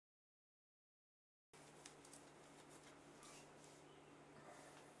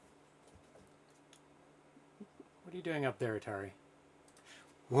What are you doing up there, Atari?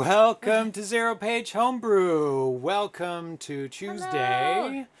 Welcome to ZeroPage Homebrew. Welcome to Tuesday.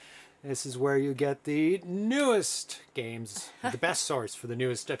 Hello. This is where you get the newest games, the best source for the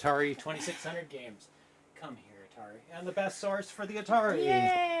newest Atari 2600 games. Come here, Atari. And the best source for the Atari.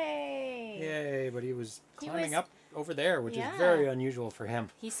 Yay! Yay, but he was climbing up over there, which Yeah. is very unusual for him.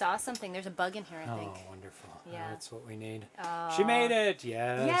 He saw something. There's a bug in here, I think. Oh, wonderful. Yeah. That's what we need. Oh. She made it.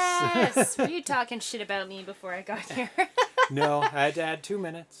 Yes. Yes! Were you talking shit about me before I got here? No, I had to add 2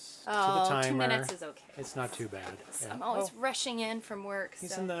 minutes to the timer. 2 minutes is okay. It's not too bad. Yeah. I'm always rushing in from work.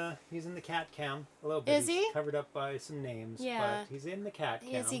 He's so. in the cat cam a little bit. Is he? He's covered up by some names, Yeah. but he's in the cat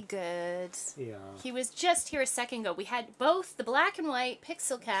cam. Is he good? Yeah. He was just here a second ago. We had both the black and white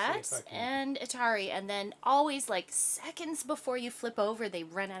Pixel Cat See if I can- and Atari, and then always like seconds before you flip over, they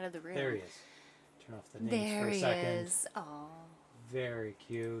run out of the room. There he is. Turn off the names There for a he second. is. Oh. Very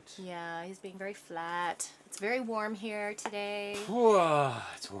cute. Yeah, he's being very flat. It's very warm here today. Whoa,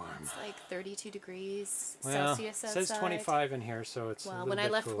 it's warm. It's like 32 degrees Well, Celsius it outside. says 25 in here, so it's a Well, little when I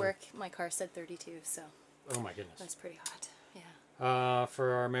bit left cooler. work, my car said 32, so Oh my goodness. that's pretty hot. Yeah,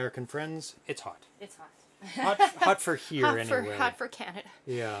 For our American friends, it's hot. it's hot. Hot for here hot anyway. hot for Canada.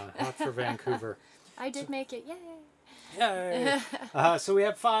 Yeah, hot for Vancouver. I did make it. Yay! Yay! So we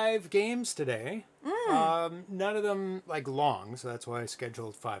have 5 games today. None of them like long, so that's why I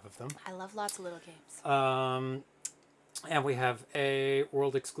scheduled 5 of them. I love lots of little games. And we have a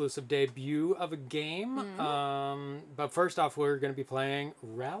world exclusive debut of a game. But first off, we're going to be playing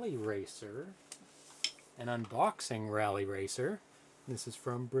Rally Racer, an unboxing Rally Racer. This is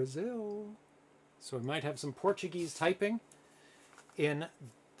from Brazil. So we might have some Portuguese typing in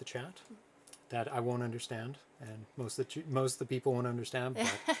the chat that I won't understand, and most of the people won't understand,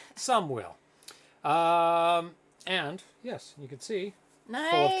 but some will. And yes, you can see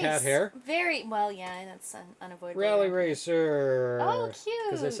Nice. full of cat hair. Very well. Yeah, that's unavoidable. Rally Racer. Oh, cute.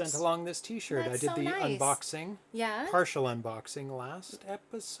 Because I sent along this T-shirt. That's I did so the nice. unboxing, Yeah. partial unboxing last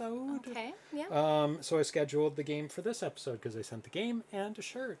episode. Okay. Yeah. So I scheduled the game for this episode because I sent the game and a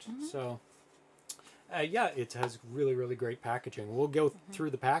shirt. So. Yeah, it has really, really great packaging. We'll go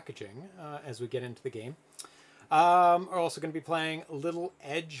through the packaging as we get into the game. We're also going to be playing Little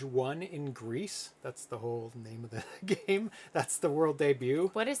Edge 1 in Greece. That's the whole name of the game. That's the world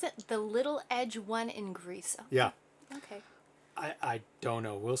debut. What is it? The Little Edge 1 in Greece. Oh, Yeah. okay. I don't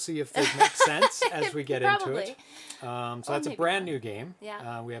know. We'll see if it makes sense as we get into it. Probably. So that's a maybe brand not. new game.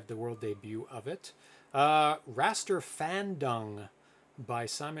 Yeah. We have the world debut of it. Raster Fahndung by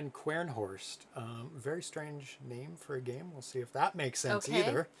Simon Quernhorst. Very strange name for a game. We'll see if that makes sense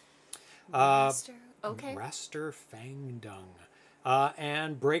either. Master. Okay. Raster Fahndung.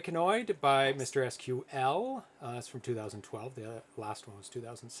 And Breakanoid by Mr. SQL. It's from 2012. The last one was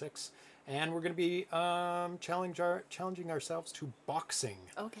 2006. And we're going to be challenging ourselves to boxing.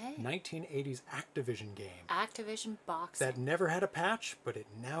 Okay. 1980s Activision game. Activision boxing. That never had a patch, but it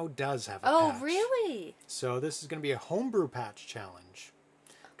now does have a Oh, patch. really? So this is going to be a homebrew patch challenge.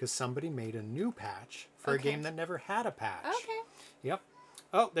 Because somebody made a new patch for a game that never had a patch. Okay. Yep.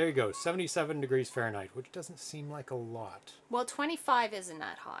 Oh, there you go. 77 degrees Fahrenheit, which doesn't seem like a lot. Well, 25 isn't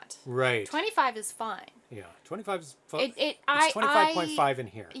that hot. Right. 25 is fine. Yeah. 25 is... It's It's 25.5 in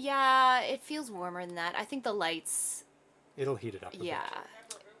here. Yeah, it feels warmer than that. I think the lights... It'll heat it up a bit. Yeah.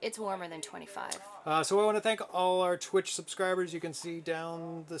 It's warmer than 25. So I want to thank all our Twitch subscribers. You can see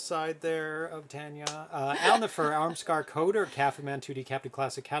down the side there of Tanya. Alnifer, Armscar Coder, Caffeeman 2D, Captain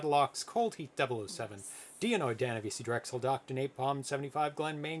Classic, Catalogs, Cold Heat 007, Dianoid, Dan, VC Drexel, Dr. Napalm 75,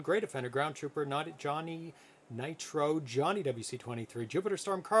 Glenn Main, Great Offender, Ground Trooper, Not Johnny, Nitro, Johnny WC23, Jupiter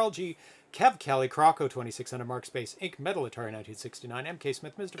Storm, Carl G, Kev Kelly, Croco 2600, Mark Space, Inc, Metal Atari 1969, MK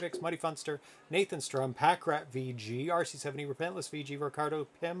Smith, Mr. Vix, Muddy Funster, Nathan Strum, Packrat VG, RC70, Repentless VG, Ricardo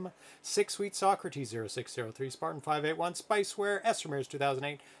Pim, Six Sweet Socrates 0603, Spartan 581, Spiceware, S. Ramirez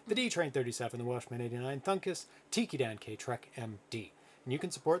 2008, The D Train 37, The Washman 89, Thunkus, Tiki Dan K, Trek MD. And you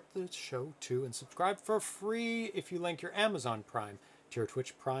can support the show too and subscribe for free if you link your Amazon Prime to your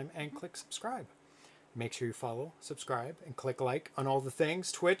Twitch Prime and click subscribe. Make sure you follow, subscribe, and click like on all the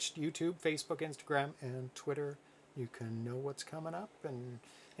things. Twitch, YouTube, Facebook, Instagram, and Twitter. You can know what's coming up and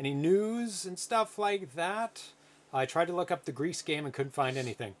any news and stuff like that. I tried to look up the Grease game and couldn't find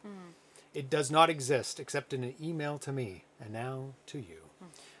anything. It does not exist except in an email to me and now to you.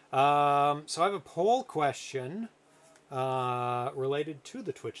 So I have a poll question related to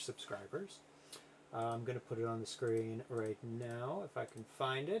the Twitch subscribers. I'm going to put it on the screen right now if I can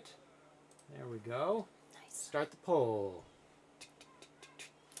find it. There we go. Nice. Start the poll.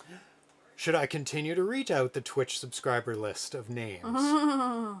 Should I continue to read out the Twitch subscriber list of names?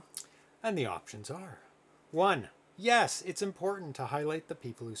 And the options are 1. Yes, it's important to highlight the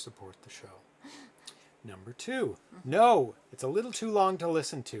people who support the show. Number 2, no, it's a little too long to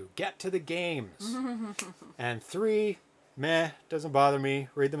listen to. Get to the games. And 3, meh, doesn't bother me.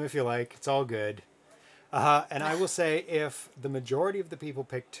 Read them if you like. It's all good. And I will say, if the majority of the people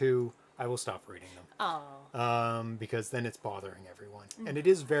pick 2, I will stop reading them. Oh. Because then it's bothering everyone. And it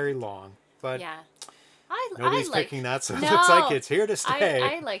is very long, but Yeah. nobody's I like, picking that, so it no, looks like it's here to stay.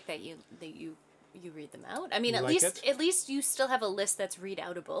 I like that you read them out. I mean, at least you still have a list that's read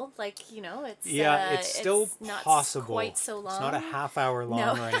outable. Like, you know, it's it's still not possible. quite so long. It's not a half hour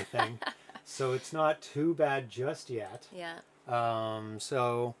long or anything, so it's not too bad just yet. Yeah.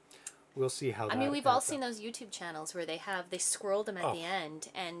 So we'll see how. I mean, we've all seen those YouTube channels where they scroll them at the end,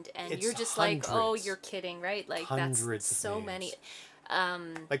 and you're just like, oh, you're kidding, right? Like hundreds that's so of names.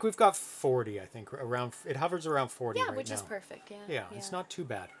 many. Like we've got 40, I think. It hovers around 40 right now. Yeah, which is perfect. Yeah. Yeah, it's not too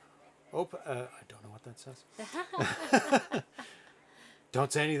bad. Oh, I don't know what that says. Don't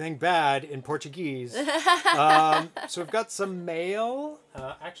say anything bad in Portuguese. So we've got some mail.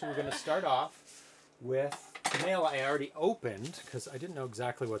 Actually, we're going to start off with mail I already opened because I didn't know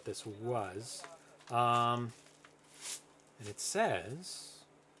exactly what this was. And it says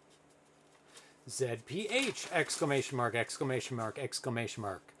ZPH! Exclamation mark, exclamation mark, exclamation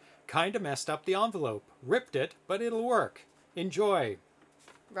mark. Kinda messed up the envelope. Ripped it, but it'll work. Enjoy.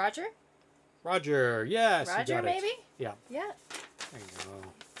 Roger? Roger, yes. Roger, you got maybe? It. Yeah. Yeah. There you go.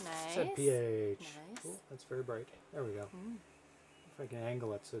 Nice. ZPH. Nice. Ooh, that's very bright. There we go. If I can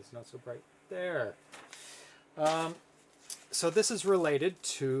angle it so it's not so bright. There. So this is related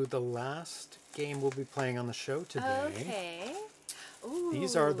to the last game we'll be playing on the show today. Okay. Ooh.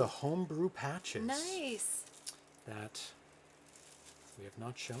 These are the Homebrew patches. Nice. That we have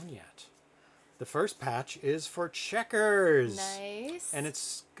not shown yet. The first patch is for checkers. Nice. And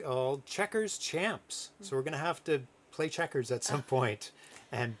it's called Checkers Champs. So we're going to have to play checkers at some point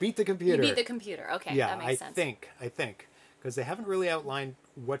and beat the computer. You beat the computer. Okay, yeah, that makes sense. I think. Because they haven't really outlined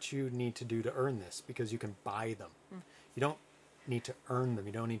what you need to do to earn this, because you can buy them. You don't need to earn them.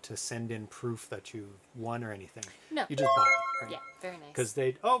 You don't need to send in proof that you won or anything. No. You just buy them, right? Yeah, very nice. Because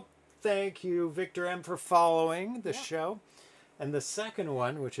thank you, Victor M, for following the show. And the second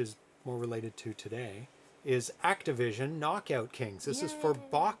one, which is more related to today, is Activision Knockout Kings. This is for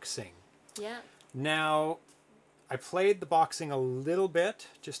boxing. Yeah. Now, I played the boxing a little bit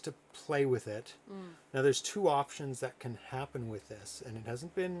just to play with it. Now, there's 2 options that can happen with this, and it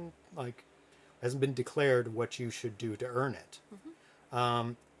hasn't been declared what you should do to earn it.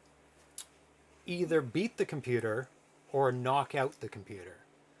 Either beat the computer or knock out the computer.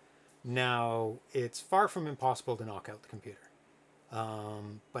 Now, it's far from impossible to knock out the computer.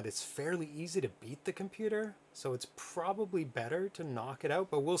 But it's fairly easy to beat the computer, so it's probably better to knock it out,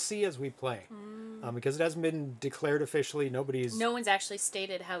 but we'll see as we play. Because it hasn't been declared officially, no one's actually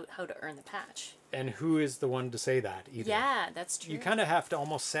stated how to earn the patch. And who is the one to say that either? Yeah, that's true. You kind of have to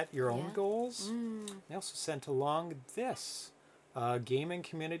almost set your own goals. They also sent along this. Gaming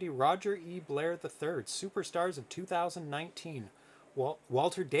community, Roger E. Blair III, Superstars of 2019.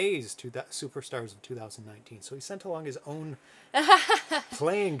 Walter Days to that Superstars of 2019. So he sent along his own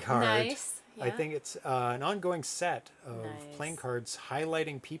playing card. Nice. Yeah. I think it's an ongoing set of playing cards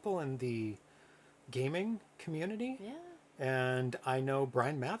highlighting people in the gaming community. Yeah. And I know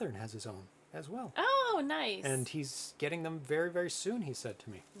Brian Mathern has his own as well. Oh, nice. And he's getting them very, very soon, he said to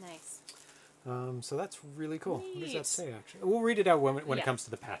me. Nice. So that's really cool. Neat. What does that say, actually? We'll read it out when it comes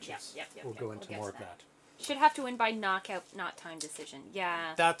to the patches. We'll go into more of that. Should have to win by knockout, not time decision.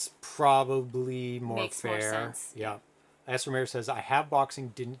 Yeah. That's probably makes fair. More sense. Yeah. Esmer says, I have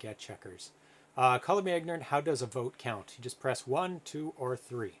boxing, didn't get checkers. Color me ignorant, how does a vote count? You just press 1, 2, or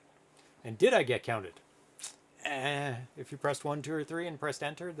 3. And did I get counted? If you pressed 1, 2, or 3 and pressed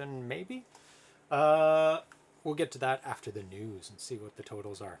enter, then maybe. We'll get to that after the news and see what the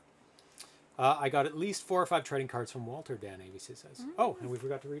totals are. I got at least 4 or 5 trading cards from Walter, Dan AVC says. Oh, and we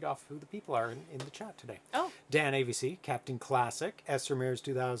forgot to read off who the people are in the chat today. Oh. Dan AVC, Captain Classic, S. Ramirez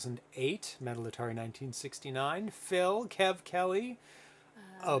 2008, Metal Atari 1969, Phil, Kev Kelly,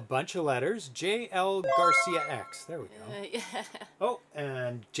 a bunch of letters, J.L. Garcia X. There we go. Yeah. Oh,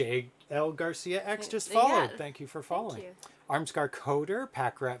 and J.L. Garcia X just followed. Yeah. Thank you for following. Thank you. Armscar Coder,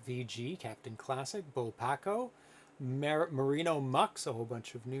 Packrat VG, Captain Classic, Bull Paco, Marino Mux, a whole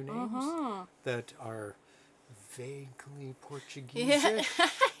bunch of new names that are vaguely Portuguese.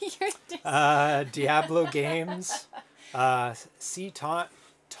 Yeah. Diablo Games, C.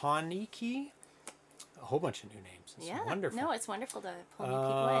 Taniki, a whole bunch of new names. It's wonderful. No, it's wonderful to pull new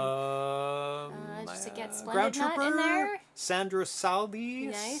people in. Just to get Splendid Nut in there. Sandra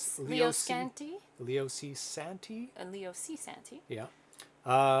Saldi. Nice. Leo Scanti. Leo C. Santi. Leo C. Santi. Yeah.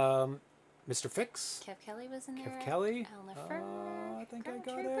 Mr. Fix. Kev Kelly was in there. Kev Kelly. Elnifer. I think I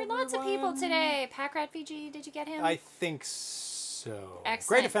got Trooper. it. Lots of people today. Packrat VG, did you get him? I think so. Excellent.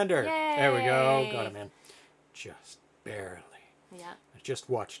 Great Defender. Yay. There we go. Got him in. Just barely. Yeah. I just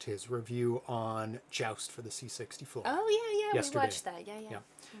watched his review on Joust for the C64. Oh, yeah. Yesterday. We watched that. Yeah.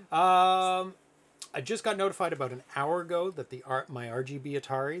 I just got notified about an hour ago that my RGB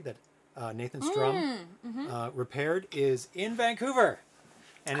Atari that Nathan Strum repaired is in Vancouver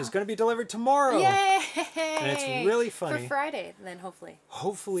and is going to be delivered tomorrow. Yay! And it's really funny. For Friday, then hopefully.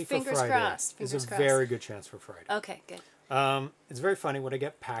 Hopefully for Fingers Friday. Crossed. There's Fingers a crossed. very good chance for Friday. Okay, good. It's very funny when I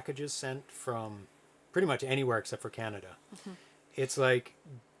get packages sent from pretty much anywhere except for Canada. It's like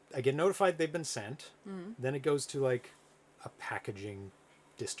I get notified they've been sent. Then it goes to like a packaging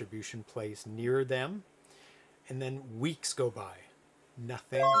distribution place near them, and then weeks go by.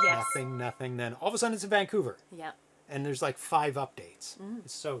 Nothing. Then all of a sudden it's in Vancouver. Yeah. And there's like 5 updates.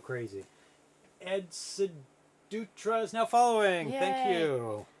 It's so crazy. Ed Sedutra is now following. Yay. Thank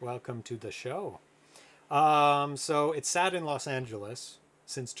you. Welcome to the show. So it's sat in Los Angeles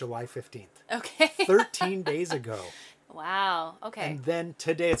since July 15th. Okay. 13 days ago. Wow. Okay. And then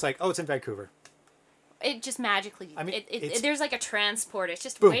today it's like, oh, it's in Vancouver. It just magically, I mean, there's like a transport. It's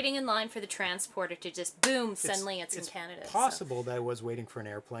just boom. waiting in line for the transporter to just boom, suddenly it's in Canada. It's possible that I was waiting for an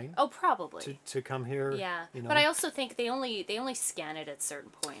airplane. Oh, probably. To come here. Yeah. You know. But I also think they only scan it at certain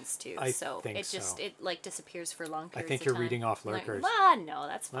points too. I so think it just so. it like disappears for long periods I think of you're time. reading off lurkers. No,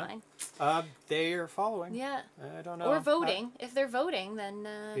 that's fine. They are following. Yeah. I don't know. Or voting. If they're voting, then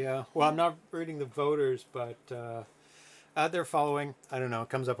yeah. Well, I'm not reading the voters, but they're following. I don't know. It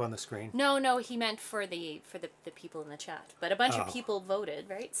comes up on the screen. No, he meant for the people in the chat. But a bunch of people voted,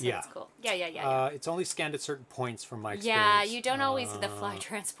 right? So that's cool. Yeah. It's only scanned at certain points from my experience. Yeah, you don't always the fly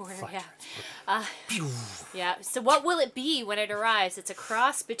transporter. Yeah. So what will it be when it arrives? It's a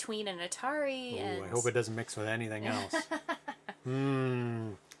cross between an Atari and. I hope it doesn't mix with anything else.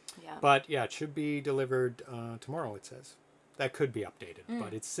 Yeah. But yeah, it should be delivered tomorrow. It says that could be updated,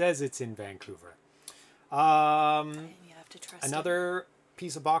 but it says it's in Vancouver. You have to trust Another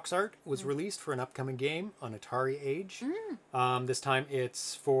piece of box art was released for an upcoming game on Atari Age. This time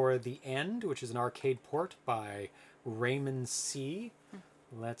it's for The End, which is an arcade port by Raymond C.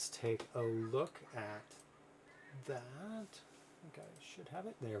 Let's take a look at that. I think I should have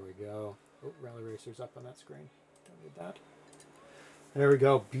it. There we go. Oh, Rally Racer's up on that screen. Don't need that. There we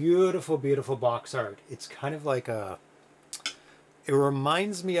go. Beautiful, beautiful box art. It's kind of like a... It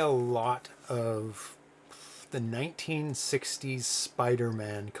reminds me a lot of the 1960s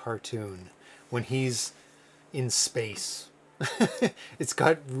Spider-Man cartoon when he's in space. It's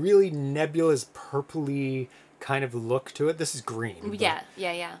got really nebulous, purpley kind of look to it. This is green. Yeah.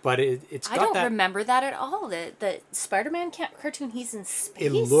 But it's got I don't that... remember that at all. The Spider-Man cartoon, he's in space?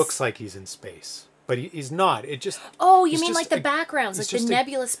 It looks like he's in space. But he's not. It just... Oh, you mean like the backgrounds, like the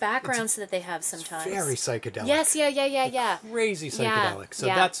nebulous backgrounds that they have sometimes. It's very psychedelic. Yes, yeah. Crazy psychedelic. So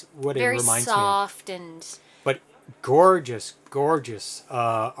that's what very it reminds me of. Very soft and... But gorgeous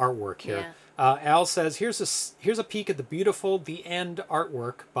artwork here. Yeah. Al says, here's a peek at the beautiful The End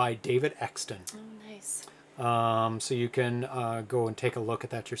artwork by David Exton. Oh, nice. So you can go and take a look at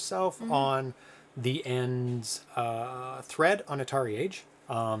that yourself on The End's thread on Atari Age.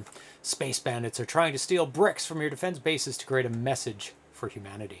 Space bandits are trying to steal bricks from your defense bases to create a message for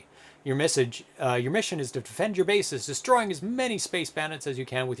humanity. Your mission is to defend your bases, destroying as many space bandits as you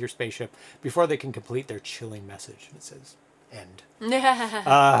can with your spaceship before they can complete their chilling message. And it says, end.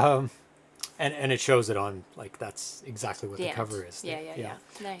 And it shows it on, like, that's exactly what the cover is. Yeah.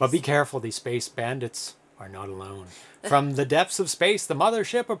 Nice. But be careful, these space bandits are not alone. From the depths of space, the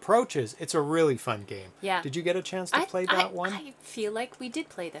mothership approaches. It's a really fun game. Yeah. Did you get a chance to play that one? I feel like we did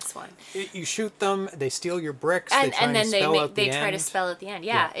play this one. You shoot them, they steal your bricks, and then they try to spell at the end.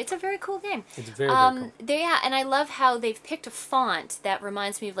 Yeah, it's a very cool game. It's very cool. And I love how they've picked a font that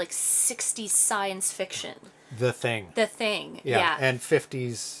reminds me of like 60s science fiction. The Thing. Yeah. And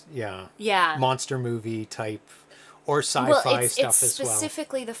 50s, monster movie type or sci-fi stuff it's as well.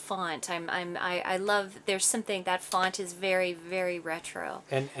 Specifically the font. I love. There's something that font is very, very retro.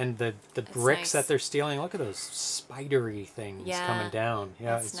 And the bricks that they're stealing. Look at those spidery things coming down.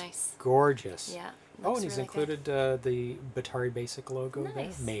 Yeah, it's nice. Gorgeous. Yeah. Oh, and he's really included the Batari Basic logo there,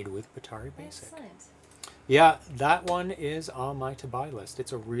 made with Batari Basic. Excellent. Yeah, that one is on my to-buy list.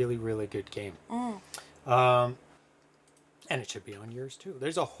 It's a really, really good game. And it should be on yours too.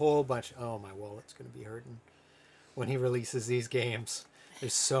 There's a whole bunch. Oh, my wallet's going to be hurting when he releases these games.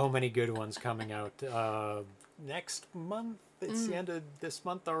 There's so many good ones coming out next month. It's the end of this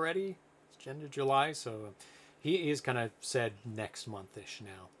month already. It's end of July, so he is kind of said next month-ish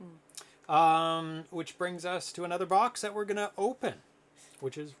now. Which brings us to another box that we're going to open,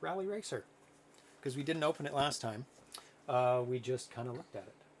 which is Rally Racer. Because we didn't open it last time. We just kind of looked at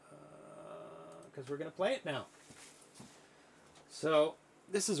it. Because we're going to play it now. So,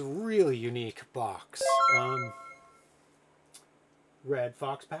 this is a really unique box. Red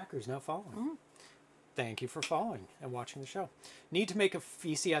Fox Packers now following. Thank you for following and watching the show. Need to make a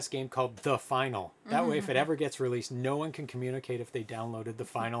VCS game called The Final. That way, if it ever gets released, no one can communicate if they downloaded the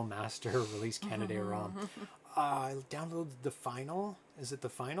Final Master Release Candidate ROM. I downloaded The Final? Is it the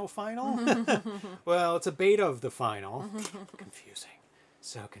Final? Well, it's a beta of The Final. Confusing.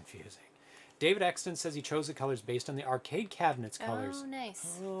 So confusing. David Exton says he chose the colors based on the arcade cabinet's colors. Oh,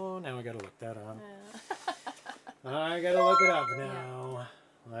 nice. Oh, now I gotta look that up. I gotta look it up now. Yeah.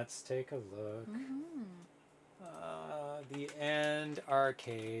 Let's take a look. The End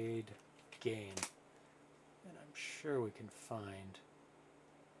arcade game. And I'm sure we can find...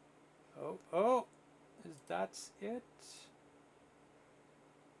 Oh, that's it?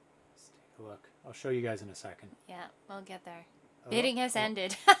 Let's take a look. I'll show you guys in a second. Yeah, we'll get there. Bidding has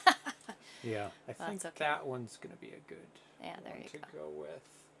ended. Yeah, I think that one's going to be a good one to go with.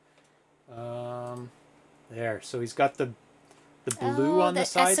 There, so he's got the blue on the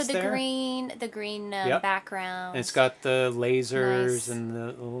sides there. So the green background. And it's got the lasers and the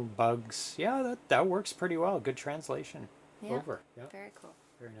little bugs. Yeah, that works pretty well. Good translation over. Yeah. Very cool.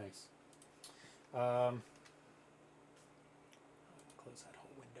 Very nice. Close that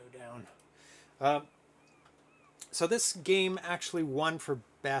whole window down. So this game actually won for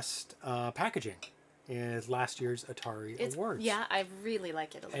best packaging in last year's Atari Awards. Yeah, I really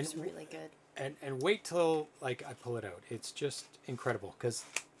like it. It looks really good. And wait till I pull it out. It's just incredible because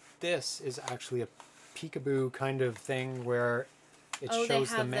this is actually a peekaboo kind of thing where it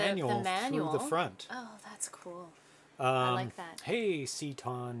shows the manual through the front. Oh, that's cool. I like that. Hey,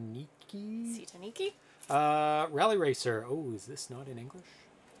 Sitaniki. Sitaniki? Rally Racer. Oh, is this not in English?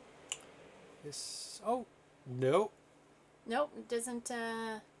 This. Oh, no. Nope, it doesn't.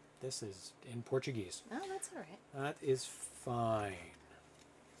 This is in Portuguese. Oh, that's all right. That is fine.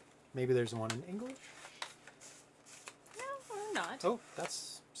 Maybe there's one in English? No, or not. Oh,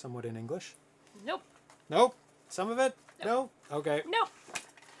 that's somewhat in English. Nope. Nope. Some of it? Nope. No? Okay. Nope.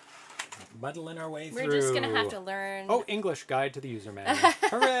 Muddling our way through. We're just going to have to learn. Oh, English Guide to the User Manual.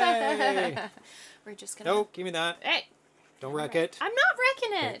 Hooray! We're just going to... No, give me that. Hey! Don't wreck it. I'm not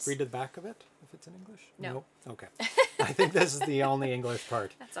wrecking it. Read the back of it if it's in English? No. Nope. Okay. I think this is the only English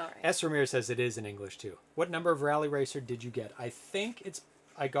part. That's all right. S. Ramirez says it is in English too. What number of Rally Racer did you get? I think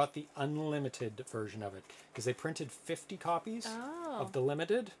I got the unlimited version of it because they printed 50 copies of the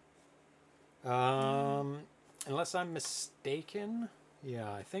limited. Unless I'm mistaken.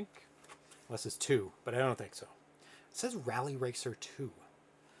 Yeah, I think. Unless it's 2, but I don't think so. It says Rally Racer 2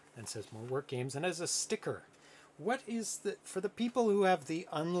 and says more work games and as a sticker. What is for the people who have the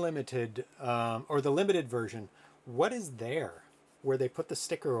unlimited or the limited version, what is there where they put the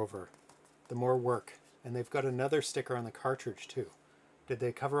sticker over the more work? And they've got another sticker on the cartridge too. Did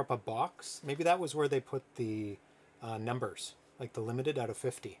they cover up a box? Maybe that was where they put the numbers, like the limited out of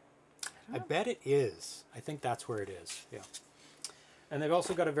 50. I bet it is. I think that's where it is. Yeah. And they've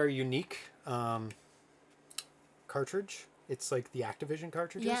also got a very unique cartridge. It's like the Activision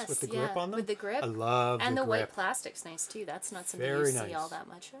cartridges with the grip on them. With the grip. I love the grip. And the white plastic's nice too. That's not something you see all that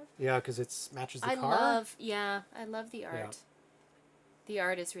much of. Yeah, because it matches the car. I love the art. Yeah. The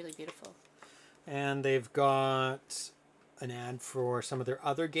art is really beautiful. And they've got an ad for some of their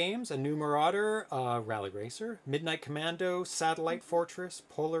other games. A New Marauder, Rally Racer, Midnight Commando, Satellite Fortress,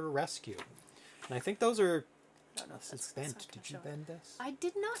 Polar Rescue. And I think those are... I don't know if it's bent. Did you bend this? I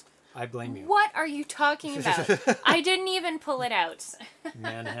did not... I blame you. What are you talking about? I didn't even pull it out.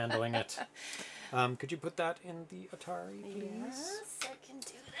 Manhandling it. Could you put that in the Atari, please? Yes, I can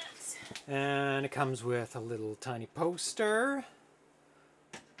do that. And it comes with a little tiny poster.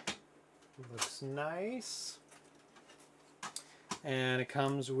 Looks nice. And it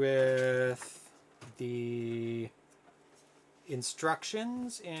comes with the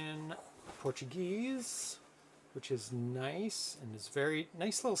instructions in Portuguese, which is nice, and there's very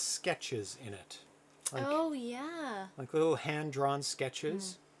nice little sketches in it. Like, like little hand-drawn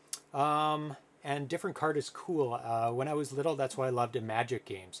sketches. And different card is cool. When I was little, that's why I loved Magic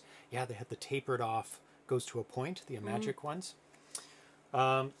games. Yeah, they had the tapered off, goes to a point, the Magic ones.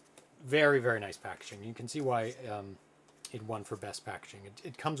 Very, very nice packaging. You can see why it won for best packaging.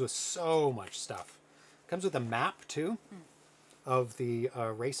 It comes with so much stuff. It comes with a map, too, of the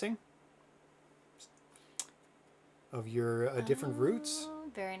racing. Of your different routes.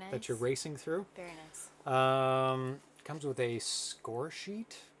 very nice. that you're racing through. Very nice. Comes with a score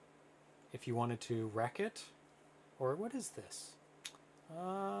sheet if you wanted to wreck it. Or what is this?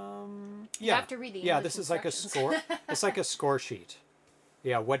 You have to read the English Yeah, this is like a score. It's like a score sheet.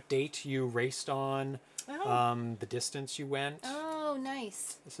 Yeah, what date you raced on, the distance you went. Oh,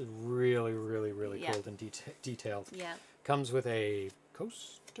 nice. This is really, really, really cool and detailed. Yeah. Comes with a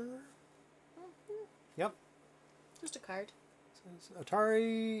coaster. Yep. Just a card.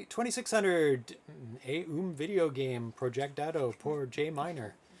 Atari 2600, video game projectado por J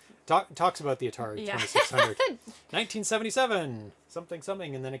minor. Talks about the Atari 2600. 1977,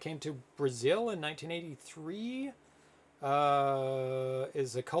 something, and then it came to Brazil in 1983.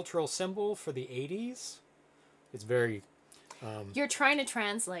 Is a cultural symbol for the 80s. It's very... You're trying to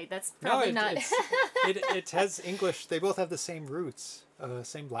translate. That's probably not... it has English. They both have the same roots,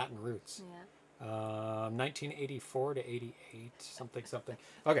 same Latin roots. Yeah. 1984 to 88, something.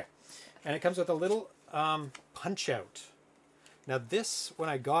 Okay. And it comes with a little punch-out. Now this, when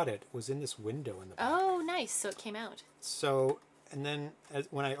I got it, was in this window in the back. Oh, nice. So it came out. So, and then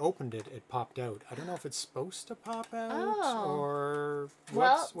when I opened it, it popped out. I don't know if it's supposed to pop out or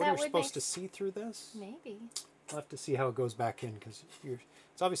what are we supposed to see through this? Maybe. I'll have to see how it goes back in because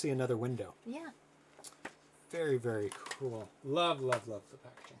it's obviously another window. Yeah. Very, very cool. Love the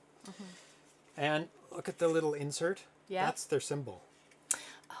packaging. Mm-hmm. And look at the little insert. Yeah. That's their symbol.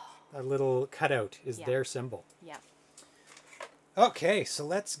 Oh. That little cutout is their symbol. Yeah. Okay, so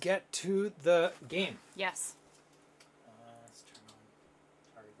let's get to the game. Yes. Let's turn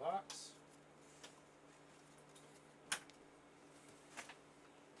on Atari Box.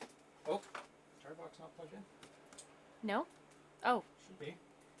 Oh, Atari Box not plugged in? No? Oh. Should be.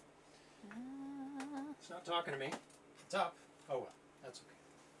 It's not talking to me. It's up. Oh well, that's okay.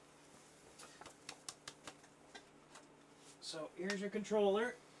 So here's your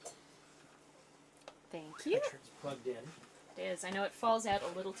controller. Thank you. Make sure it's plugged in. It is. I know it falls out a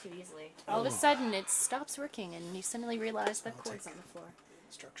little too easily. All of a sudden, it stops working, and you suddenly realize the cord's on the floor.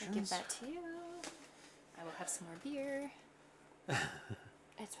 Instructions. I'll give that to you. I will have some more beer.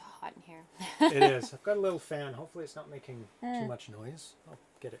 It's hot in here. It is. I've got a little fan. Hopefully it's not making too much noise. I'll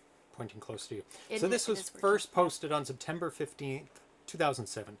get it pointing close to you. So this was first posted on September 15th,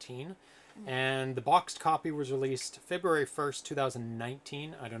 2017. And the boxed copy was released February 1st,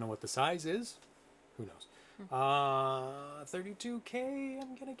 2019. I don't know what the size is. Who knows? 32K,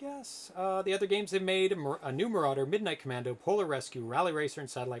 I'm going to guess. The other games they've made, a new Marauder, Midnight Commando, Polar Rescue, Rally Racer, and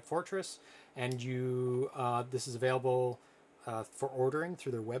Satellite Fortress. And this is available for ordering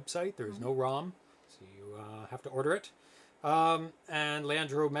through their website. There is no ROM, so you have to order it. And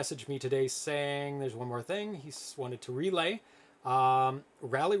Leandro messaged me today saying there's one more thing he wanted to relay.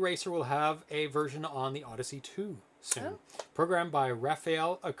 Rally Racer will have a version on the Odyssey 2 soon. Programmed by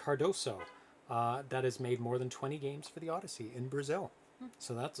Rafael Cardoso. That has made more than 20 games for the Odyssey in Brazil.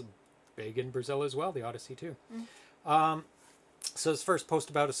 So that's big in Brazil as well, the Odyssey 2. So this first post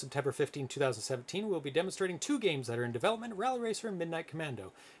about is September 15, 2017. We'll be demonstrating 2 games that are in development, Rally Racer and Midnight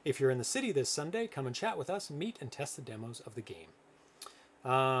Commando. If you're in the city this Sunday, come and chat with us, meet and test the demos of the game.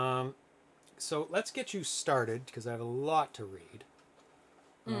 So let's get you started, because I have a lot to read.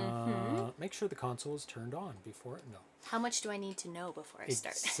 Make sure the console is turned on before it. No. How much do I need to know before I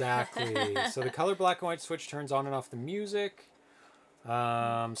start? Exactly. So the color black and white switch turns on and off the music.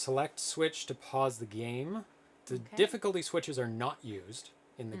 Select switch to pause the game. The difficulty switches are not used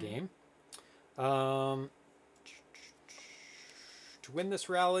in the game. To win this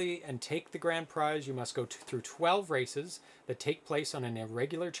rally and take the grand prize, you must go through 12 races that take place on an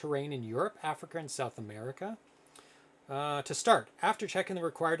irregular terrain in Europe, Africa, and South America. To start, after checking the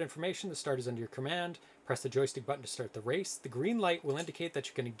required information, the start is under your command. Press the joystick button to start the race. The green light will indicate that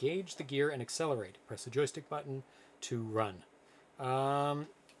you can engage the gear and accelerate. Press the joystick button to run.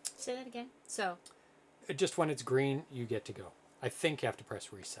 Say that again. So. Just when it's green, you get to go. I think you have to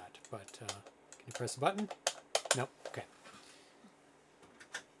press reset, but can you press the button? Nope. Okay.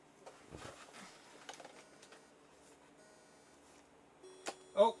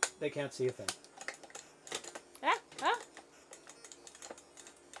 Oh, they can't see a thing.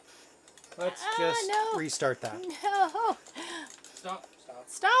 Let's just restart that. No.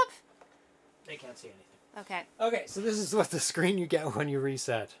 Stop. They can't see anything. Okay. Okay, so this is what the screen you get when you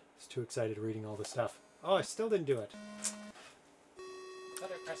reset. I was too excited reading all the stuff. Oh, I still didn't do it.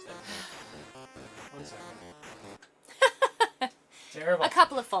 Thought I pressed it. 1 second. Terrible. A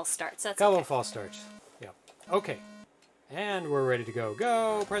couple of false starts. That's couple of false starts. Yeah. Okay. And we're ready to go.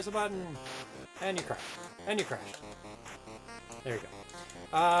 Go. Press the button. And you crashed. And you crashed. There you go.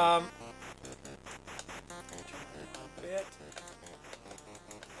 Bit.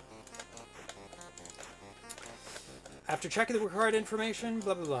 After checking the required information,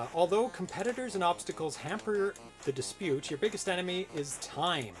 blah, blah, blah. Although competitors and obstacles hamper the dispute, your biggest enemy is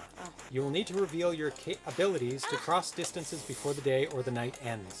time. Oh. You will need to reveal your abilities to cross distances before the day or the night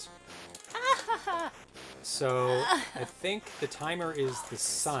ends. So, I think the timer is the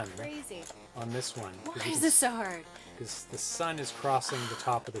sun on this one. Why is this so hard? Because the sun is crossing the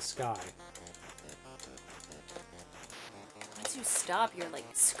top of the sky. Once you stop, you're like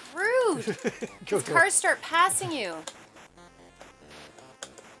screwed. These cars start passing you.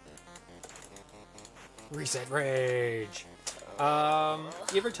 Reset rage.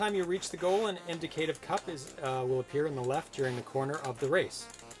 Every time you reach the goal, an indicative cup will appear in the left during the corner of the race.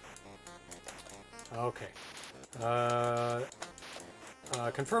 Okay.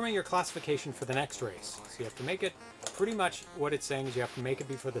 Confirming your classification for the next race. So you have to make it, pretty much what it's saying is you have to make it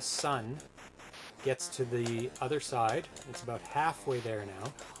before the sun gets to the other side. It's about halfway there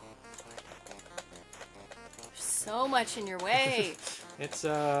now. There's so much in your way. It's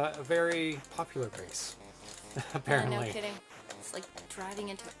a very popular race, apparently. No kidding. It's like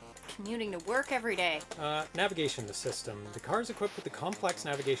commuting to work every day. Navigation system. The car is equipped with a complex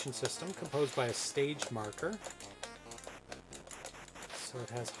navigation system composed by a stage marker. So it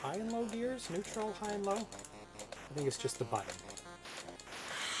has high and low gears, neutral, high and low. I think it's just the button.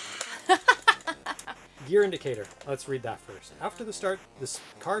 Gear indicator. Let's read that first. After the start, the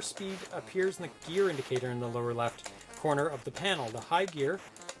car speed appears in the gear indicator in the lower left corner of the panel. The high gear,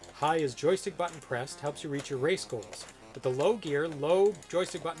 high is joystick button pressed, helps you reach your race goals. With the low gear, low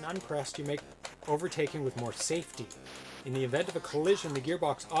joystick button unpressed, you make overtaking with more safety. In the event of a collision, the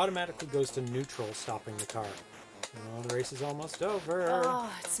gearbox automatically goes to neutral, stopping the car. Oh, the race is almost over. Oh,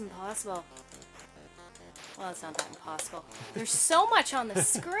 it's impossible. Well, it's not that impossible. There's so much on the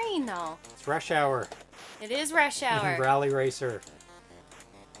screen, though. It's rush hour. It is rush hour. Rally racer.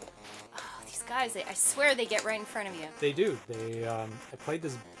 Oh, these guys, I swear they get right in front of you. They do. I played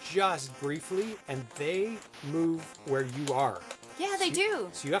this just briefly, and they move where you are. Yeah, they do.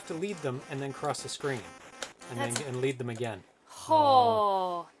 So you have to lead them and then cross the screen. And lead them again.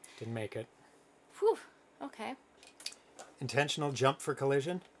 Oh. Didn't make it. Whew. Okay. Intentional jump for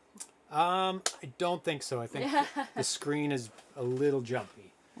collision? I don't think so. I think the screen is a little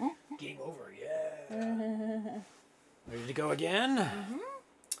jumpy. Game over, yeah. Ready to go again?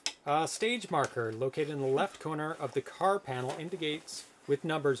 Mm-hmm. Stage marker located in the left corner of the car panel indicates with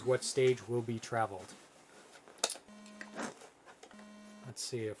numbers what stage will be traveled. Let's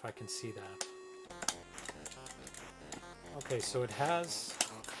see if I can see that. Okay, so it has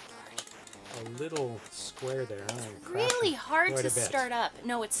a little square there. Really hard to start up.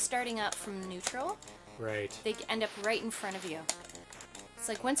 No, it's starting up from neutral. Right. They end up right in front of you. It's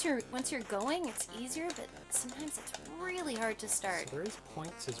like once you're going, it's easier, but sometimes it's really hard to start. So there is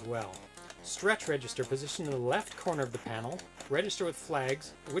points as well. Stretch register positioned in the left corner of the panel. Register with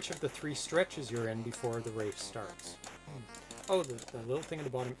flags which of the 3 stretches you're in before the race starts. Oh, the little thing at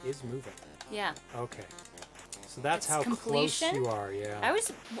the bottom is moving. Yeah. Okay. So that's how close you are, yeah.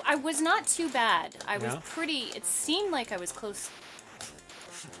 I was not too bad. I was pretty. It seemed like I was close.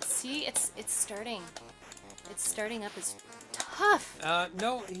 See, it's starting. It's starting up as tough.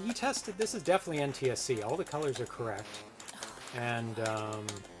 No, he tested. This is definitely NTSC. All the colors are correct, and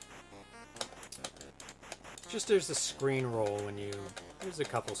just there's a screen roll when you. There's a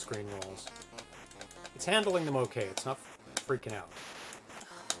couple screen rolls. It's handling them okay. It's not freaking out.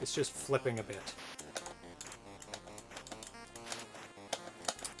 It's just flipping a bit.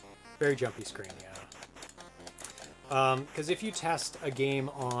 Very jumpy screen, yeah. Because if you test a game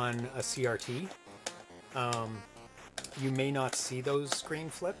on a CRT, you may not see those screen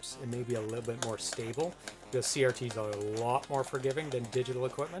flips. It may be a little bit more stable, because CRTs are a lot more forgiving than digital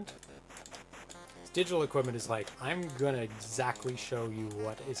equipment. Digital equipment is like, I'm going to exactly show you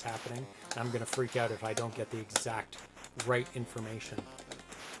what is happening, and I'm going to freak out if I don't get the exact right information.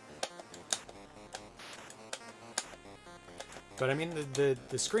 But I mean,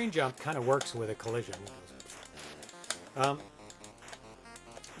 the screen jump kind of works with a collision.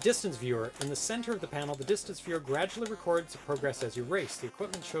 Distance viewer. In the center of the panel, the distance viewer gradually records the progress as you race. The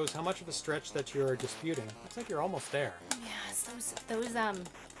equipment shows how much of a stretch that you are disputing. Looks like you're almost there. Yes, those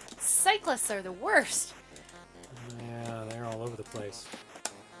cyclists are the worst. Yeah, they're all over the place.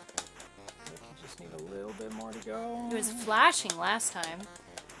 I think you just need a little bit more to go. It was flashing last time.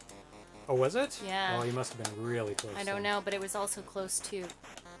 Oh, was it? Yeah. Oh, you must have been really close. I don't know, but it was also close to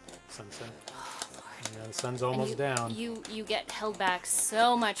sunset. Oh, Lord. Yeah, the sun's almost down. You get held back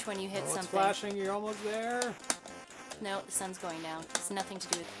so much when you hit something. It's flashing. You're almost there. No, the sun's going down. It's nothing to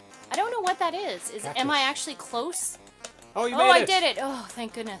do with. I don't know what that is. Am I actually close? Oh, you made it. I did it. Oh,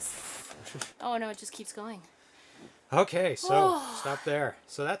 thank goodness. Oh no, it just keeps going. Okay, so stop there.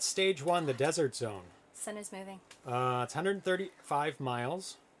 So that's stage 1, the desert zone. Sun is moving. It's 135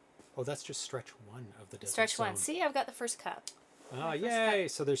 miles. Oh, that's just stretch 1 of the desert Stretch zone. 1. See, I've got the first cup. Oh, yay!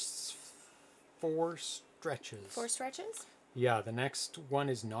 So there's 4 stretches. 4 stretches? Yeah, the next one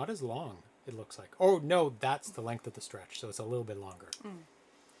is not as long, it looks like. Oh, no, that's the length of the stretch, so it's a little bit longer.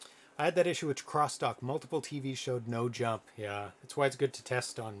 I had that issue with crosstalk. Multiple TVs showed no jump. Yeah, that's why it's good to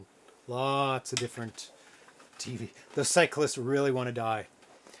test on lots of different TV. The cyclists really want to die.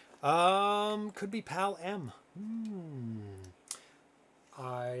 Could be PAL M.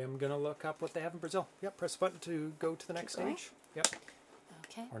 I am going to look up what they have in Brazil. Yep, press the button to go to the next stage. Yep.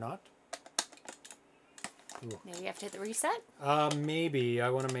 Okay. Or not. Ooh. Maybe you have to hit the reset? Maybe. I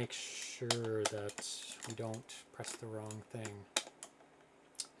want to make sure that we don't press the wrong thing.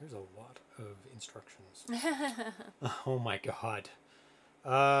 There's a lot of instructions. Oh my god.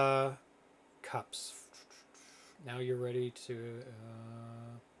 Cups. Now you're ready to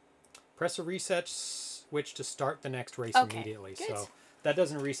press a reset switch to start the next race immediately. Good. So that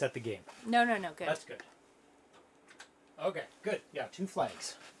doesn't reset the game. No, good. That's good. Okay, good. Yeah, 2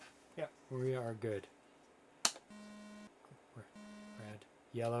 flags. Yeah, we are good. Red,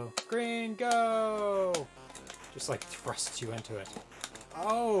 yellow, green, go! Just like thrusts you into it.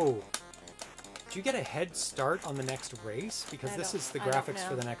 Oh! Do you get a head start on the next race? Because this is the graphics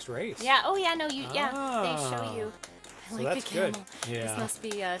for the next race. Yeah, oh yeah, no, they show you. I like that's the camel. good. Yeah. This must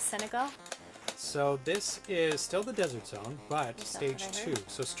be Senegal. So this is still the desert zone, but stage 2.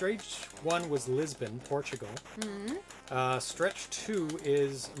 So stage 1 was Lisbon, Portugal. Stretch 2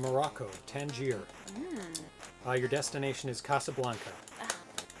 is Morocco, Tangier. Your destination is Casablanca.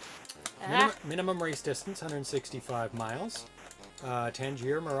 Minimum race distance, 165 miles.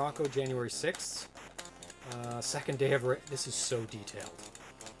 Tangier, Morocco, January 6th. Second day of race. This is so detailed.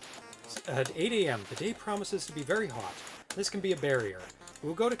 At 8 a.m., the day promises to be very hot. This can be a barrier.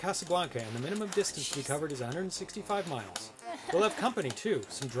 We'll go to Casablanca, and the minimum distance to be covered is 165 miles. We'll have company, too.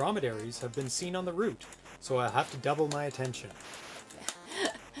 Some dromedaries have been seen on the route, so I'll have to double my attention.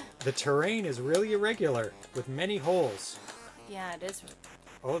 The terrain is really irregular, with many holes. Yeah, it is.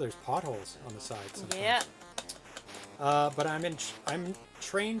 Oh, there's potholes on the sides sometimes. Yeah. But I'm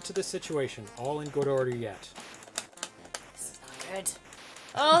trained to the situation, all in good order yet. This is not good.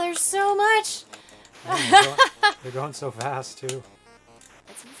 Oh, there's so much! They're going so fast, too.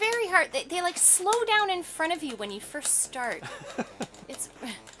 It's very hard. They like slow down in front of you when you first start. It's... Oh,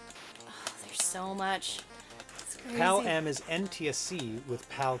 there's so much. It's crazy. PAL M is NTSC with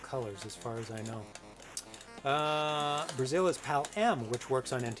PAL colors, as far as I know. Brazil is PAL M, which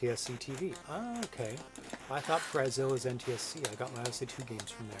works on NTSC TV. Okay. I thought Brazil is NTSC. I got my Odyssey 2 games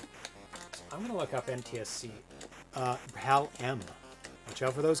from there. So I'm going to look up NTSC. PAL M. Watch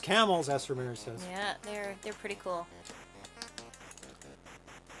out for those camels, Esramir says. Yeah, they're pretty cool.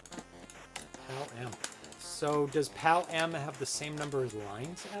 PAL M. So does PAL M have the same number of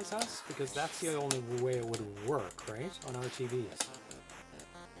lines as us? Because that's the only way it would work, right? On our TVs.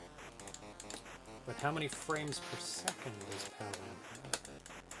 But how many frames per second does PAL M have?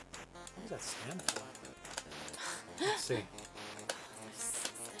 What does that stand for? Let's see.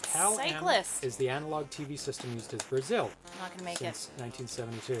 PAL M is the analog TV system used as Brazil. Not gonna make since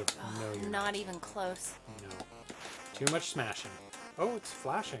 1972. No, you're not even close. No. Too much smashing. Oh, it's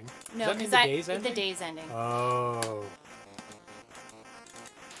flashing. No, because the day's ending? The day's ending. Oh.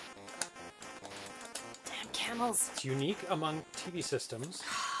 Damn camels. It's unique among TV systems.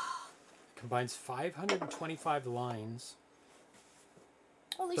 It combines 525 lines.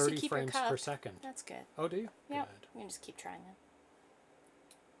 Well, at least 30 you keep frames your cup. per second. That's good. Oh, do you? Yeah. Good. We can just keep trying it.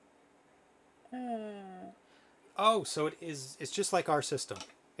 Oh, so it's just like our system,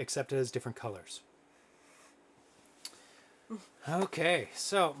 except it has different colors. Okay,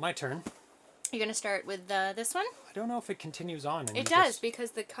 so my turn. You're going to start with this one? I don't know if it continues on. And it does,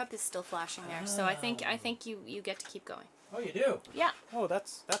 because the cup is still flashing there. So I think you get to keep going. Oh, you do? Yeah. Oh,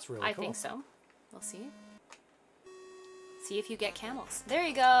 that's really cool. I think so. We'll see. See if you get camels. There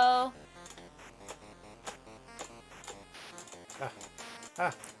you go.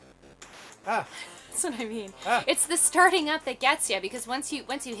 That's what I mean. It's the starting up that gets you, because once you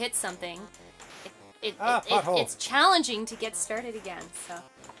hit something, it's challenging to get started again. So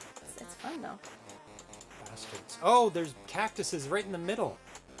it's fun though. Bastards. Oh, there's cactuses right in the middle.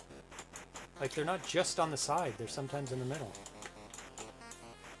 Like they're not just on the side; they're sometimes in the middle.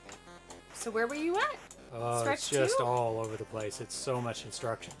 So where were you at? Oh, it's just all over the place. It's so much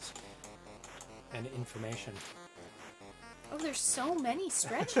instructions and information. Oh, there's so many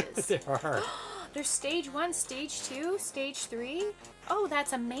stretches. There are. There's stage 1, stage 2, stage 3. Oh,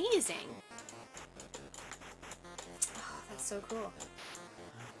 that's amazing. So cool.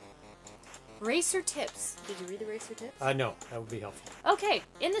 Racer tips. Did you read the racer tips? No, that would be helpful. Okay,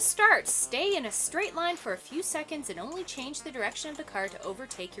 in the start, stay in a straight line for a few seconds and only change the direction of the car to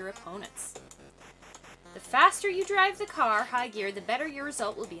overtake your opponents. The faster you drive the car, high gear, the better your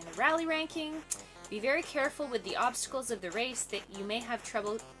result will be in the rally ranking. Be very careful with the obstacles of the race that you may have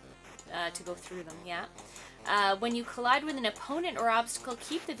trouble to go through them, yeah. When you collide with an opponent or obstacle,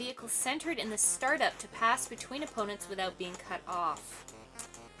 keep the vehicle centered in the startup to pass between opponents without being cut off.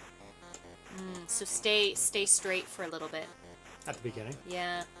 So stay straight for a little bit. At the beginning?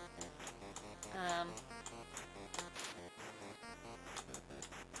 Yeah. I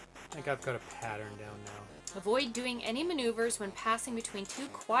think I've got a pattern down now. Avoid doing any maneuvers when passing between two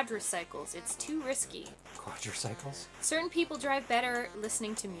quadricycles. It's too risky. Quadricycles? Certain people drive better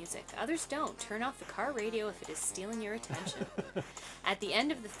listening to music. Others don't. Turn off the car radio if it is stealing your attention. At the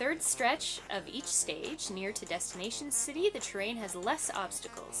end of the third stretch of each stage, near to destination city, the terrain has less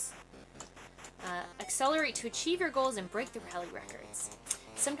obstacles. Accelerate to achieve your goals and break the rally records.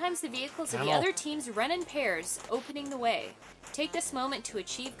 Sometimes the vehicles of the other teams run in pairs, opening the way. Take this moment to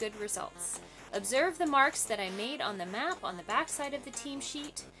achieve good results. Observe the marks that I made on the map on the backside of the team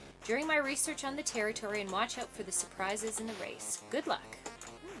sheet during my research on the territory and watch out for the surprises in the race. Good luck.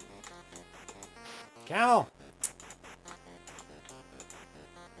 Camel!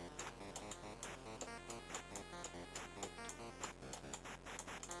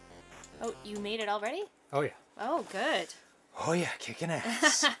 Oh, you made it already? Oh, yeah. Oh, good. Oh, yeah, kicking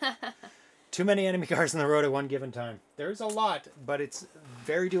ass. Too many enemy cars on the road at one given time. There's a lot, but it's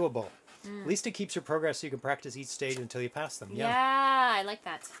very doable. At least it keeps your progress so you can practice each stage until you pass them. Yeah, I like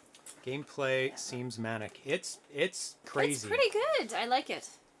that. Gameplay seems manic. It's crazy. It's pretty good. I like it.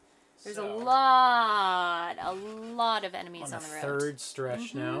 There's a lot of enemies on the road. Third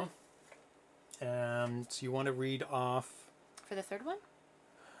stretch now. So you want to read off... For the third one?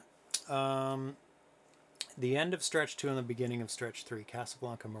 The end of stretch 2 and the beginning of stretch 3,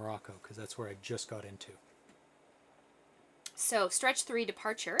 Casablanca, Morocco, because that's where I just got into. So, stretch 3,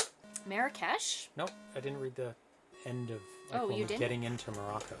 departure, Marrakesh. Nope, I didn't read the end of getting into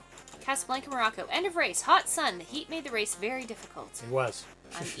Morocco. Casablanca, Morocco. End of race. Hot sun. The heat made the race very difficult. It was.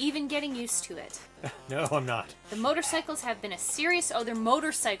 I'm even getting used to it. No, I'm not. The motorcycles have been a serious... Oh, they're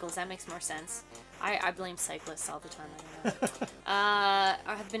motorcycles. That makes more sense. I blame cyclists all the time. I don't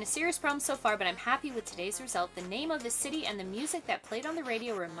know. Have been a serious problem so far, but I'm happy with today's result. The name of the city and the music that played on the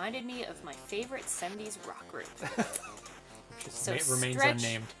radio reminded me of my favorite 70s rock group. So it remains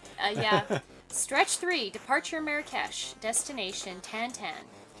unnamed. Yeah. Stretch 3, departure Marrakesh. Destination Tantan.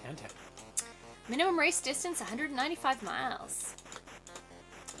 Tantan. Minimum race distance 195 miles.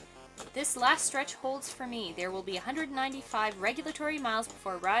 This last stretch holds for me. There will be 195 regulatory miles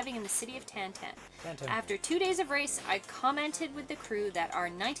before arriving in the city of Tantan. After 2 days of race, I commented with the crew that our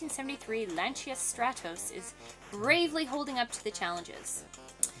 1973 Lancia Stratos is bravely holding up to the challenges.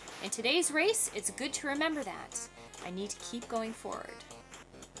 In today's race, it's good to remember that. I need to keep going forward.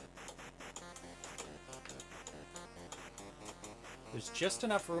 There's just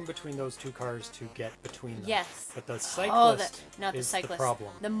enough room between those two cars to get between them. Yes. But the cyclist not the is cyclist. the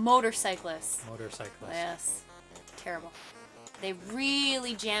problem. The motorcyclist. Motorcyclist. Yes. Terrible. They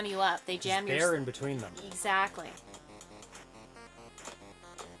really jam you up. They jam your... They're in between them. Exactly.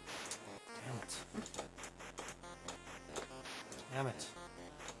 Damn it. Damn it.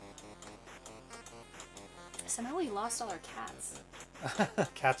 Somehow we lost all our cats.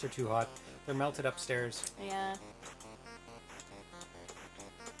 Cats are too hot. They're melted upstairs. Yeah.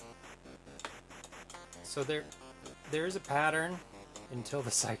 So there is a pattern until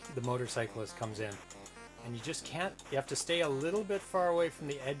the motorcyclist comes in. And you just can't, you have to stay a little bit far away from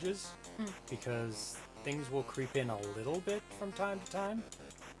the edges because things will creep in a little bit from time to time.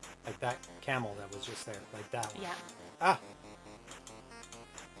 Like that camel that was just there, like that one. Yeah. Ah!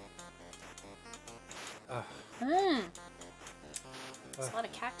 There's a lot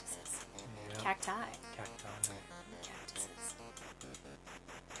of cactuses. Yeah. Cacti. Cacti. Cactuses.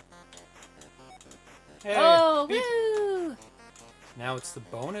 Hey, Oh, beep. woo! Now it's the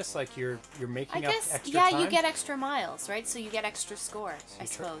bonus, like you're making I up guess, extra yeah, time? you get extra miles, right? So you get extra score, I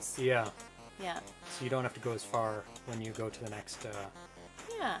suppose. Yeah. Yeah. So you don't have to go as far when you go to the next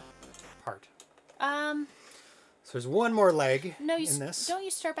Yeah. part. Um. So there's one more leg No, in this. Don't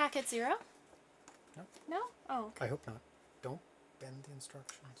you start back at 0? No. No? Oh, okay. I hope not. Don't bend the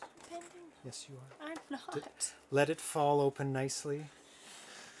instructions. Bending. Yes, you are. I'm not. Let it fall open nicely.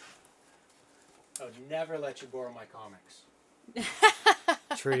 I would never let you borrow my comics.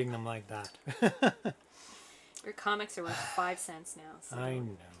 Treating them like that. Your comics are worth 5 cents now. So. I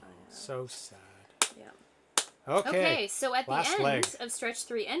know. So sad. Yeah. Okay. So at the Last end leg. of stretch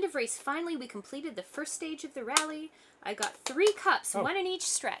 3, end of race, finally we completed the first stage of the rally. I got 3 cups, Oh. 1 in each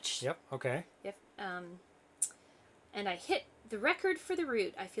stretch. Yep. Okay. And I hit the record for the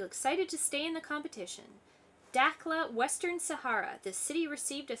route. I feel excited to stay in the competition. Dakhla, Western Sahara. The city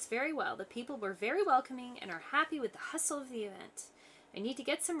received us very well. The people were very welcoming and are happy with the hustle of the event. I need to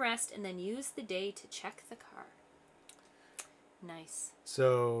get some rest and then use the day to check the car. Nice.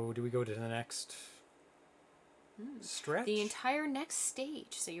 So, do we go to the next stretch? The entire next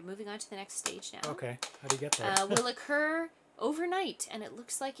stage, so you're moving on to the next stage now. Okay. How do you get there? Will occur overnight, and it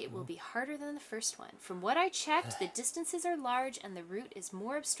looks like it will be harder than the first one. From what I checked, the distances are large and the route is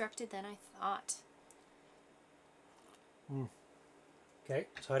more obstructed than I thought. Okay.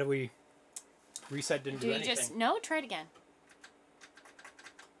 So how do we... Reset didn't do anything. No, try it again.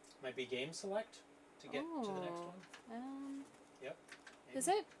 Might be game select to get to the next one. Yep. Maybe. Is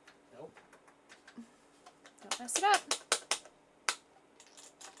it? Nope. Don't mess it up.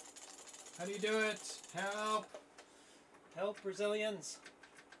 How do you do it? Help! Help, Brazilians!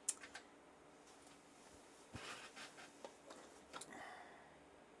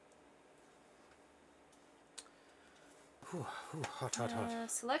 Hot.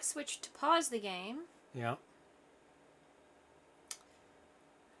 Select switch to pause the game. Yeah.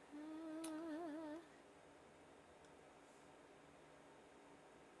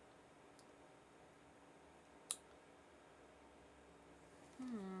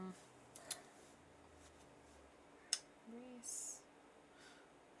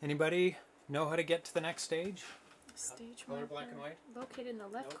 Anybody know how to get to the next stage? Stage Color marker black and white? located in the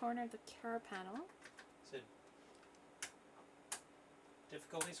left corner of the car panel. Is it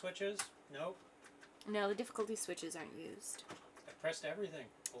difficulty switches? Nope. No, the difficulty switches aren't used. I pressed everything.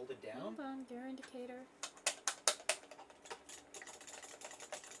 Hold it down. Hold on, gear indicator.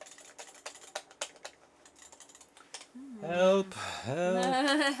 Help! Help!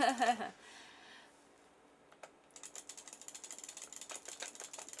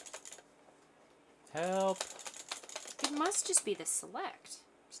 Help! It must just be the select.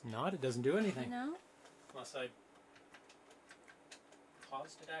 It's not. It doesn't do anything. No? Unless I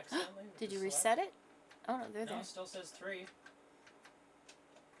paused it accidentally. with Did the you select. reset it? Oh no, they're No, there. it still says 3.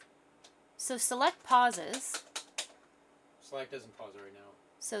 So select pauses. Select doesn't pause right now.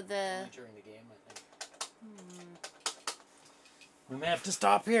 So the... Only during the game, I think. We may have to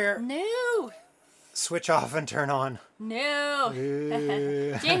stop here. No! Switch off and turn on. No!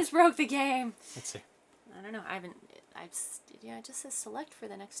 James broke the game. Let's see. I don't know. Yeah, it just says select for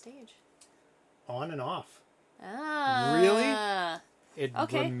the next stage. On and off. Ah. Really? It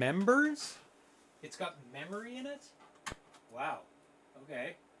Okay. remembers? It's got memory in it? Wow.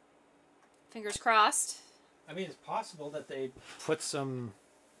 Okay. Fingers crossed. I mean, it's possible that they put some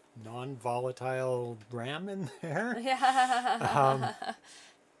non-volatile RAM in there. Yeah.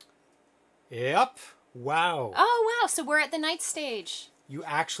 Yep. Wow. Oh, wow. So we're at the night stage. You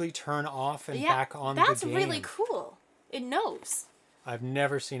actually turn off and Yeah, back on the game. that's really cool. It knows. I've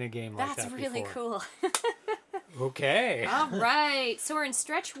never seen a game like That's that really before. cool. Okay. All right. So we're in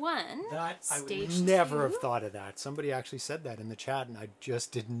stretch 1. That I Stage would never 2. have thought of that. Somebody actually said that in the chat, and I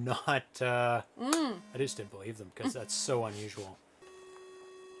just did not. I just didn't believe them because that's so unusual.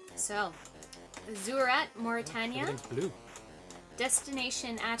 So, Zurat, Mauritania. Everything's blue.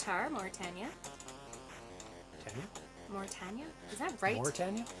 Destination Attar, Mauritania. Tanya? Mauritania? Is that right?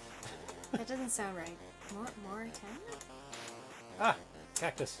 Mauritania? That doesn't sound right. Mauritania? Ah,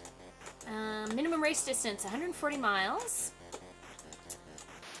 cactus. Minimum race distance, 140 miles.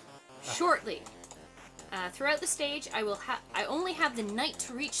 Shortly. Throughout the stage, I only have the night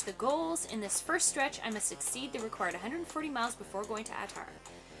to reach the goals. In this first stretch, I must exceed the required 140 miles before going to Attar.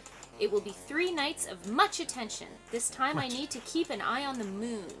 It will be 3 nights of much attention. This time I need to keep an eye on the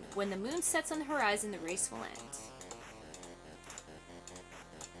moon. When the moon sets on the horizon, the race will end.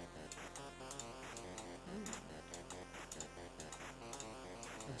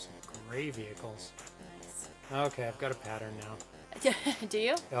 There's some gray vehicles. Nice. Okay, I've got a pattern now. Do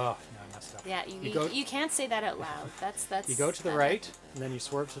you? Oh, no, I messed up. Yeah, you can't say that out loud. That's. You go to the right, and then you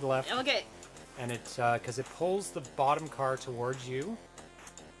swerve to the left. Okay. And it's because it pulls the bottom car towards you,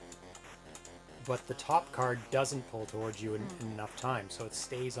 but the top car doesn't pull towards you in enough time, so it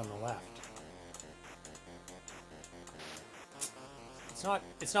stays on the left.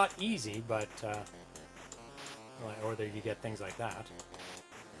 It's not easy, but or you get things like that.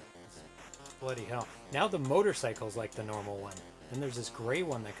 Bloody hell! Now the motorcycle's like the normal one, and there's this gray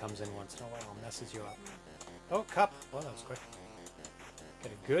one that comes in once in a while and messes you up. Oh, cup! Well, that was quick.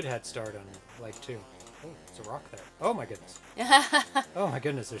 Get a good head start on leg 2. Oh, there's a rock there. Oh my goodness. Oh my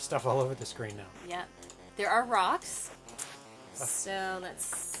goodness, there's stuff all over the screen now. Yeah. There are rocks. So let's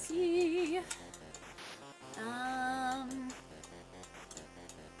see.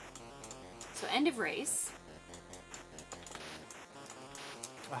 So end of race.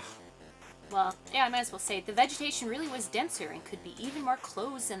 Well, yeah, I might as well say the vegetation really was denser and could be even more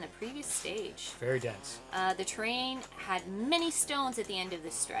closed than the previous stage. Very dense. The terrain had many stones at the end of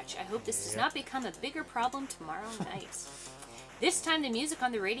this stretch. I hope this does not become a bigger problem tomorrow night. This time the music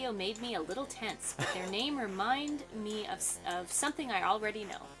on the radio made me a little tense, but their name reminded me of something I already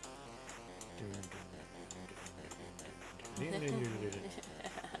know.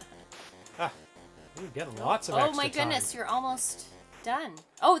 You're getting lots of extra my goodness, time. you're almost done.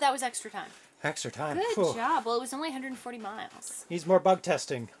 Oh, that was extra time. Extra time. Good job. Well, it was only 140 miles. Needs more bug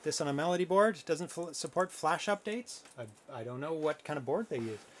testing. This on a melody board doesn't support flash updates. I don't know what kind of board they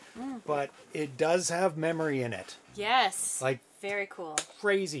use, but it does have memory in it. Yes. Like very cool.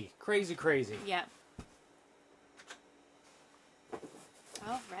 Crazy, crazy, crazy. Yeah.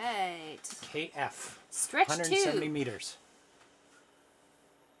 All right. KF. Stretch 170 2. meters.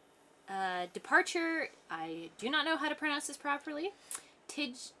 Departure. I do not know how to pronounce this properly.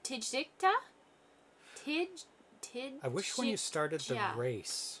 Tijdikta? I wish when you started the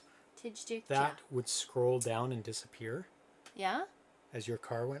race, Tijdikta. that would scroll down and disappear. Yeah? As your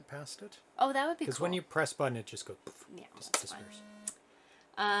car went past it. Oh, that would be cool. Because when you press button, it just goes poof. Yeah, just that's disappears.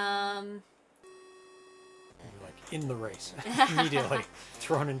 Fine. You're like in the race. Immediately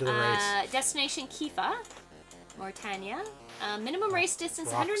thrown into the race. Destination Kifa, Mauritania. Minimum race distance,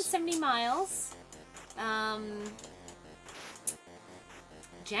 170 miles.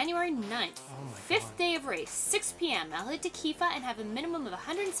 January 9th, fifth day of race, 6 p.m. I'll head to Kifa and have a minimum of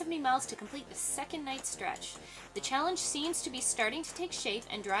 170 miles to complete the second night stretch. The challenge seems to be starting to take shape,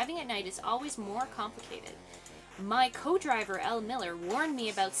 and driving at night is always more complicated. My co-driver, L. Miller, warned me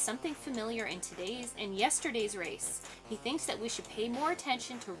about something familiar in today's and yesterday's race. He thinks that we should pay more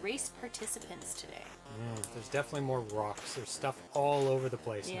attention to race participants today. There's definitely more rocks. There's stuff all over the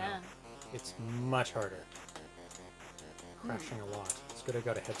place now. It's much harder. Crashing a lot. It's good I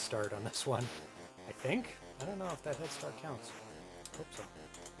got a head start on this one. I think? I don't know if that head start counts. Hope so.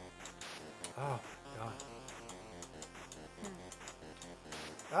 Oh, God.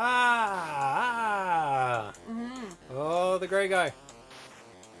 Oh, the gray guy.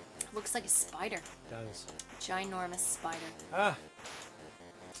 Looks like a spider. It does. Ginormous spider. My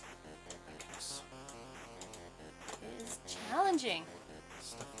goodness. It is challenging.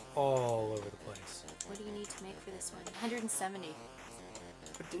 Stuff all over the place. What do you need to make for this one? 170.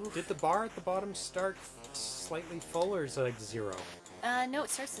 But did the bar at the bottom start slightly full, or is it like 0? No, it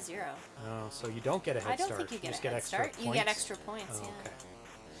starts at 0. Oh, so you don't get a head start. I don't think you get just a head extra start. points? You get extra points, Oh, yeah. okay.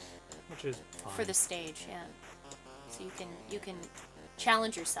 Which is fine. For the stage, yeah. So you can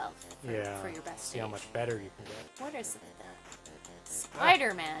challenge yourself for your best stage. See how much better you can get. What is that?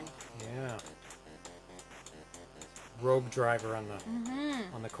 Spider-Man. Yeah. Rogue driver on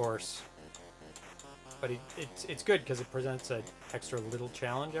the course. But it's good because it presents an extra little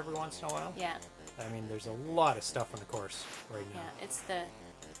challenge every once in a while. Yeah. I mean, there's a lot of stuff on the course right now. Yeah, it's the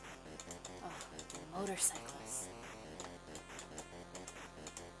motorcyclists.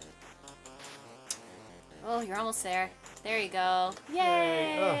 Oh, you're almost there. There you go.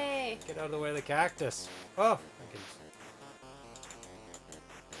 Yay! Oh, get out of the way of the cactus. Oh, my goodness.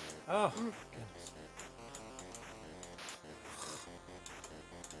 Oh, goodness.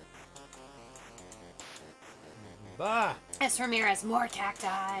 Bah! S. Ramirez, more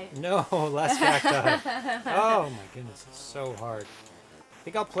cacti. No, less cacti. Oh my goodness, it's so hard. I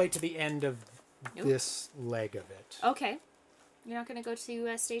think I'll play to the end of this leg of it. Okay. You're not going to go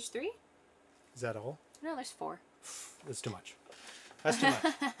to stage 3? Is that all? No, there's 4. That's too much. That's too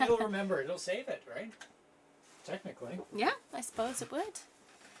much. It'll remember. It'll save it, right? Technically. Yeah, I suppose it would.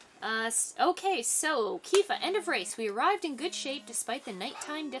 Okay, so, Kifa, end of race. We arrived in good shape despite the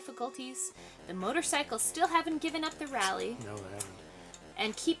nighttime difficulties. The motorcycles still haven't given up the rally. No, they haven't.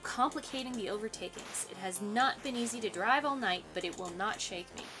 And keep complicating the overtakings. It has not been easy to drive all night, but it will not shake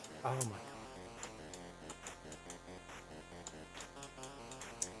me. Oh my god.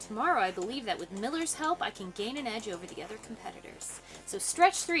 Tomorrow, I believe that with Miller's help, I can gain an edge over the other competitors. So,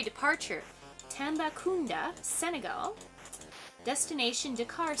 stretch 3, departure. Tambacounda, Senegal. Destination,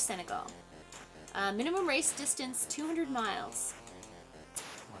 Dakar, Senegal. Minimum race distance, 200 miles.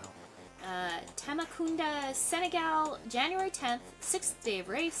 Wow. Tambacounda, Senegal, January 10th, 6th day of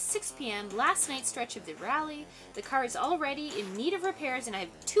race, 6 p.m., last night stretch of the rally. The car is already in need of repairs, and I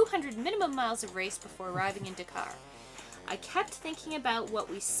have 200 minimum miles of race before arriving in Dakar. I kept thinking about what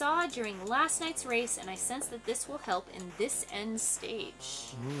we saw during last night's race, and I sense that this will help in this end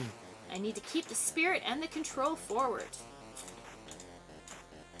stage. I need to keep the spirit and the control forward.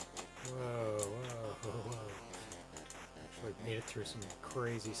 Whoa, whoa, whoa, whoa. Actually made it through some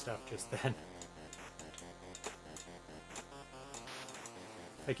crazy stuff just then.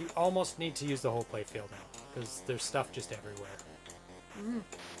 Like, you almost need to use the whole playfield now, because there's stuff just everywhere. Mm.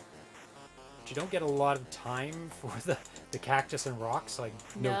 But you don't get a lot of time for the cactus and rocks, like,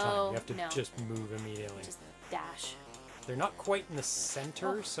 no time. You have to just move immediately. Just dash. They're not quite in the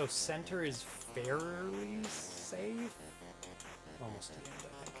center, so center is fairly safe. Almost to the end, I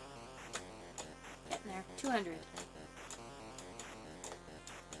think. Getting there. 200.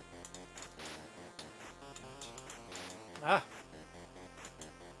 Ah!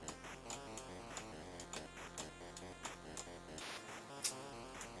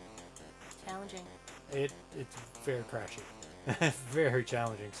 Challenging. It's very crashy. Very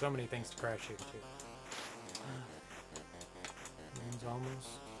challenging. So many things to crash into. Moon's almost.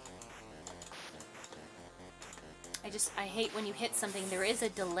 I hate when you hit something, there is a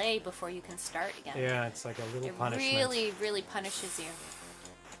delay before you can start again. Yeah, it's like a little it punishment. Really, really punishes you.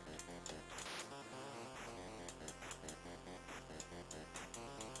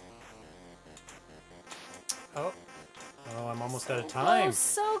 Oh. Oh, I'm almost So out of time. Close,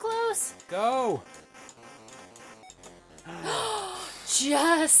 so close. Go!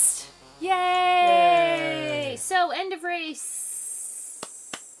 Just. Yay! Yay! So, end of race.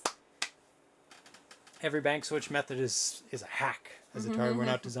 Every bank switch method is a hack, as Atari were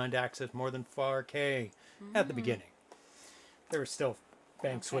not designed to access more than 4K at the beginning. There was still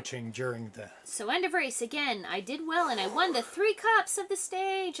bank switching during the... So, end of race again. I did well and I won the 3 cups of the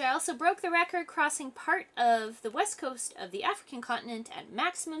stage. I also broke the record crossing part of the west coast of the African continent at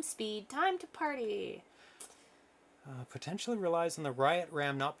maximum speed. Time to party. Potentially relies on the riot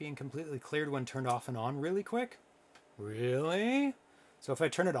RAM not being completely cleared when turned off and on really quick. Really? So if I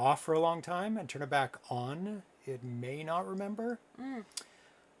turn it off for a long time and turn it back on, it may not remember?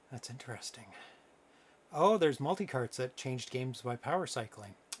 That's interesting. Oh, there's multi-carts that changed games by power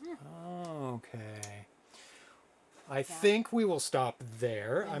cycling. Okay. I think we will stop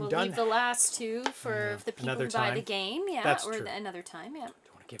there. I'm we'll done. Leave the last 2 for the people who buy the game. Yeah, That's or true. Another time, yeah.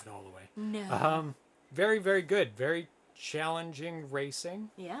 Don't want to give it all away. No. Very, very good. Very challenging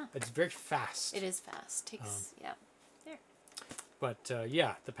racing. Yeah. It's very fast. It is fast. Takes, yeah. There. But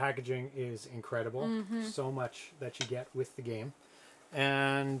yeah, the packaging is incredible. So much that you get with the game.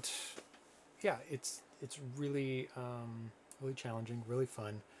 And yeah, it's really, really challenging, really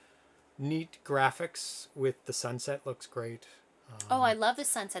fun. Neat graphics with the sunset looks great. Oh, I love the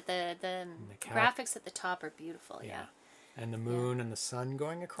sunset. The graphics at the top are beautiful. Yeah. And the moon and the sun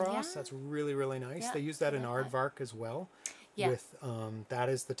going across. Yeah. That's really, really nice. Yeah, They use that in I like Aardvark as well. Yeah. With that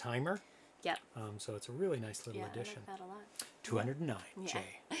is the timer. Yeah. So it's a really nice little addition. I like that a lot. 209, Yeah.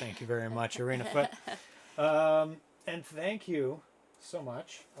 Jay. Thank you very much, Arena Foot. And thank you so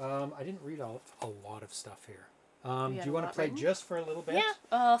much. I didn't read a lot of stuff here. Do you want to play just for a little bit? Yeah.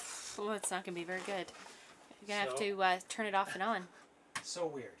 Oh, it's not going to be very good. You're going to have to turn it off and on. So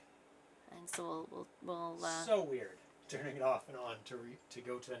weird. And so we'll so weird. Turning it off and on to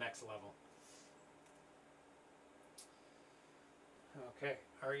go to the next level. Okay.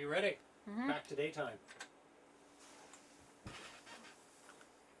 Are you ready? Back to daytime.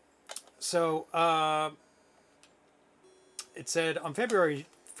 So, it said, on February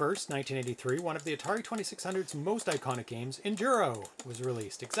 1st, 1983, one of the Atari 2600's most iconic games, Enduro, was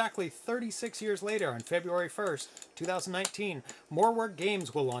released. Exactly 36 years later, on February 1st, 2019, More Work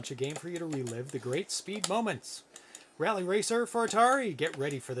Games will launch a game for you to relive the great speed moments. Rally Racer for Atari, get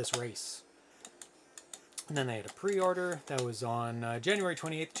ready for this race. And then they had a pre-order that was on January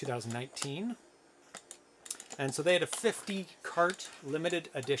 28th, 2019. And so they had a 50 cart limited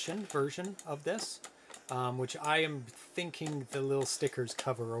edition version of this, which I am thinking the little stickers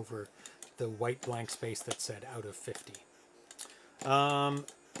cover over the white blank space that said out of 50.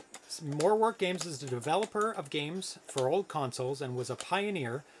 More Work Games is the developer of games for old consoles and was a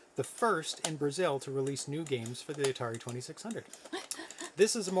pioneer, the first in Brazil to release new games for the Atari 2600.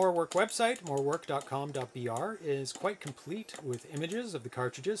 This is a More Work website. morework.com.br is quite complete with images of the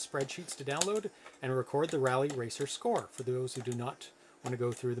cartridges, spreadsheets to download, and record the Rally Racer score for those who do not want to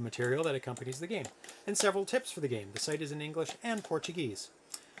go through the material that accompanies the game, and several tips for the game. The site is in English and Portuguese.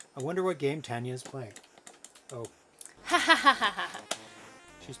 I wonder what game Tanya is playing. Oh.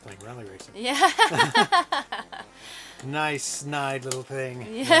 She's playing Rally Racer. Yeah. Nice, snide little thing.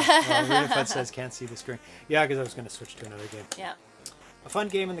 Yeah. Really fun says can't see the screen. Yeah, because I was going to switch to another game. Yeah. A fun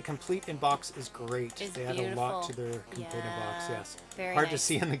game, and the complete in box is great. It's they add a lot to their complete in box. Yes. Very Hard nice. to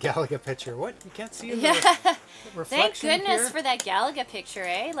see in the Galaga picture. What? You can't see in the Thank reflection goodness here? for that Galaga picture,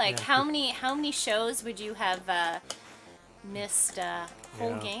 eh? Like, Yeah. how many shows would you have missed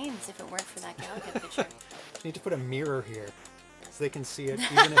whole games if it weren't for that Galaga picture? Need to put a mirror here so they can see it,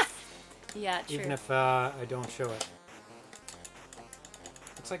 even if Yeah, true. even if I don't show it.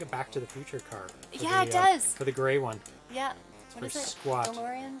 Looks like a Back to the Future car. For Yeah, the, it does. For the gray one. Yeah. It's What is very it? squat.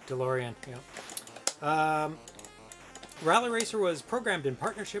 DeLorean? Yeah. Rally Racer was programmed in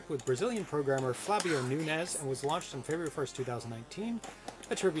partnership with Brazilian programmer Flavio Nunez and was launched on February 1st, 2019.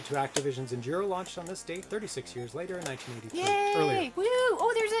 A tribute to Activision's Enduro launched on this date 36 years later in 1983. Yay! Earlier. Woo!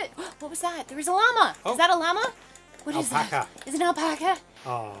 Oh, there's it. What was that? There was a llama. Oh. Is that a llama? What is Alpaca. that? Is it an alpaca?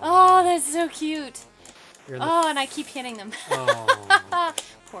 Oh. Oh, that's so cute. You're in the Oh, and I keep hitting them. Oh.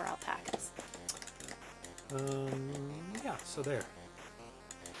 Poor alpacas. Yeah, so there.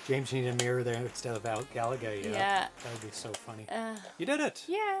 James, you need a mirror there instead of Galaga. Yeah. That would be so funny. You did it.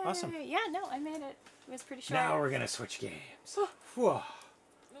 Yeah. Awesome. Yeah, no, I made it. It was pretty short. Now we're going to switch games. Whoa.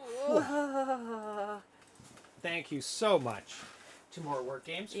 Thank you so much to More Work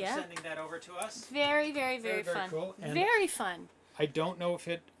Games for sending that over to us. Very, very, very, Very fun. cool. And very fun. I don't know if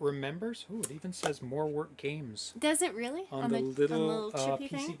it remembers. Ooh, it even says More Work Games Does it really? on the little chippy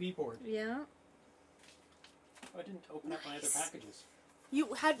thing? PCB board. Yeah. Oh, I didn't open up my other packages.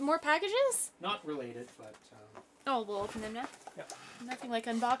 You had more packages? Not related, but... Oh, we'll open them now. Yep. Nothing like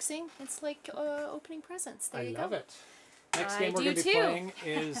unboxing. It's like opening presents. There you go. I love it. Next I game we're do going to be too. playing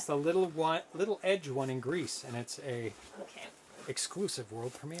is the Little Edge one in Greece, and it's a Okay. exclusive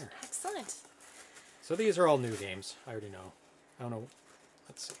world premiere. Excellent. So these are all new games. I already know. I don't know.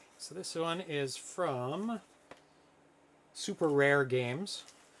 Let's see. So this one is from Super Rare Games.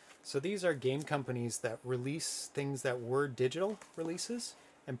 So these are game companies that release things that were digital releases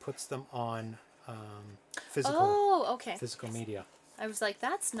and puts them on physical media. I was like,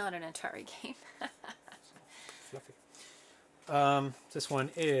 that's not an Atari game. Fluffy. This one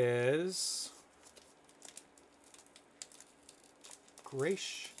is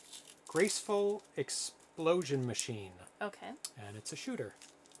Graceful Explosion Machine. Okay. And it's a shooter.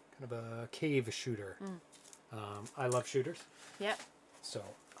 Kind of a cave shooter. I love shooters. Yep. So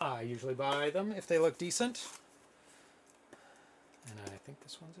I usually buy them if they look decent. And I think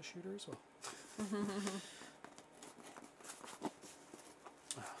this one's a shooter as well.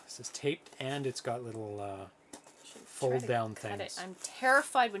 This is taped and it's got little fold down things. I'm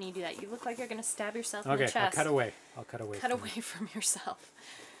terrified when you do that. You look like you're going to stab yourself in the chest. Okay, I'll cut away. Cut away from yourself.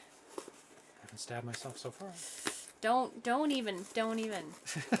 I haven't stabbed myself so far. Don't even.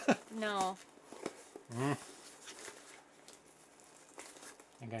 No.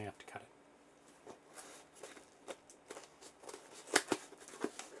 I'm going to have to cut it.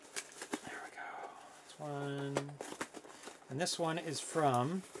 There we go. This one. And this one is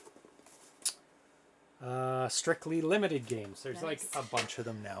from Strictly Limited Games. There's like a bunch of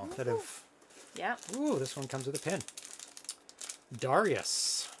them now that have... Yeah. Ooh, this one comes with a pin.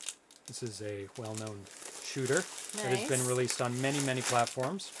 Darius. This is a well-known shooter that has been released on many, many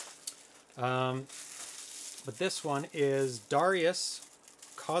platforms. But this one is Darius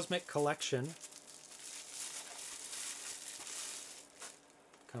Cosmic Collection.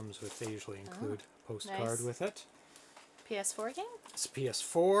 Comes with, they usually include a postcard with it. PS4 game? It's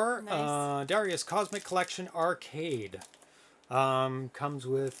PS4. Nice. Darius Cosmic Collection Arcade. Comes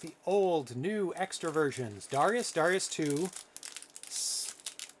with the old, new, extra versions. Darius, Darius 2,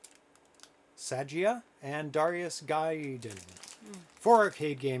 Sagia, and Darius Gaiden. 4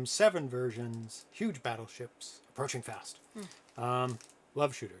 arcade games, 7 versions, huge battleships, approaching fast.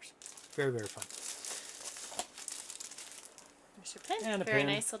 Love shooters. Very, very fun. There's your pin. And a Very pin.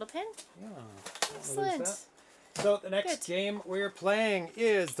 nice little pin. Yeah. Excellent. So the next game we're playing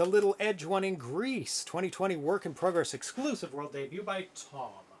is the Little Edge one in Greece. 2020 Work in Progress exclusive world debut by Tom.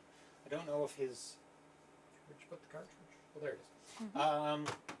 I don't know if his... Where'd you put the cartridge? Oh, there it is.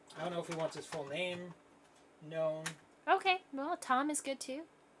 I don't know if he wants his full name known. Okay. Well, Tom is good too.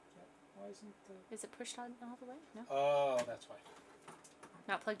 Why isn't the... Is it pushed on all the way? No. Oh, that's why.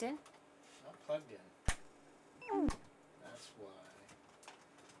 Not plugged in? Not plugged in. That's why.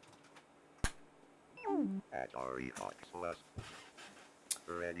 Atari Hot Plus.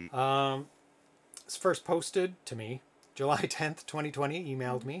 Ready. It's first posted to me July 10th, 2020.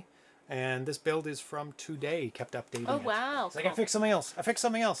 Emailed me, and this build is from today. Kept updating. Oh it. wow! It's like I fixed something else. I fixed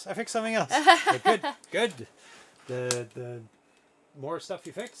something else. I fixed something else. Like, good. The more stuff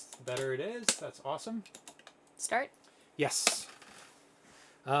you fix, the better it is. That's awesome. Start. Yes.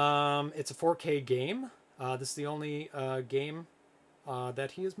 It's a 4K game. This is the only game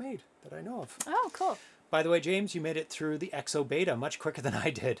that he has made that I know of. Oh, cool. By the way, James, you made it through the EXO beta much quicker than I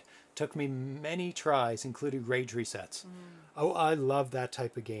did. Took me many tries, including rage resets. Oh, I love that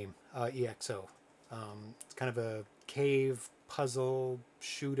type of game, EXO. It's kind of a cave puzzle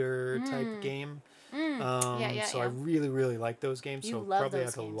shooter type game. So I really, really like those games. You so love probably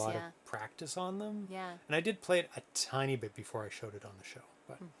those have games, a lot yeah. of practice on them. Yeah. And I did play it a tiny bit before I showed it on the show.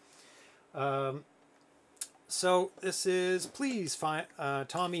 But so this is, please find,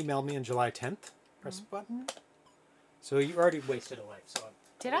 Tom emailed me on July 10th. Press the button. So you already wasted a life. So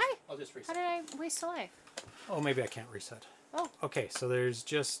Did I? I'll just reset. How did I waste a life? Oh, maybe I can't reset. Oh. Okay, so there's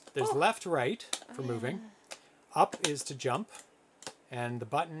left, right for moving. Up is to jump. And the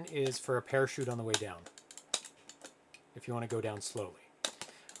button is for a parachute on the way down. If you want to go down slowly.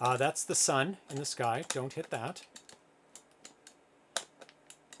 That's the sun in the sky. Don't hit that.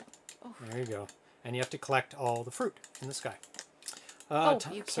 Oh. There you go. And you have to collect all the fruit in the sky.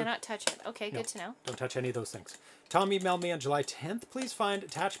 You cannot touch it. Okay, good to know. Don't touch any of those things. Tom emailed me on July 10th. Please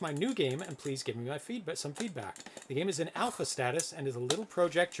attach my new game and please give me some feedback. The game is in alpha status and is a little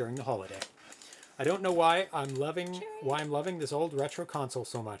project during the holiday. I don't know why I'm loving this old retro console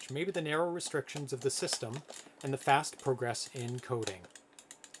so much. Maybe the narrow restrictions of the system and the fast progress in coding.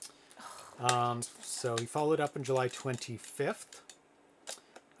 So he followed up on July 25th.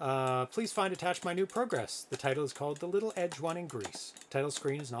 Please attach my new progress. The title is called The Little Edge One in Greece. Title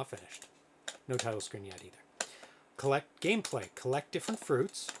screen is not finished. No title screen yet either. Collect gameplay. Collect different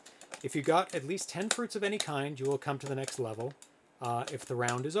fruits. If you got at least 10 fruits of any kind, you will come to the next level if the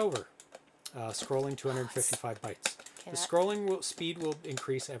round is over. Scrolling 255 bytes. Okay, The scrolling speed will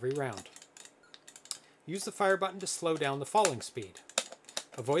increase every round. Use the fire button to slow down the falling speed.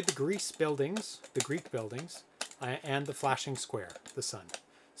 Avoid the Greek buildings, and the flashing square, the sun.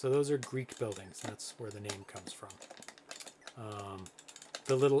 So those are Greek buildings. That's where the name comes from.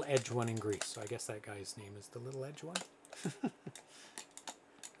 The Little Edge One in Greece. So I guess that guy's name is the Little Edge One.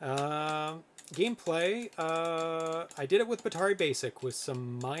 Gameplay. I did it with Atari Basic with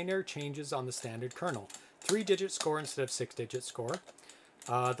some minor changes on the standard kernel. 3-digit score instead of 6-digit score.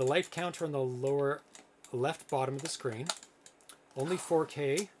 The life counter on the lower left bottom of the screen. Only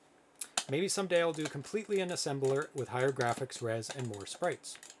 4K. Maybe someday I'll do completely an assembler with higher graphics, res, and more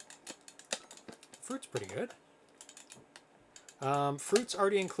sprites. Fruit's pretty good. Fruit's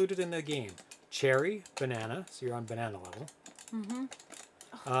already included in the game. Cherry, banana, so you're on banana level.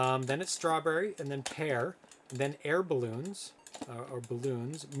 Then it's strawberry, and then pear, and then air balloons, or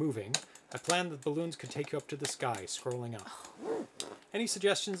balloons, moving. I planned that balloons could take you up to the sky, scrolling up. Any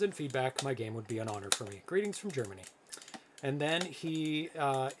suggestions and feedback, my game would be an honor for me. Greetings from Germany. And then he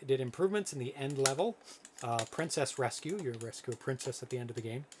did improvements in the end level. Princess Rescue. You rescue a princess at the end of the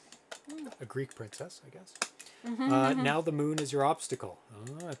game. A Greek princess, I guess. Now the moon is your obstacle.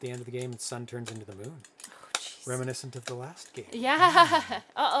 At the end of the game, the sun turns into the moon. Reminiscent of the last game. Yeah.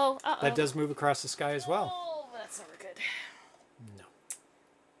 Uh-oh. That does move across the sky as well. Oh, that's never good. No.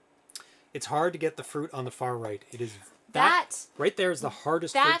 It's hard to get the fruit on the far right. It is... That right there is the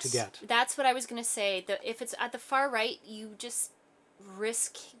hardest fruit to get. That's what I was going to say. If it's at the far right, you just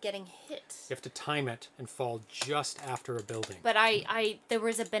risk getting hit. You have to time it and fall just after a building. But there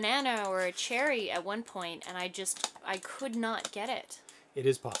was a banana or a cherry at one point, and I could not get it. It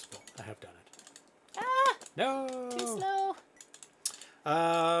is possible. I have done it. Ah! No! Too slow.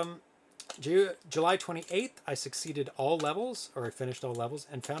 July 28th, I succeeded all levels, or I finished all levels,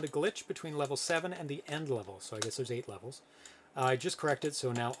 and found a glitch between level 7 and the end level. So I guess there's 8 levels. I just corrected,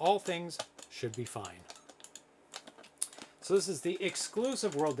 so now all things should be fine. So this is the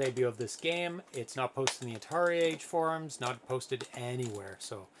exclusive world debut of this game. It's not posted in the Atari Age forums, not posted anywhere.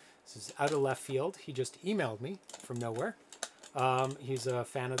 So this is out of left field. He just emailed me from nowhere. He's a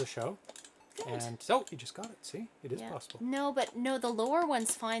fan of the show. Good. And so you just got it. See, it is possible. No, the lower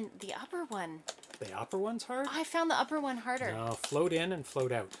one's fine. The upper one. The upper one's hard? I found the upper one harder. No, float in and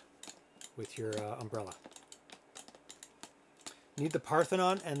float out with your umbrella. Need the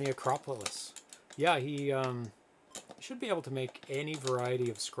Parthenon and the Acropolis. Yeah, he should be able to make any variety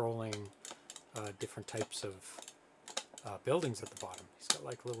of scrolling different types of buildings at the bottom. He's got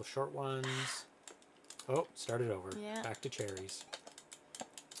like little short ones. Oh, started over. Yeah. Back to cherries.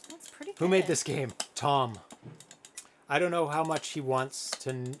 That's pretty good. Who made this game? Tom. I don't know how much he wants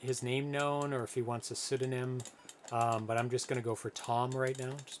his name known or if he wants a pseudonym, but I'm just going to go for Tom right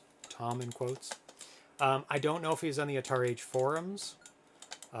now. Just Tom in quotes. I don't know if he's on the Atari Age forums,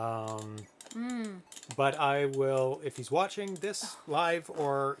 but I will, if he's watching this live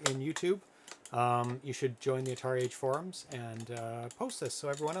or in YouTube, you should join the Atari Age forums and post this so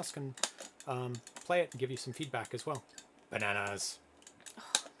everyone else can play it and give you some feedback as well. Bananas.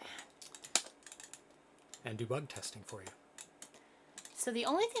 and do bug testing for you. So the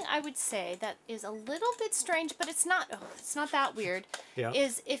only thing I would say that is a little bit strange, but it's not that weird, Yeah.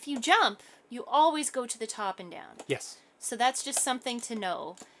 is if you jump, you always go to the top and down. Yes. So that's just something to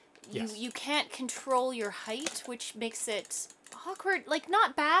know. Yes. You can't control your height, which makes it awkward. Like,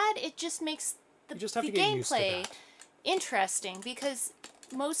 not bad, it just makes the You just have to get gameplay used to that. interesting, because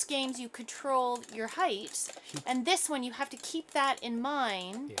most games you control your height, and this one you have to keep that in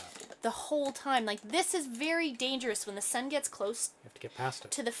mind Yeah. the whole time. Like, this is very dangerous when the sun gets close You have to get past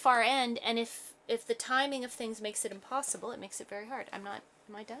it. to the far end, and if the timing of things makes it impossible, it makes it very hard. Am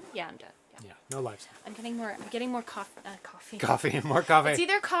I done? Yeah, I'm done. Yeah. No lives. I'm getting more coffee. Coffee. More coffee. It's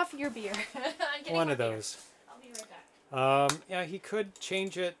either coffee or beer. I'm getting One more of beer. those. I'll be right back. Yeah, he could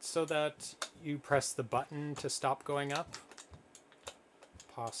change it so that you press the button to stop going up.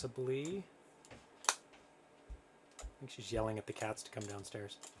 Possibly. I think she's yelling at the cats to come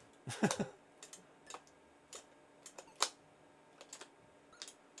downstairs. It's like,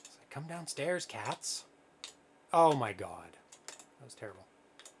 come downstairs, cats. Oh my god. That was terrible.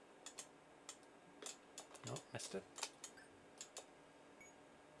 Nope, missed it.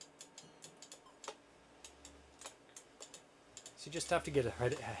 So you just have to get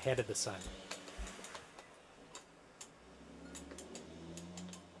ahead of the sun.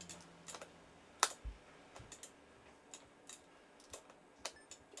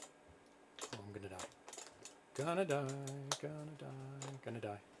 Oh, I'm gonna die. Gonna die, gonna die, gonna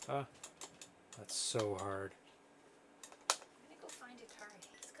die. Ah, that's so hard. I'm gonna go find Atari.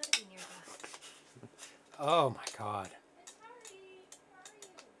 It's gotta be nearby. Oh my god. Atari, where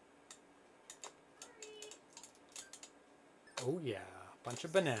are you? Oh yeah, bunch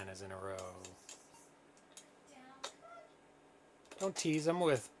of bananas in a row. Down. Don't tease them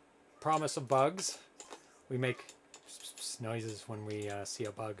with promise of bugs. We make noises when we see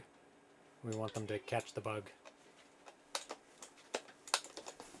a bug. We want them to catch the bug.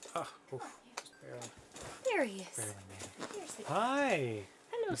 Oh, oof, just barely, There he is. barely made it. Here's the... Hi.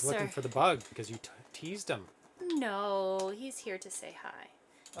 Hello, He's sir. looking for the bug because you teased him. No, he's here to say hi.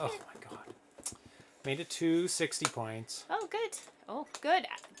 Oh my god. Made it to 60 points. Oh, good. Oh, good.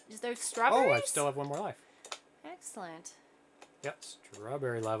 Is there strawberries? Oh, I still have one more life. Excellent. Yep,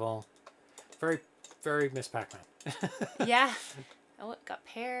 strawberry level. Very, very Miss Pac-Man. Yeah. Oh, it got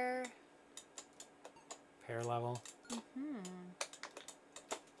pear. Pear level.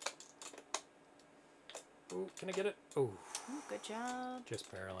 Ooh, can I get it? Ooh, Oh, good job. just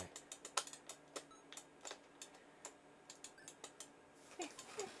barely.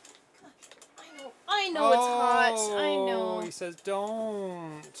 I know it's hot. I know. Oh, he says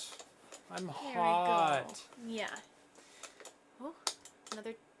don't. I'm There hot. we go. Yeah. Oh,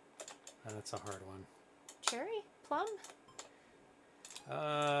 another That's a hard one. cherry? Plum?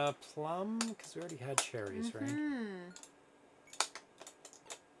 Plum, because we already had cherries, right?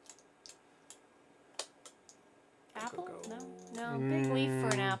 Apple? go. No. No, big leaf for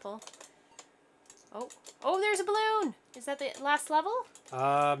an apple. Oh, there's a balloon! Is that the last level?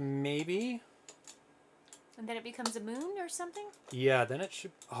 Maybe. And then it becomes a moon or something? Yeah, then it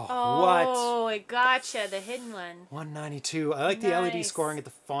should. Oh, Oh, it gotcha, the hidden one. what? 192. I like the LED Nice. scoring at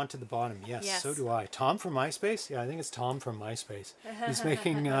the font at the bottom. Yes, Yes. so do I. Tom from MySpace? Yeah, I think it's Tom from MySpace. He's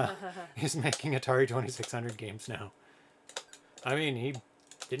making he's making Atari 2600 games now. I mean,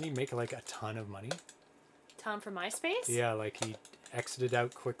 didn't he make like a ton of money? Tom from MySpace? Yeah, like he exited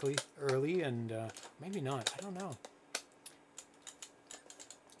out early, and maybe not. I don't know.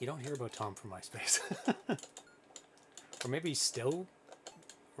 You don't hear about Tom from MySpace. Or maybe he's still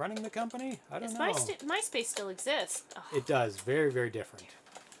running the company? I don't know. MySpace still exists? Oh, It does. Very, very different.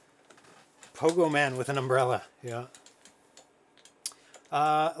 Pogo man with an umbrella. Yeah.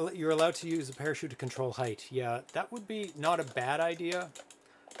 You're allowed to use a parachute to control height. Yeah, that would be not a bad idea.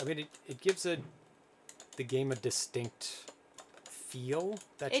 I mean, it gives the game a distinct feel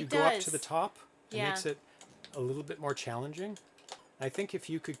that you It go up does. to the top. It Yeah. makes it a little bit more challenging. I think if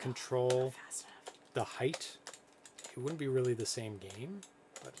you could control fast enough. the height, it wouldn't be really the same game.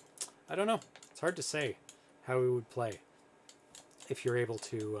 But I don't know. It's hard to say how it would play if you're able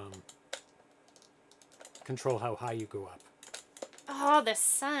to control how high you go up. Oh, the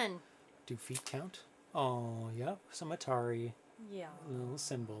sun. Do feet count? Oh, yeah. Some Atari Yeah. little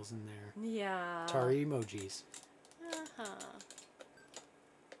symbols in there. Yeah. Atari emojis. Uh-huh.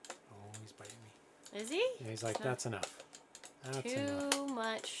 Oh, he's biting me. Is he? Yeah, he's like, So- that's enough. That's enough. Too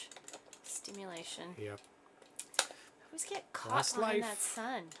much stimulation. Yep. I always get caught Last behind life. that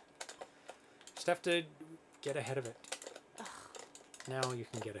sun. Just have to get ahead of it. Ugh. Now you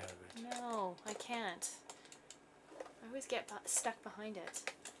can get ahead of it. No, I can't. I always get stuck behind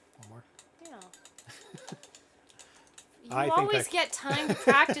it. One more. Yeah. You I think always get time to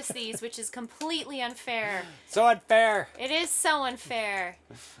practice these, which is completely unfair. So unfair. It is so unfair.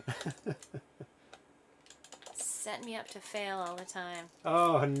 Set me up to fail all the time.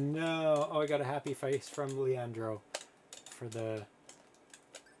 Oh no! Oh, I got a happy face from Leandro for the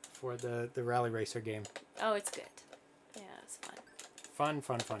Rally Racer game. Oh, it's good. Yeah, it's fun.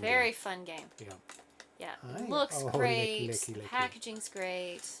 Fun. Very game. fun game. Yeah. Yeah, Hi. looks Oh, great. licky. Packaging's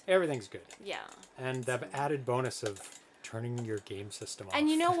great. Everything's good. Yeah. And the added bonus of turning your game system off. And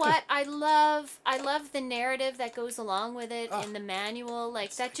you know what? I love the narrative that goes along with it in the manual.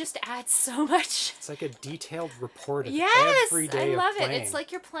 Like that just adds so much. It's like a detailed report of Yes, every day I love of it. playing. It's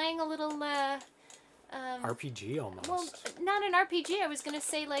like you're playing a little RPG almost. well, not an RPG. I was gonna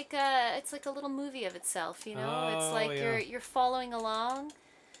say like it's like a little movie of itself. You know, it's Oh, like yeah. you're following along,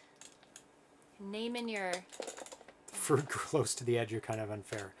 naming your. For close to the edge, you're kind of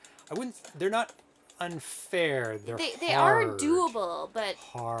unfair. I wouldn't. They're not unfair. They are doable, but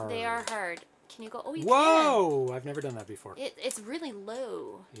Hard. they are hard. Can you go? Oh, you can. Whoa! I've never done that before. It's really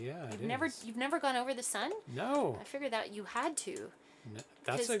low. Yeah, You've never gone over the sun? No. I figured that you had to.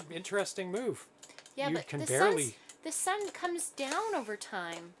 That's an interesting move. Yeah, You but can the barely. the sun comes down over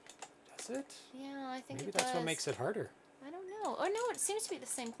time. Does it? Yeah, I think Maybe it that's does. what makes it harder. I don't know. Oh no, it seems to be the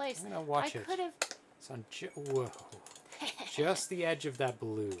same place. I'm gonna watch I it. could have. It's on whoa, just the edge of that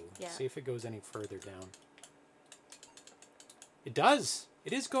blue. Yeah. See if it goes any further down. It does.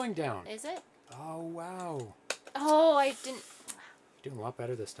 It is going down. Is it? Oh wow! Oh, I didn't. You're doing a lot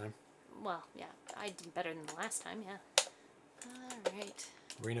better this time. Well, yeah, I did better than the last time. Yeah. All right.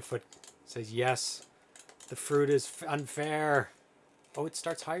 Arena Foot says yes. The fruit is unfair. Oh, it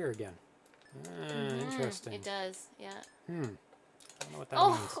starts higher again. Interesting. It does. Yeah. I don't know what that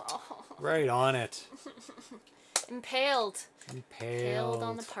means. Oh, Right on it. impaled. Impaled.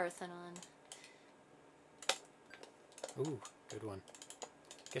 On the Parthenon. Ooh, good one.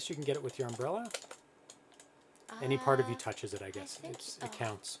 Guess you can get it with your umbrella. Any part of you touches it, I guess. think- It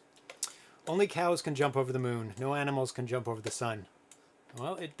counts. Only cows can jump over the moon. No animals can jump over the sun.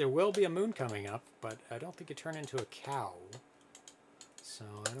 Well, there will be a moon coming up, but I don't think you turn into a cow. So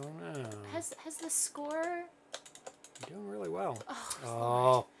I don't know. Has the score? You're doing really well.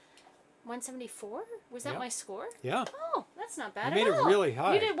 Oh. 174? Was that Yeah. my score? Yeah. Oh, that's not bad You made at it all. really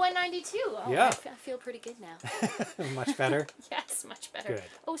high. You did 192. Oh, Yeah. I feel pretty good now. Much better. Yes, much better. Good.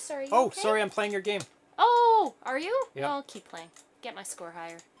 Oh, sorry. you Oh, okay? sorry, I'm playing your game. Oh, are you? Yeah. I'll keep playing. Get my score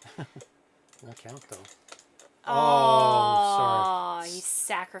higher. Won't count though. Oh, sorry. you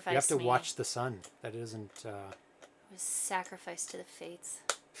sacrificed You have to me. watch the sun. That isn't. I was sacrificed to the fates.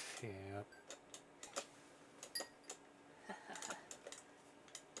 Yeah.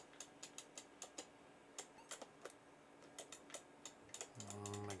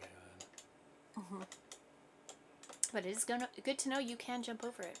 Oh my god. But it is good to know you can jump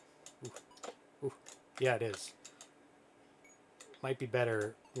over it. Ooh. Yeah, it is. Might be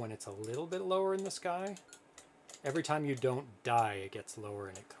better when it's a little bit lower in the sky. Every time you don't die, it gets lower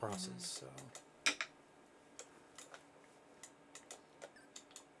and it crosses. So.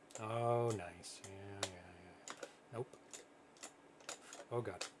 Oh, nice. Yeah. Nope. Oh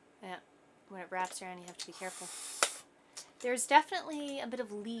god. Yeah. When it wraps around, you have to be careful. There's definitely a bit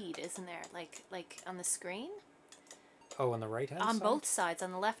of lead, isn't there? Like on the screen? Oh, on the right hand side? On both sides,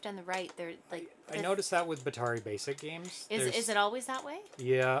 on the left and the right. They're like. I noticed that with Atari Basic games. Is it always that way?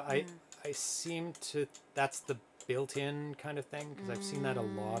 Yeah, I seem to. That's the built-in kind of thing because I've seen that a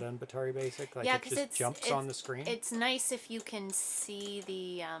lot on Atari Basic. Like Yeah, it 'cause just jumps on the screen. It's nice if you can see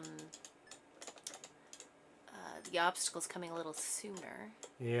the obstacles coming a little sooner.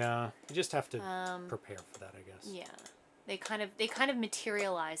 Yeah, you just have to Um, prepare for that, I guess. Yeah, they kind of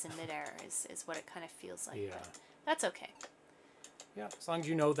materialize in midair is what it kind of feels like. Yeah. But that's okay. Yeah, as long as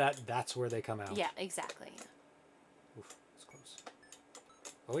you know that that's where they come out. Yeah, exactly. Oof, it's close.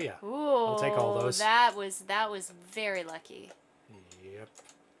 Oh yeah. Ooh, I'll take all those. That was very lucky. Yep.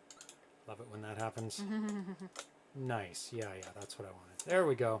 Love it when that happens. Nice. Yeah, that's what I wanted. There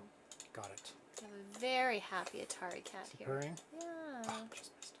we go. Got it. I have a very happy Atari cat here. Purring? Yeah. Oh,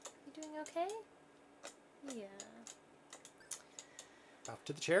 just missed it. You doing okay? Yeah. Off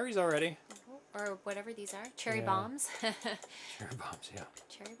to the cherries already. Or whatever these are. Cherry Yeah. bombs. Cherry bombs, yeah.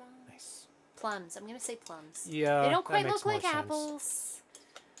 Cherry bombs. Nice. Plums. I'm going to say plums. Yeah, They don't that quite makes look like more sense. apples.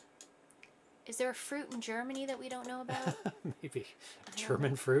 Is there a fruit in Germany that we don't know about? Maybe.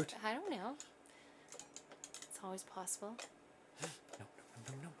 German fruit? I don't know. It's always possible. No.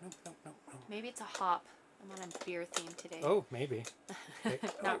 Maybe it's a hop. I'm on a beer theme today. Oh, maybe. Okay.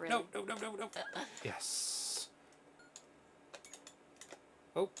 Not Oh, really. No. Yes.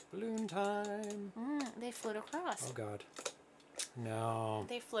 Oh, balloon time. They float across. Oh, God. No.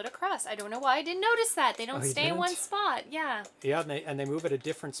 They float across. I don't know why I didn't notice that. They don't you stay in one didn't? spot. Yeah. Yeah, and they move at a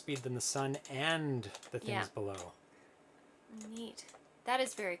different speed than the sun and the things below. Neat. That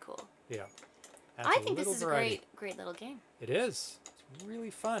is very cool. Yeah. I think this is a great little game. It is. It's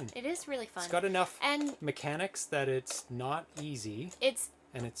really fun. It is really fun. It's got enough and mechanics that it's not easy. It's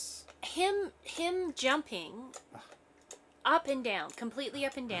him jumping up and down, completely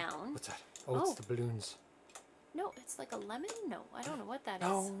up and down. What's that? Oh, it's the balloons. No, it's like a lemon? No, I don't know what that is.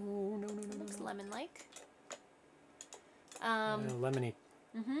 No. It looks lemon-like. Lemony.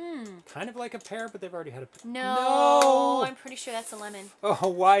 Kind of like a pear, but they've already had a... No! I'm pretty sure that's a lemon. Oh,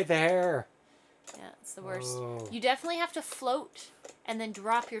 why there? Yeah, it's the worst. Oh. You definitely have to float and then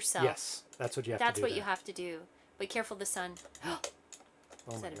drop yourself. Yes, that's what you have to do. That's what you have to do. But careful the sun. Oh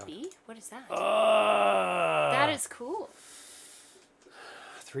is that a bee? What is that? That is cool.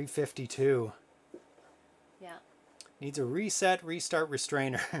 352. Yeah. Needs a reset, restart,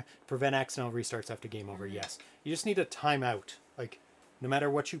 restrainer. Prevent accidental restarts after game over. Yes. You just need a timeout. Like, no matter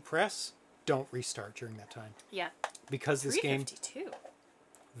what you press, don't restart during that time. Yeah. Because this game... 352.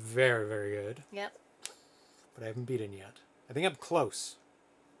 Very, very good. Yep. But I haven't beaten yet. I think I'm close.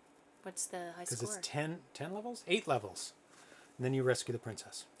 What's the high score? Because it's 10 levels? 8 levels. And then you rescue the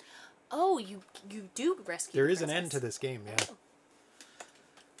princess. Oh, you do rescue There the is princess. an end to this game, yeah.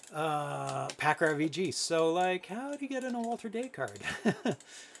 Packer VG. So, like, how do you get in a Walter Day card?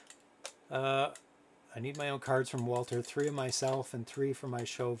 I need my own cards from Walter. 3 of myself and 3 for my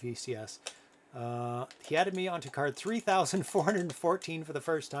show VCS. He added me onto card 3,414 for the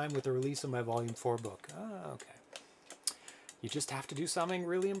first time with the release of my Volume 4 book. Oh, okay. You just have to do something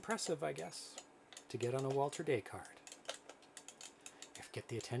really impressive, I guess, to get on a Walter Day card. You have to get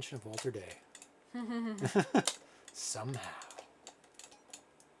the attention of Walter Day. Somehow.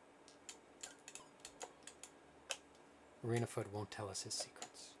 Arenafoot won't tell us his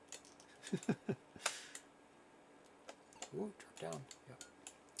secrets. Ooh, drop down. Yep.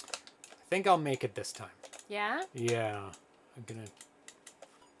 I think I'll make it this time. Yeah? Yeah. I'm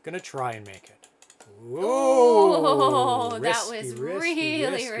gonna try and make it. Whoa! That was really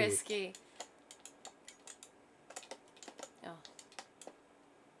risky. Oh.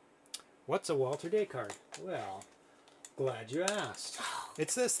 What's a Walter Day card? Well, glad you asked.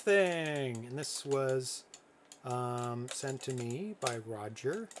 It's this thing, and this was sent to me by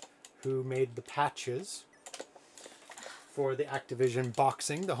Roger, who made the patches for the Activision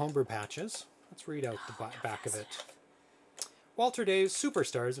boxing, the Homebrew patches. Let's read out the back of it. Walter Day's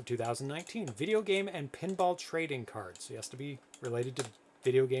Superstars of 2019. Video game and pinball trading cards. So he has to be related to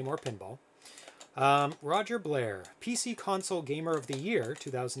video game or pinball. Roger Blair, PC Console Gamer of the Year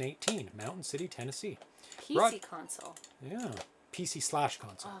 2018. Mountain City, Tennessee. PC console. Yeah.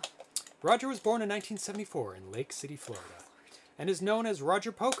 PC/console. Oh. Roger was born in 1974 in Lake City, Florida, and is known as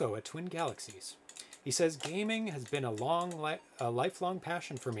Roger Poco at Twin Galaxies. He says, gaming has been a lifelong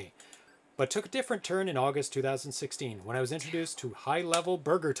passion for me, but took a different turn in August 2016 when I was introduced to high-level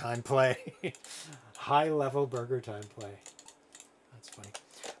Burger Time play. High-level Burger Time play. That's funny.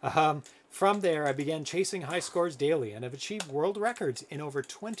 From there, I began chasing high scores daily and have achieved world records in over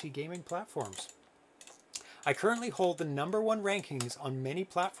 20 gaming platforms. I currently hold the #1 rankings on many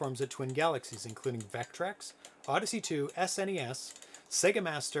platforms at Twin Galaxies, including Vectrex, Odyssey 2, SNES, Sega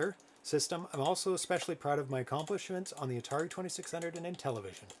Master System. I'm also especially proud of my accomplishments on the Atari 2600 and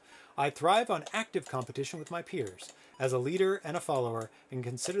Intellivision. I thrive on active competition with my peers, as a leader and a follower, and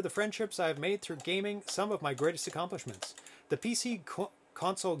consider the friendships I have made through gaming some of my greatest accomplishments. The PC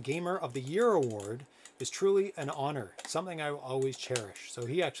Console Gamer of the Year award is truly an honor, something I will always cherish. So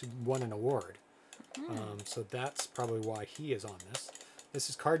he actually won an award. So that's probably why he is on this. This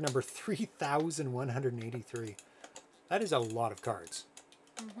is card number 3,183. That is a lot of cards.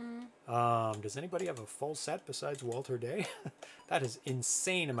 Does anybody have a full set besides Walter Day? That is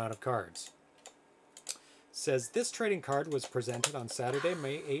insane amount of cards. Says this trading card was presented on Saturday,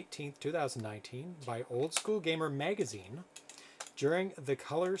 May 18th, 2019 by Old School Gamer magazine during the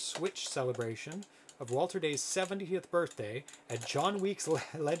Color Switch celebration of Walter Day's 70th birthday at John Week's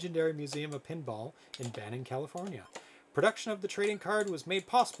Legendary Museum of Pinball in Banning, California. Production of the trading card was made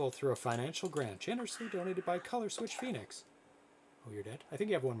possible through a financial grant generously donated by Color Switch Phoenix. Oh, you're dead? I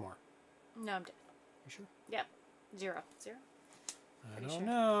think you have one more. No, I'm dead. You sure? Yep. 0. I don't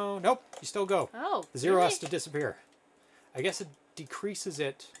know. Nope, you still go. Oh, The 0 really? has to disappear. I guess it decreases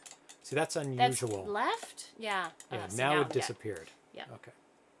it. See, that's unusual. That's left? Yeah. Yeah, So now it disappeared. Yeah. Okay.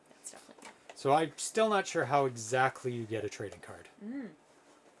 That's definitely. So I'm still not sure how exactly you get a trading card.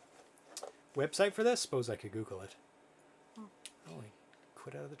 Website for this? Suppose I could Google it. Holy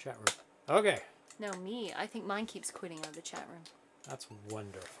quit out of the chat room. Okay. No, me. I think mine keeps quitting out of the chat room. That's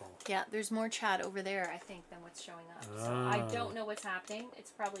wonderful. Yeah, there's more chat over there, I think, than what's showing up. So I don't know what's happening. It's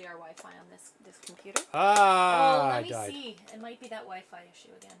probably our Wi-Fi on this computer. Ah, oh, let I me died. see. It might be that Wi-Fi issue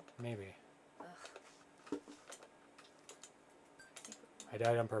again. Maybe. Ugh. I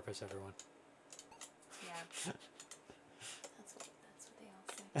died on purpose, everyone. Yeah. That's what they all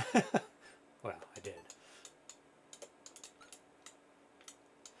say. Well, I did.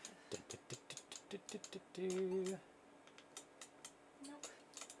 Nope.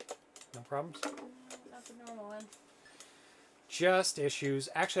 No problems? Not the normal one. Just issues.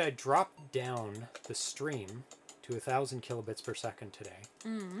 Actually, I dropped down the stream to 1,000 kilobits per second today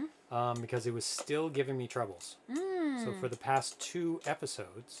because it was still giving me troubles. So for the past 2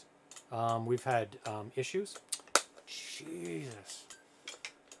 episodes, we've had issues. Jesus.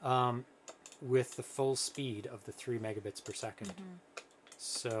 With the full speed of the 3 megabits per second.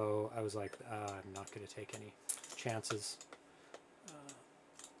 So I was like, I'm not going to take any chances.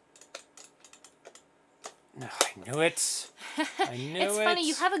 No, I knew it. I knew It's it. funny,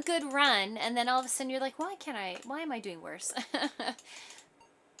 you have a good run, and then all of a sudden you're like, why am I doing worse?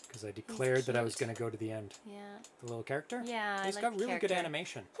 Because I declared that I was going to go to the end. Yeah. The little character? Yeah, He's I got like the really good character.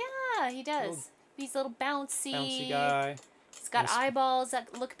 animation. Yeah, he does. He's a little bouncy. Bouncy guy. He's got Nice. eyeballs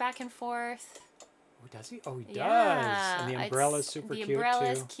that look back and forth. Oh, does he? Oh, he does. Yeah, And the umbrella's super cute, too. The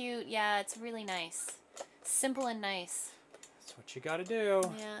umbrella's cute. Yeah, it's really nice. Simple and nice. That's what you got to do.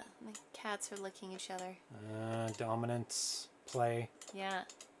 Yeah, the cats are licking each other. Dominance, play. Yeah.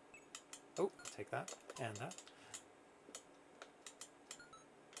 Oh, I'll take that and that.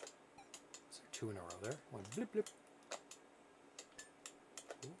 So 2 in a row there. 1 blip blip.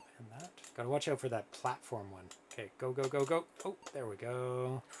 Ooh, and that. Gotta watch out for that platform one. Okay, go, go, go, go. Oh, there we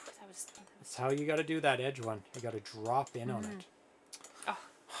go. That was That's how you gotta do that edge one. You gotta drop in on it. Oh.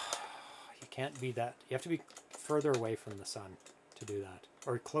 You can't be that. You have to be further away from the sun to do that.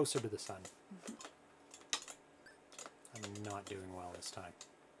 Or closer to the sun. I'm not doing well this time.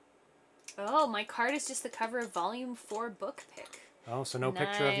 Oh, my card is just the cover of Volume 4 book pick. Oh, so no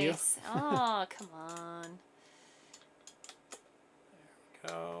picture of you? Oh, come on.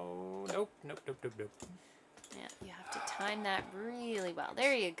 Go. Nope, nope, nope, nope, nope. Yeah, you have to time that really well.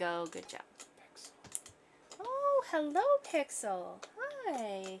 There you go. Good job. Pixel. Oh, hello, Pixel.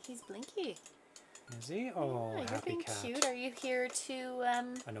 Hi. He's Blinky. Is he? Oh, Yeah, you're happy being cat. cute. Are you here to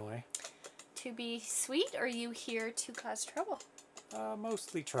Annoy. to be sweet, or are you here to cause trouble?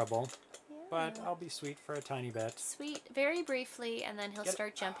 Mostly trouble, Yeah. but I'll be sweet for a tiny bit. Sweet, very briefly, and then he'll Get it.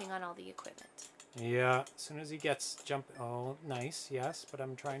 start jumping on all the equipment. Yeah, as soon as he gets jump. Oh, nice, yes, but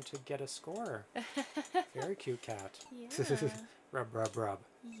I'm trying to get a score. Very cute cat. Yeah. Rub, rub, rub.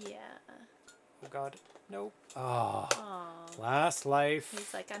 Yeah. Oh, God. Nope. Oh, Aw. last life.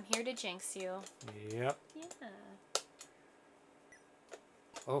 He's like, I'm here to jinx you. Yep. Yeah.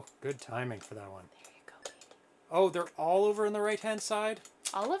 Oh, good timing for that one. There you go, baby. Oh, they're all over on the right-hand side?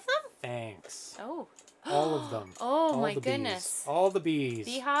 All of them? Thanks. Oh. All of them. Oh, All my the bees. goodness. All the bees.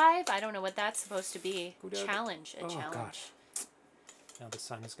 Beehive? I don't know what that's supposed to be. Go down. Challenge. A Oh, challenge. gosh. Now the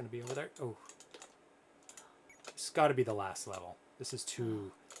sun is going to be over there. Oh. It's got to be the last level. This is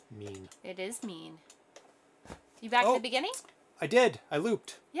too mean. It is mean. You back to Oh. the beginning? I did. I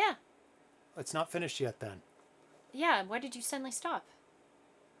looped. Yeah. It's not finished yet then. Yeah. Why did you suddenly stop?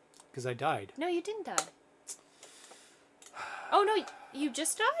 Because I died. No, you didn't die. Oh, no. You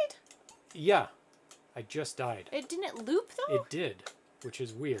just died? Yeah. I just died. It didn't loop, though? It did. Which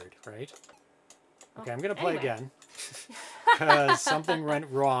is weird, right? Okay, Oh, I'm going to play anyway. again. Because something went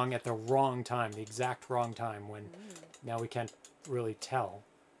wrong at the wrong time. The exact wrong time when now we can't really tell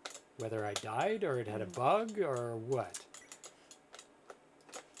whether I died or it had a bug or what.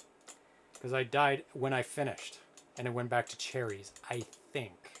 Because I died when I finished. And it went back to cherries, I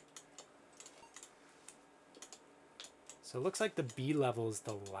think. So it looks like the B level is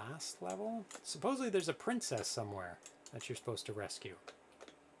the last level. Supposedly there's a princess somewhere that you're supposed to rescue.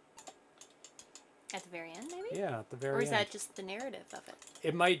 At the very end, maybe? Yeah, at the very Or end. is that just the narrative of it?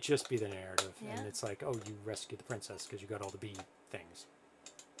 It might just be the narrative. Yeah. And it's like, oh, you rescued the princess because you got all the bee things.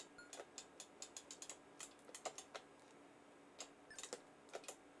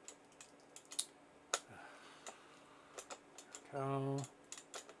 Go.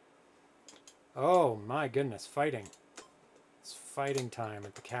 Oh my goodness, fighting. It's fighting time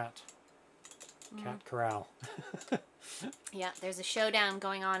at the cat corral. Yeah, there's a showdown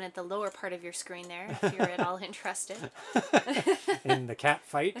going on at the lower part of your screen there, if you're at all interested. In the cat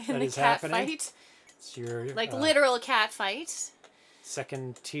fight In that the is cat happening. fight. It's your Like literal cat fight.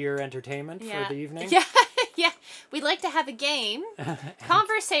 second tier entertainment Yeah. for the evening. Yeah, Yeah, we'd like to have a game,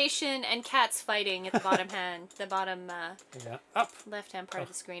 conversation, and cats fighting at the bottom Yeah, up. left-hand part of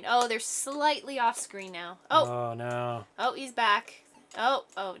the screen. Oh, they're slightly off screen now. Oh, Oh, no. oh, he's back. Oh,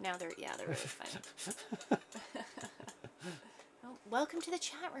 now they're really fighting. Oh, welcome to the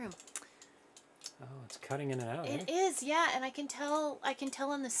chat room. Oh, it's cutting in and out. It is, yeah, and I can tell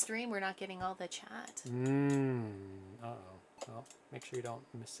on the stream we're not getting all the chat. Uh-oh. Well, make sure you don't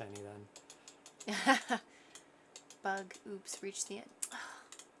miss any then. Bug, oops, reached the end.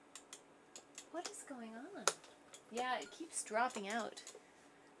 What is going on? Yeah, it keeps dropping out.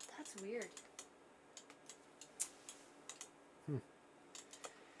 That's weird.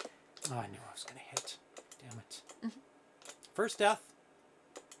 Oh, I knew I was going to hit. Damn it. First death.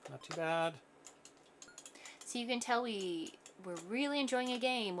 Not too bad. So you can tell we're really enjoying a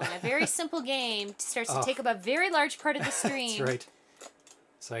game when a very simple game starts to take up a very large part of the stream. That's right.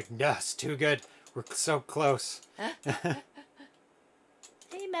 It's like, no, it's too good. We're so close. Hey,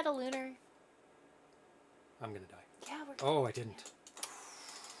 Metal Lunar. I'm going to die. Yeah, we're... Oh, I didn't.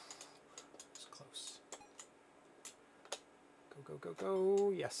 It's close. Go, go, go,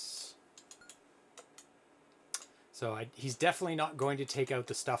 go. Yes. So he's definitely not going to take out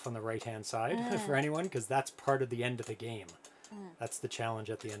the stuff on the right-hand side for anyone, because that's part of the end of the game. That's the challenge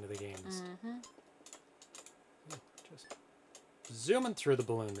at the end of the games. Just zooming through the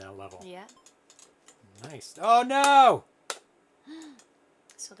balloon now level. Yeah. Nice. Oh, no!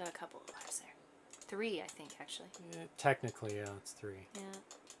 Still got a couple of lives there. 3, I think, actually. Yeah, technically, yeah, it's 3. Yeah.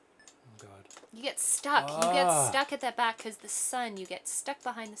 Oh, God. You get stuck. You get stuck at that back because the sun, you get stuck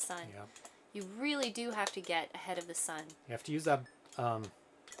behind the sun. Yeah. You really do have to get ahead of the sun. You have to use that... Nice.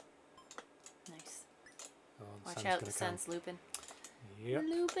 Oh, Watch out, the sun's looping. Yep.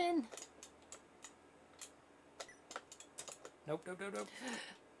 Looping. Nope, nope, nope, nope.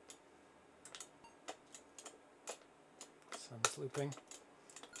 Sun's looping.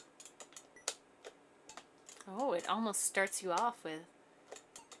 Oh, it almost starts you off with...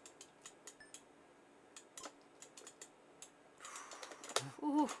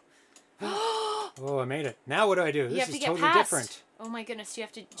 Ooh. Oh, I made it. Now what do I do? This is totally past. different. Oh my goodness, you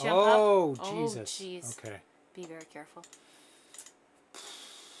have to jump up. Oh, Jesus. Oh, jeez. Okay. Be very careful.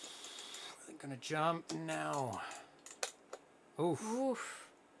 I'm gonna jump now. Oof. Oof.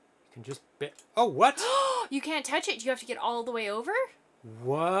 You can just bit. Oh, what? You can't touch it. You have to get all the way over?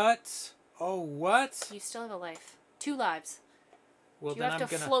 What? Oh, what? You still have a life. 2 lives. Well, You then have I'm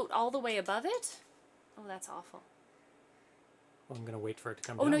to gonna float all the way above it? Oh, that's awful. Well, I'm gonna wait for it to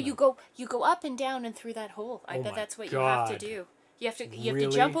come Oh down. no, then. you go up and down and through that hole. I Oh bet my that's what you have to God. do. You have to Really?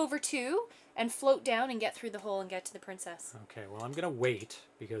 jump over 2 and float down and get through the hole and get to the princess. Okay, well, I'm gonna wait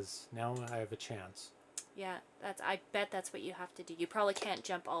because now I have a chance. Yeah, I bet that's what you have to do. You probably can't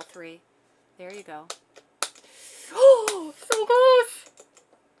jump all 3. There you go. Oh, so close!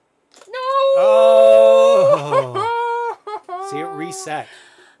 No! Oh! See, it reset.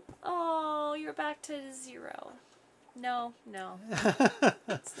 Oh, you're back to 0. No.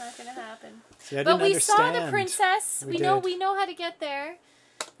 It's not gonna happen. See, I But didn't we saw the understand. princess. We We know did. how to get there.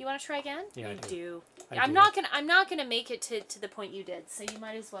 You want to try again? Yeah, I you do. I I'm do. not gonna make it to the point you did. So you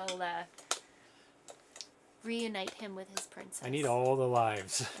might as well reunite him with his princess. I need all the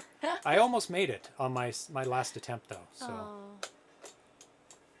lives. I almost made it on my last attempt, though. So. Oh.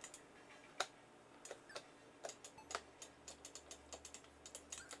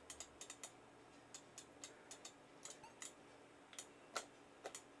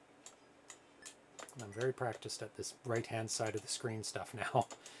 I'm very practiced at this right-hand side of the screen stuff now,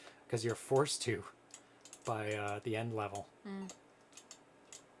 because you're forced to by the end level.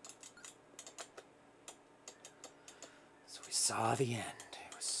 So we saw the end.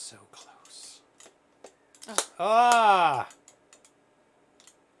 It was so close. Oh. Ah!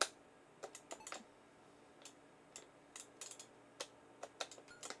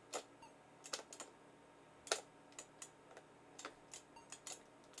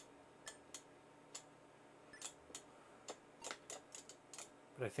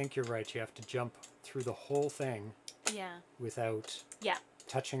 But I think you're right. You have to jump through the whole thing Yeah. without Yeah.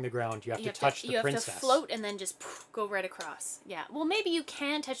 touching the ground. You have to touch the you princess. have to float and then just go right across. Yeah. Well, maybe you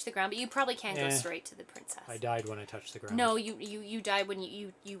can touch the ground, but you probably can't go straight to the princess. I died when I touched the ground. No, you died when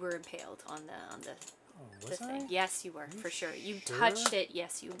you were impaled on the Oh, was thing. I? Yes, you were, for sure. You sure? touched it.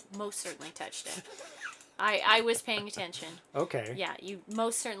 Yes, you most certainly touched it. I was paying attention. Okay. Yeah, you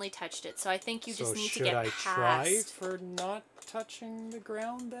most certainly touched it. So I think you just So need to should get I past. try for not touching the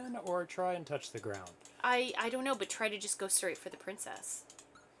ground then, or try and touch the ground? I don't know, but try to just go straight for the princess.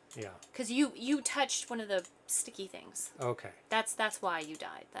 Yeah. Because you touched one of the sticky things. Okay. That's why you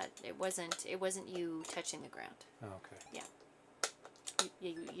died. That it wasn't you touching the ground. Okay. Yeah.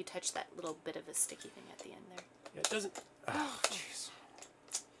 You touched that little bit of a sticky thing at the end there. Yeah, it doesn't. Oh, jeez.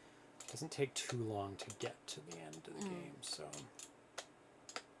 Doesn't take too long to get to the end of the game, so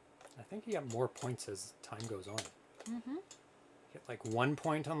I think you get more points as time goes on. Mm-hmm. Get like 1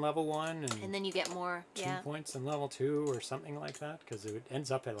 point on level 1, and then you get more. 2 points on level 2, or something like that, because it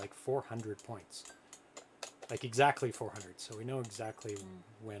ends up at like 400 points, like exactly 400. So we know exactly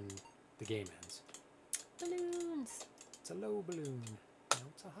when the game ends. Balloons. It's a low balloon. Now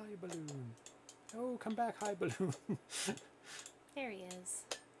it's a high balloon. Oh, come back, high balloon. There he is.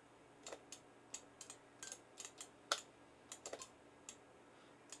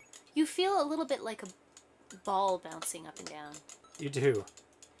 You feel a little bit like a ball bouncing up and down. You do.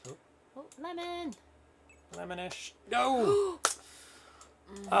 Oh, lemon. Lemonish. No!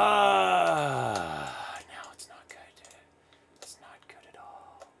 Now it's not good. It's not good at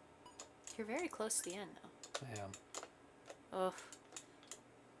all. You're very close to the end, though. I am. Oh.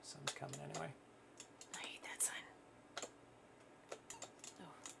 Sun's coming anyway. I hate that sun.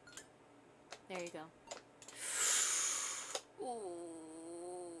 Oh. There you go. Ooh.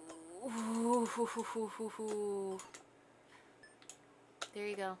 There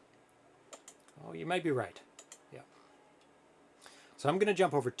you go. Oh, you might be right. Yeah. So I'm going to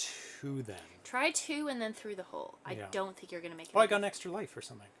jump over 2 then. Try 2 and then through the hole. I don't think you're going to make it. Oh, I got an extra life or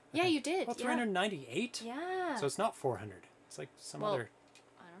something. Yeah, you did. Oh, 398? Yeah. So it's not 400. It's like some other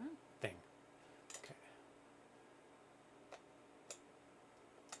I don't know. thing. Okay.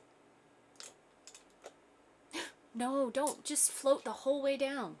 No, don't. Just float the whole way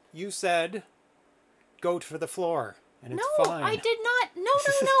down. You said go for the floor, and it's no, fine. I did not.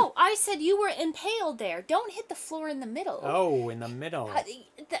 No. I said you were impaled there. Don't hit the floor in the middle. Oh, in the middle.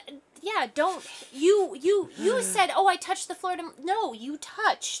 Yeah, don't. You said, oh, I touched the floor. No, you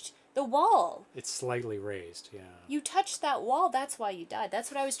touched the wall. It's slightly raised, yeah. You touched that wall. That's why you died.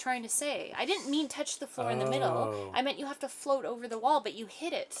 That's what I was trying to say. I didn't mean touch the floor in the middle. I meant you have to float over the wall, but you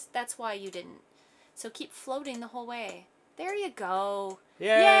hit it. That's why you didn't. So keep floating the whole way. There you go. Yay!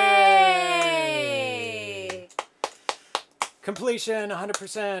 Yay! Completion,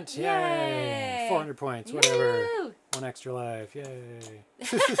 100%. Yay! 400 points, whatever. Woo! 1 extra life. Yay!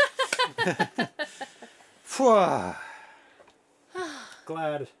 Phew.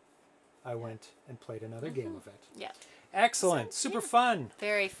 Glad I went and played another game of it. Yeah. Excellent. Super fun.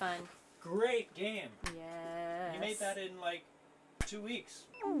 Very fun. Great game. Yes. You made that in like 2 weeks.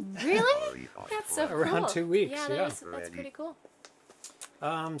 Really? That's so cool. Around 2 weeks, yeah. That's pretty cool.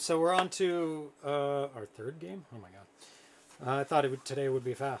 So we're on to our 3rd game. Oh my god! I thought today would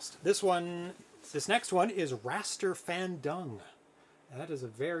be fast. This next one is Raster Fahndung. That is a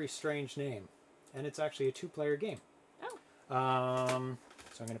very strange name, and it's actually a 2-player game. Oh. So I'm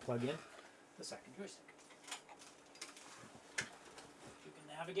going to plug in the second joystick. You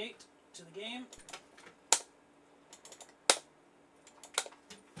can navigate to the game.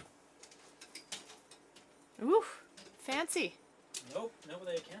 Ooh, fancy. Nope, no,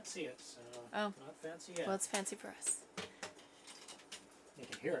 they can't see it, so not fancy yet. Well, it's fancy for us. You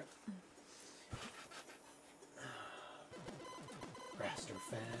can hear it. Raster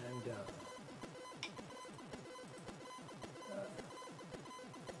Fahndung.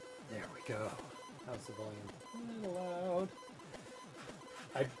 There we go. How's the volume? A little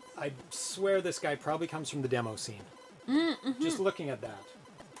loud. I swear this guy probably comes from the demo scene. Just looking at that.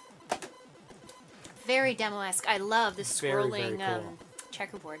 Very demo-esque. I love the swirling very cool.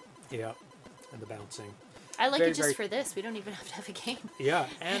 checkerboard. Yeah, and the bouncing. I like it just for this. We don't even have to have a game. Yeah,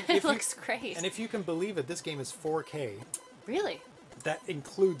 and it looks great. And if you can believe it, this game is 4K. Really? That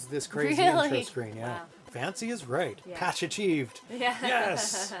includes this crazy intro screen. Yeah, wow. Fancy is right. Yeah. Patch achieved. Yeah.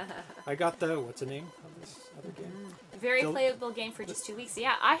 Yes. I got the what's the name of this other game? Very playable game for just 2 weeks.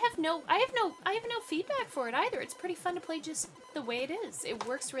 Yeah, I have no feedback for it either. It's pretty fun to play just the way it is. It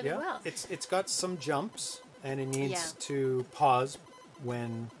works really well. It's got some jumps, and it needs to pause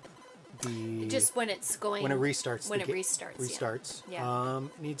when when it's going when it restarts. When it restarts. Yeah.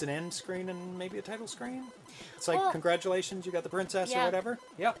 It needs an end screen and maybe a title screen. It's like congratulations, you got the princess or whatever.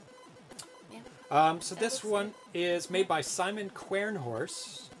 Yep. Yeah. So this one is made by Simon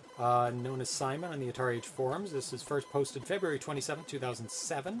Quernhorst. Known as Simon on the Atari Age forums. This is first posted February 27,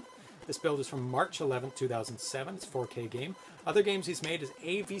 2007. This build is from March 11, 2007. It's a 4K game. Other games he's made is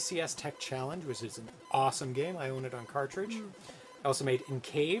AVCS Tech Challenge, which is an awesome game. I own it on cartridge. I also made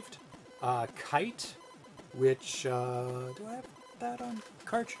Encaved, Kite, which, do I have that on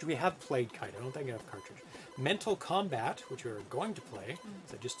cartridge? We have played Kite. I don't think I have cartridge. Mental Combat, which we were going to play,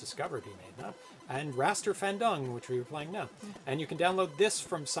 because I just discovered he made that, and Raster Fahndung, which we were playing now. And you can download this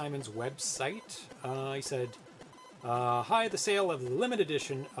from Simon's website. He said, hi, the sale of the limited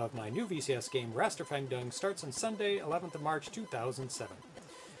edition of my new VCS game, Raster Fahndung, starts on Sunday, 11th of March, 2007.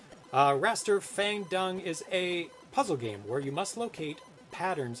 Raster Fahndung is a puzzle game where you must locate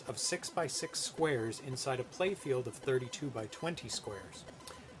patterns of 6x6 squares inside a playfield of 32x20 squares.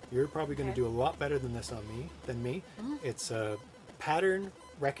 You're probably going to do a lot better than this than me. It's a pattern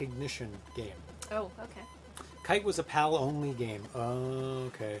recognition game. Oh, okay. Kite was a PAL-only game.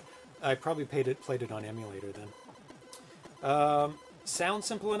 Okay. I probably played it on emulator then. Sounds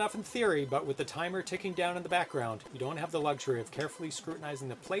simple enough in theory, but with the timer ticking down in the background, you don't have the luxury of carefully scrutinizing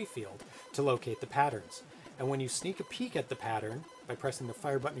the playfield to locate the patterns. And when you sneak a peek at the pattern by pressing the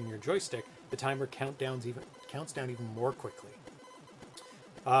fire button in your joystick, the timer counts down even more quickly.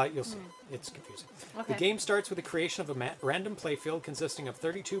 You'll see. It's confusing. Okay. The game starts with the creation of a random playfield consisting of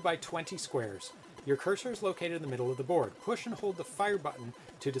 32x20 squares. Your cursor is located in the middle of the board. Push and hold the fire button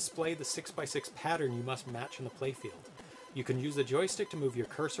to display the 6x6 pattern you must match in the playfield. You can use the joystick to move your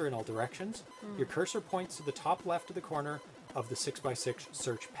cursor in all directions. Your cursor points to the top left of the corner of the 6x6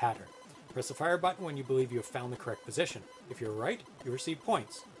 search pattern. Press the fire button when you believe you have found the correct position. If you're right, you receive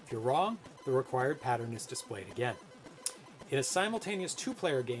points. If you're wrong, the required pattern is displayed again. In a simultaneous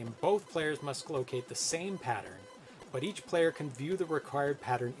two-player game, both players must locate the same pattern, but each player can view the required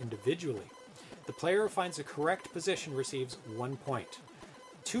pattern individually. The player who finds the correct position receives 1 point.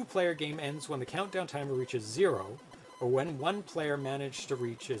 Two-player game ends when the countdown timer reaches 0, or when one player managed to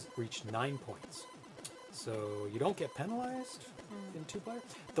reach 9 points. So you don't get penalized in two-player.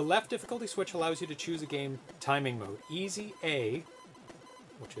 The left difficulty switch allows you to choose a game timing mode. Easy A,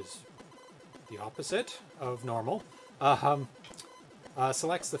 which is the opposite of normal,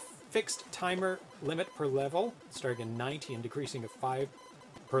 selects the fixed timer limit per level, starting at 90 and decreasing to 5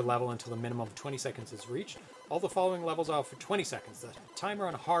 per level until the minimum of 20 seconds is reached. All the following levels are for 20 seconds. The timer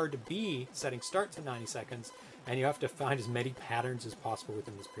on hard B setting starts at 90 seconds, and you have to find as many patterns as possible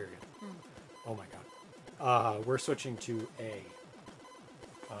within this period. Oh my god. We're switching to A.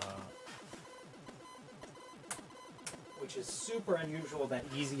 Which is super unusual that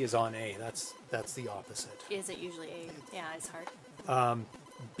easy is on A. That's the opposite. Is it usually A? Yeah, it's hard.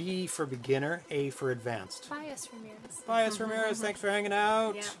 B for beginner, A for advanced. Bias Ramirez. Bias Ramirez, thanks for hanging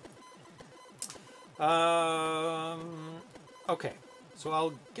out. Yeah. Okay, so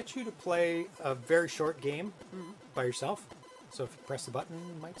I'll get you to play a very short game by yourself. So if you press the button,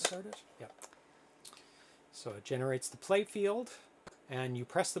 you might start it. Yeah. So it generates the play field, and you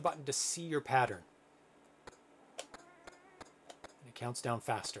press the button to see your pattern. And it counts down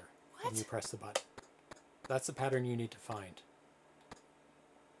faster when you press the button. That's the pattern you need to find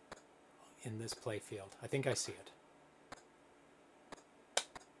in this play field. I think I see it.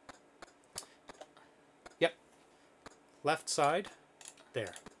 Yep. Left side,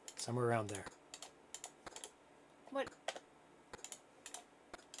 there. Somewhere around there. What?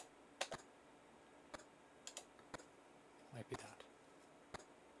 Might be that.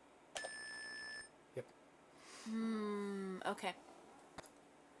 Yep. Okay.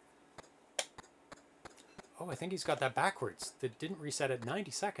 Oh, I think he's got that backwards. That didn't reset at 90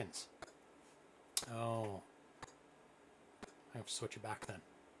 seconds. Oh. I have to switch it back then.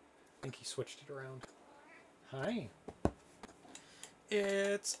 I think he switched it around. Hi.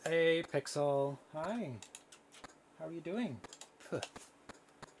 It's a Pixel. Hi. How are you doing?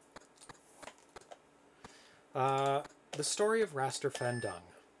 The story of Raster Fahndung.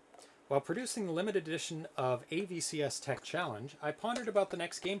 While producing the limited edition of AVCS Tech Challenge, I pondered about the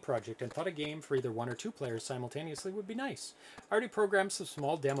next game project and thought a game for either 1 or 2 players simultaneously would be nice. I already programmed some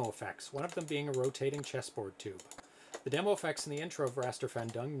small demo effects, one of them being a rotating chessboard tube. The demo effects in the intro of Raster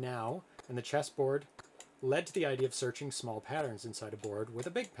Fahndung now and the chessboard led to the idea of searching small patterns inside a board with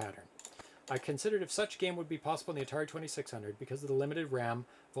a big pattern. I considered if such a game would be possible in the Atari 2600 because of the limited RAM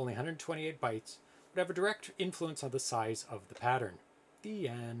of only 128 bytes would have a direct influence on the size of the pattern. The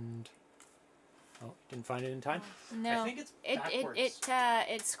end. Oh, didn't find it in time? No. I think it's backwards.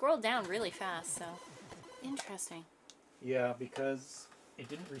 It scrolled down really fast, so interesting. Yeah, because it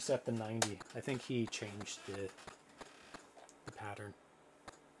didn't reset the 90. I think he changed the pattern.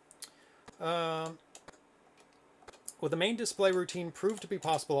 Well, the main display routine proved to be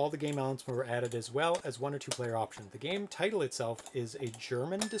possible. All the game elements were added as well as 1 or 2 player option. The game title itself is a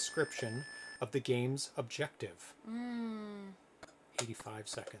German description of the game's objective. 85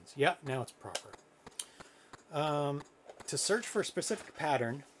 seconds. Yeah, now it's proper. To search for a specific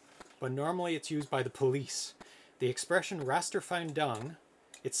pattern, but normally it's used by the police. The expression Raster Fahndung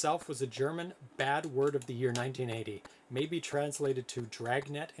itself was a German bad word of the year 1980. May be translated to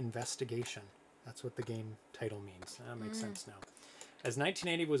Dragnet Investigation. That's what the game title means. That makes sense now. As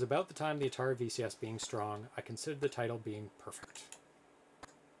 1980 was about the time of the Atari VCS being strong, I considered the title being perfect.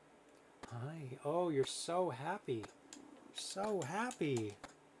 Hi. Oh, you're so happy. So happy.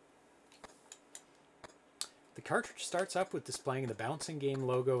 The cartridge starts up with displaying the bouncing game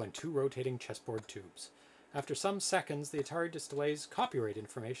logo and 2 rotating chessboard tubes. After some seconds, the Atari displays copyright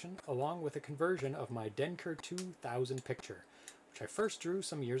information along with a conversion of my Denker 2000 picture, which I first drew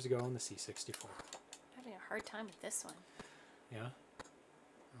some years ago on the C64. I'm having a hard time with this one. Yeah?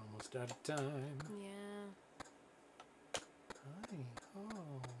 Almost out of time. Yeah. Hi.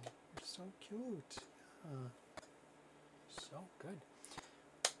 Oh, you're so cute. Yeah. So good.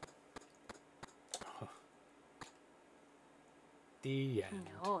 Oh. The end.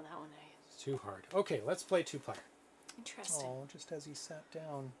 No, that one It's too hard. Okay, let's play 2-player. Interesting. Oh, just as he sat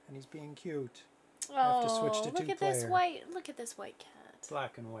down and he's being cute. Oh, I have to switch to look at 2-player. this white. Look at this white cat.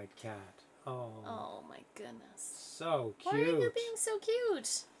 Black and white cat. Oh. Oh my goodness. So cute. Why are you being so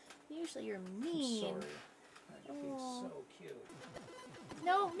cute? Usually you're mean. I'm sorry. You're being so cute.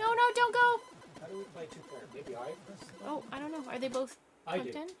 No, no, no, don't go. How do we play 2-player? Maybe I press the button? Oh, I don't know. Are they both I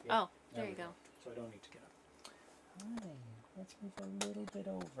plugged do. in? Yeah. Oh, there you go. So I don't need to get up. Hi. Let's move a little bit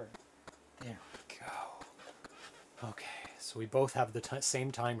over. There we go. Okay, so we both have the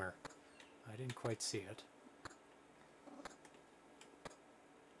same timer. I didn't quite see it.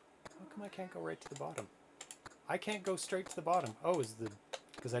 How come I can't go right to the bottom? I can't go straight to the bottom. Oh, is the...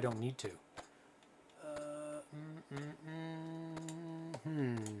 because I don't need to.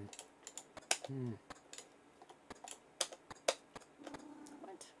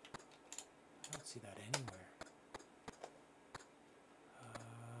 What? I don't see that anywhere.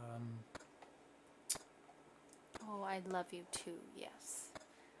 Oh, I love you too, yes.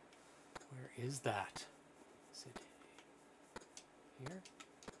 Where is that? Is it here?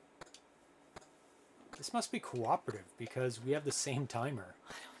 This must be cooperative because we have the same timer.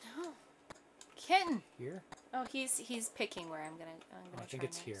 I don't know. Kitten! Here? Oh, he's picking where I'm gonna I think try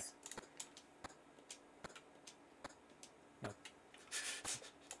it's here. next. Nope.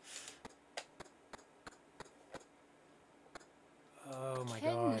 Oh my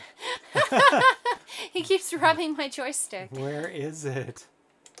god. He keeps rubbing my joystick. Where is it?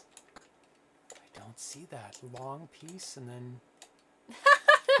 I don't see that long piece and then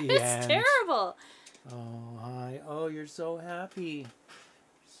the It's end. terrible. Oh, hi. Oh, you're so happy. You're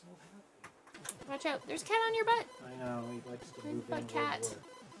so happy. Watch out. There's a cat on your butt. I know. He likes to Big move butt in cat. over.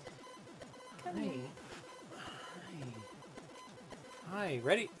 Come Hi. here. Hi. Hi.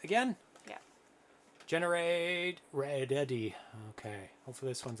 Ready? Again? Yeah. Generate red eddy. Okay.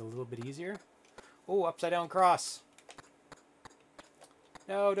 Hopefully this one's a little bit easier. Oh, upside down cross.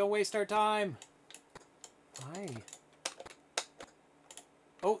 No, don't waste our time. Hi.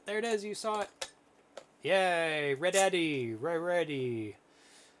 Oh, there it is. You saw it. Yay. Red eddy. Ready.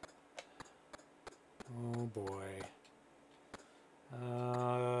 Oh, boy.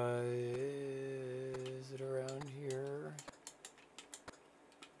 Is it around here?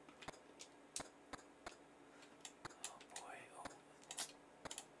 Oh, boy.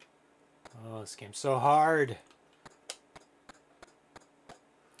 Oh, this game's so hard.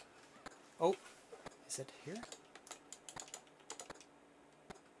 Oh, is it here?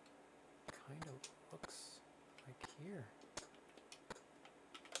 Kind of looks like here.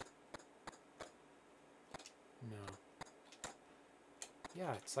 No.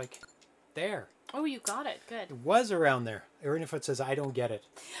 Yeah, it's like there. Oh, you got it. Good. It was around there. Even if it says I don't get it.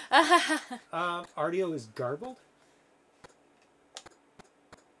 Audio is garbled?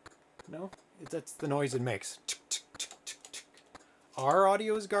 No? That's the noise it makes. Our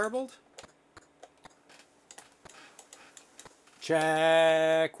audio is garbled?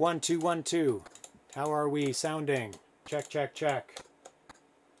 Check. 1 2 1 2. How are we sounding? Check, check, check.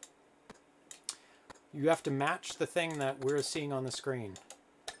 You have to match the thing that we're seeing on the screen.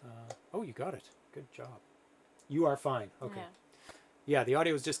 Oh, you got it. Good job. You are fine. Okay. Yeah, the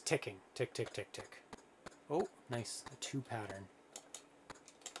audio is just ticking. Tick, tick, tick, tick. Oh, nice. A 2 pattern.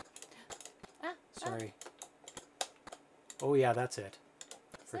 Sorry. Oh, yeah, that's it.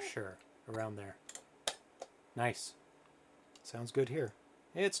 For sure. Around there. Nice. Sounds good here.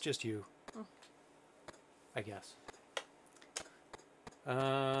 It's just you. I guess.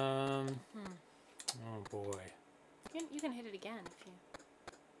 Oh, boy. You can hit it again if you...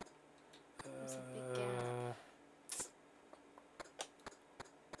 There's a big gap.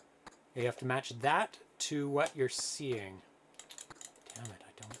 You have to match that to what you're seeing. Damn it,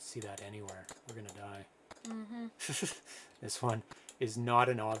 I don't see that anywhere. We're gonna die. This one is not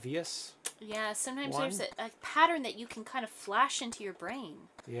an obvious. Yeah, sometimes One. there's a pattern that you can kind of flash into your brain.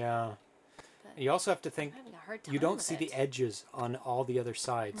 Yeah. But You also have to think, I'm having a hard time you don't with see it. the edges on all the other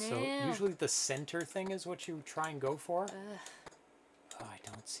sides. So Yeah. usually the center thing is what you try and go for. Ugh. Oh, I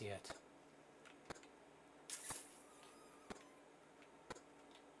don't see it.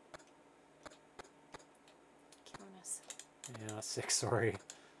 Killing us. Yeah, 6, sorry.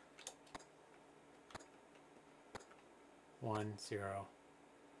 1, 0.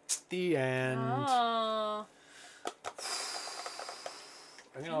 The end. Oh,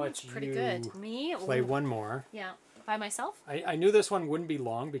 I'm going to let that's pretty you good. Me? play Ooh. one more. Yeah, by myself? I knew this one wouldn't be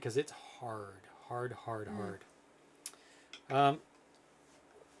long because it's hard. Hard.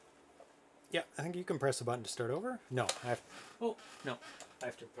 Yeah, I think you can press the button to start over. No, I have... Oh, no. I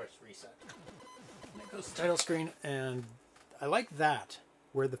have to press reset. And it goes to title screen, and I like that,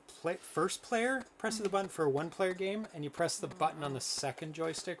 where the first player presses the button for a one-player game, and you press the button on the second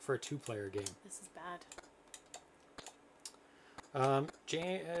joystick for a two-player game. This is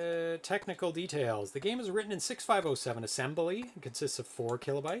bad. Technical details. The game is written in 6507 assembly. It consists of 4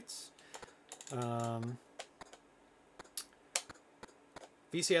 kilobytes.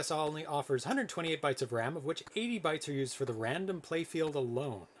 VCS only offers 128 bytes of RAM, of which 80 bytes are used for the random playfield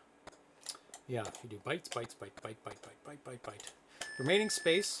alone. Yeah, if you do byte. Remaining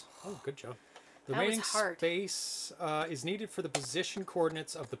space. Oh, good job. The That was remaining hard. space is needed for the position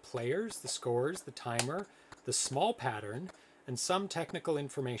coordinates of the players, the scores, the timer, the small pattern, and some technical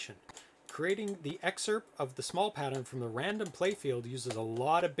information. Creating the excerpt of the small pattern from the random playfield uses a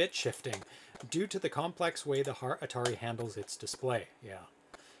lot of bit shifting due to the complex way the Atari handles its display. Yeah.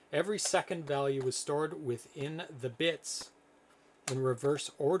 Every second value is stored within the bits in reverse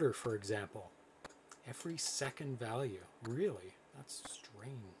order, for example. Every second value. Really? That's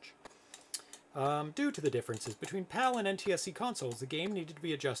strange. Due to the differences between PAL and NTSC consoles, the game needed to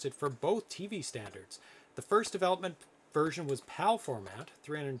be adjusted for both TV standards. The first development version was PAL format,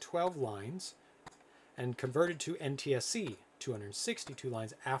 312 lines, and converted to NTSC, 262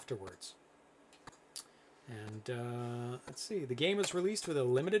 lines afterwards. And let's see, the game was released with a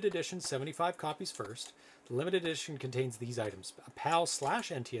limited edition 75 copies first. The limited edition contains these items: a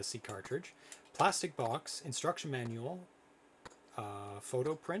PAL/NTSC cartridge, plastic box, instruction manual,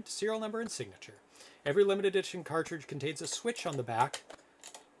 photo print, serial number, and signature. Every limited edition cartridge contains a switch on the back.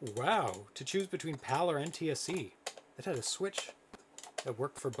 Wow, to choose between PAL or NTSC. It had a switch that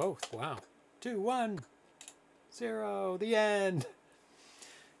worked for both. Wow. 2, 1, 0, the end.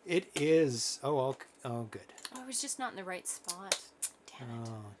 It is. Oh, good. Oh, I was just not in the right spot. Damn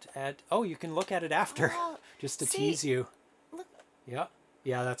it. To add. Oh, you can look at it after, Oh, just to see, tease you. Look, Yeah,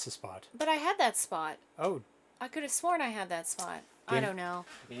 yeah, that's the spot. but I had that spot. Oh, I could have sworn I had that spot. I Game- don't know.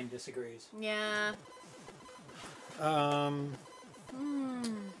 game disagrees. Yeah.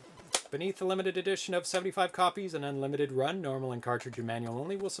 Beneath the limited edition of 75 copies, an unlimited run, normal and cartridge and manual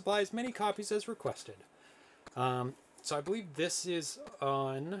only, will supply as many copies as requested. So I believe this is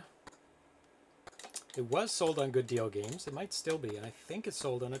on... It was sold on Good Deal Games. It might still be, and I think it's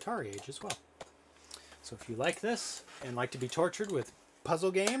sold on Atari Age as well. So if you like this and like to be tortured with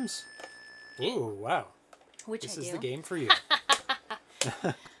puzzle games, ooh, wow. Which This I is do. the game for you.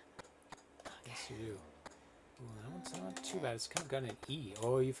 Yes, you do. Ooh, that one's not too bad. It's kind of got an E.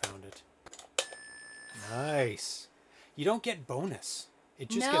 Oh, you found it. Nice. You don't get bonus. It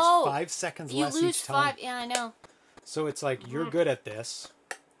just No. gets 5 seconds You less lose each time. 5. Yeah, I know. So it's like, you're good at this.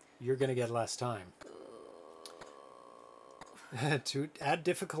 You're going to get less time. To add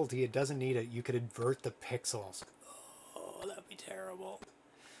difficulty, it doesn't need it. You could invert the pixels. Oh, that'd be terrible.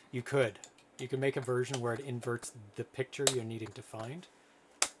 You could. You could make a version where it inverts the picture you're needing to find.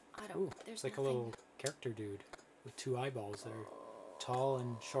 I don't. Ooh, There's it's like nothing. a little character dude with 2 eyeballs that are tall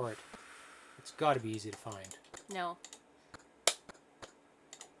and short. It's got to be easy to find. No.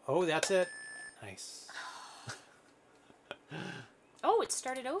 Oh, that's it. Nice. Oh, it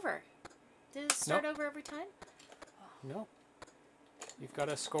started over. Did it start over every time? No. You've got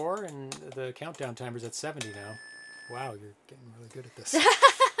a score, and the countdown timer's at 70 now. Wow, you're getting really good at this.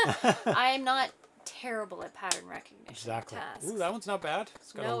 I'm not terrible at pattern recognition Exactly. tasks. Ooh, that one's not bad.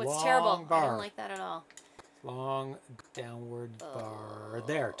 It's got a No, long it's terrible. bar. I don't like that at all. Long downward bar.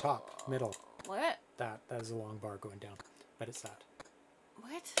 There, top, middle. What? That is a long bar going down. Bet it's that.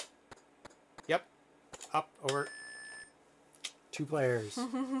 What? Yep. Up, over. 2 players.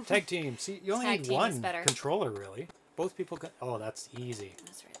 Tag team. See, you only Tag need team is one better. controller, really. Both people can... Oh, that's easy.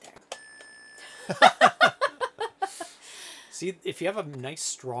 That's right there. See, if you have a nice,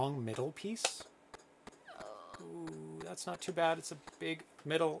 strong middle piece... Ooh, that's not too bad. It's a big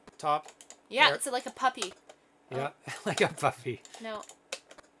middle, top. Yeah, There. it's like a puppy. Yeah, like a puppy. No.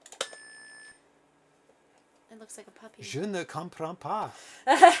 It looks like a puppy. Je ne comprends pas.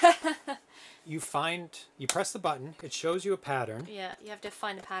 You press the button, it shows you a pattern, Yeah, you have to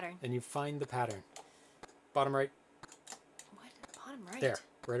find the pattern. and you find the pattern. Bottom right, What? Bottom right? there,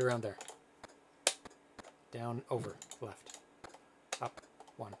 right around there. Down, over, left. Up,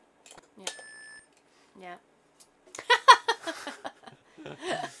 one. Yeah. Yeah.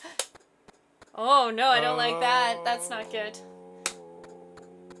 Oh, no, I don't like that. That's not good.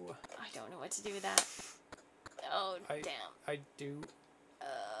 I don't know what to do with that. Oh, damn. I do.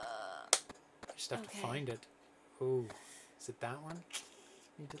 I just have to find it. Oh, is it that one?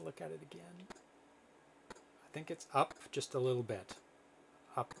 Need to look at it again. I think it's up just a little bit.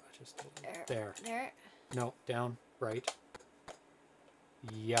 Up just a little bit. There. There? No, down, right.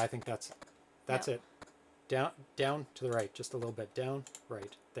 Yeah, I think that's No. it. Down to the right, just a little bit. Down,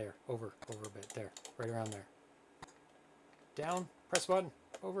 right, there, over a bit, there, right around there. Down, press button,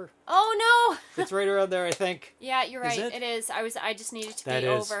 over. Oh, no! It's right around there, I think. Yeah, you're right. Is it? It is. I just needed to That be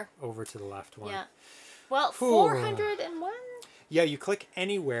is over. over to the left one. Yeah. Well, Phew. 401? Yeah, you click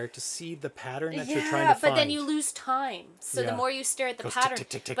anywhere to see the pattern that you're trying to Yeah, find. but then you lose time. So Yeah. the more you stare at the Goes pattern, tick,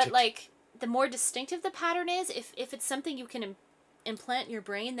 tick, tick, but tick. like the more distinctive the pattern is, if it's something you can implant in your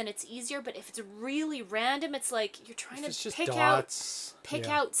brain, then it's easier. But if it's really random, it's like you're trying It's to just pick dots.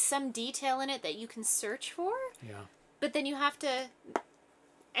 out some detail in it that you can search for. Yeah. But then you have to.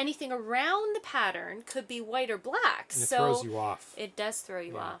 Anything around the pattern could be white or black. And it so throws you off. it does throw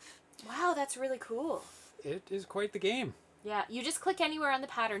you Yeah. off. Wow, that's really cool. It is quite the game. Yeah, you just click anywhere on the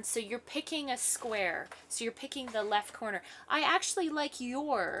pattern. So you're picking a square. So you're picking the left corner. I actually like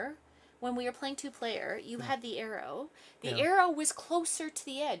when we were playing two-player, you had the arrow. The Yeah. arrow was closer to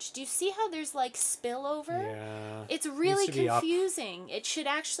the edge. Do you see how there's like spillover? Yeah. It's really to be up. confusing. It should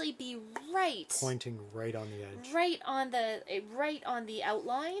actually be right. Pointing right on the edge. Right on the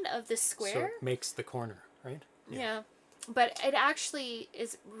outline of the square. So it makes the corner, right? Yeah. But it actually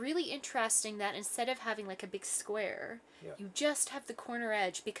is really interesting that instead of having like a big square, Yeah. you just have the corner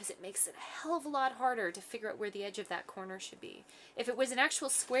edge because it makes it a hell of a lot harder to figure out where the edge of that corner should be. If it was an actual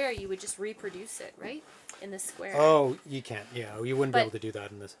square, you would just reproduce it, right? In the square. Oh, you can't. Yeah, you wouldn't be But- able to do that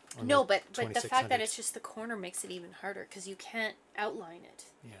in this. on No, the but the fact that 2600s. it's just the corner makes it even harder because you can't outline it.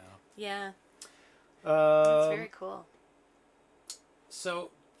 Yeah. Yeah, that's Um, very cool. So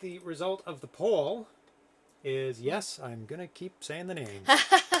the result of the poll is yes. I'm gonna keep saying the names.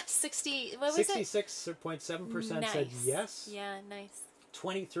 60, what was it? 66.7% said Nice. yes. Yeah, nice.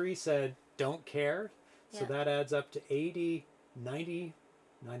 23 said don't care. So Yeah. that adds up to 80, 90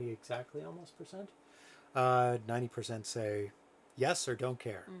 exactly almost percent. 90% say yes or don't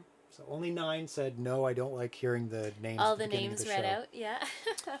care. So only 9 said no, I don't like hearing the names. All at the beginning names of the read show. out, yeah.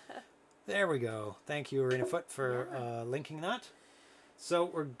 There we go. Thank you, Arena Foot, for linking that. So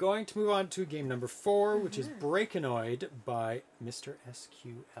we're going to move on to game number 4, which is Breakanoid by Mr.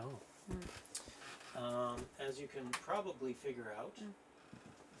 SQL. As you can probably figure out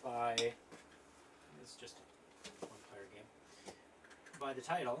by, it's just a one-player game, by the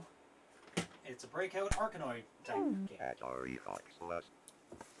title, it's a breakout Arkanoid type game. Atari Fox Plus.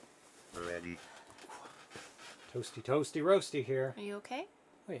 Ready. Toasty, toasty, roasty here. Are you okay?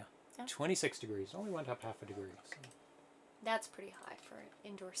 Oh yeah, Yeah. 26 degrees. Only went up half a degree. So. That's pretty high for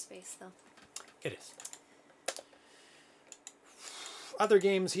indoor space, though. It is. Other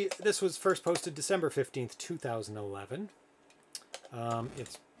games, this was first posted December 15th, 2011.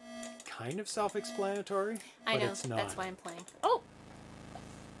 It's kind of self-explanatory, I but know, it's not. that's why I'm playing. Oh!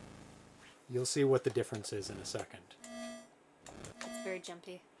 You'll see what the difference is in a second. It's very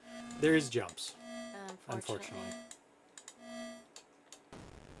jumpy, There is jumps, unfortunately. unfortunately.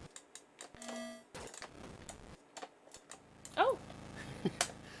 Oh! I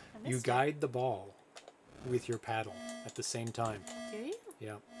You missed it. guide the ball with your paddle at the same time. Do you?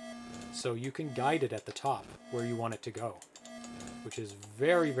 Yeah. So you can guide it at the top where you want it to go, which is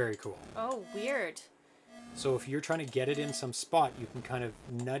very, very cool. Oh, weird. So if you're trying to get it in some spot, you can kind of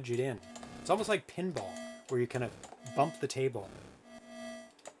nudge it in. It's almost like pinball, where you kind of bump the table.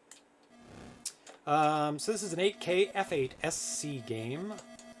 So this is an 8K F8 SC game,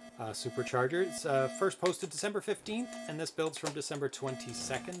 Supercharger. It's first posted December 15th, and this builds from December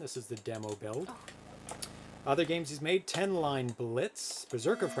 22nd. This is the demo build. Oh. Other games he's made: 10-Line Blitz,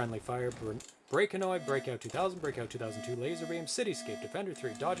 Berserker Friendly Fire, Breakanoid, Breakout 2000, Breakout 2002, Laser Beam, Cityscape, Defender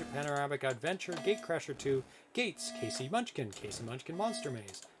 3, Dodge It, Panoramic Adventure, Gatecrasher 2, Gates, Casey Munchkin Monster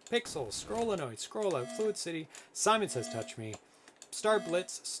Maze, Pixel, Scrollanoid, Scroll Out, Fluid City, Simon Says Touch Me, Star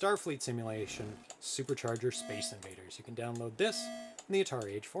Blitz, Starfleet Simulation, Supercharger, Space Invaders. You can download this in the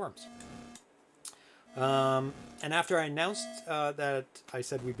Atari Age forums. And after I announced that I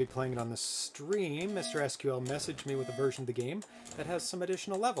said we'd be playing it on the stream, Mr. SQL messaged me with a version of the game that has some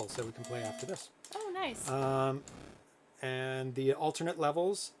additional levels that we can play after this. Oh, nice. And the alternate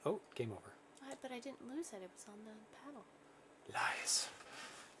levels... Oh, game over. But I didn't lose it. It was on the paddle. Lies.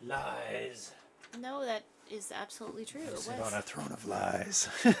 Lies. No, that is absolutely true. It Sit was. on a throne of lies.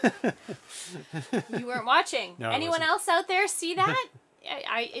 You weren't watching. No, I Anyone wasn't. else out there see that?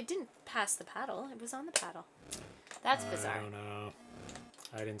 It didn't pass the paddle. It was on the paddle. That's bizarre. I don't know.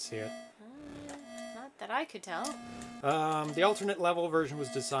 I didn't see it. Not that I could tell. The alternate level version was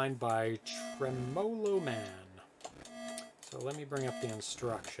designed by Tremolo Man. So let me bring up the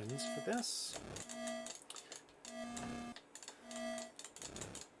instructions for this.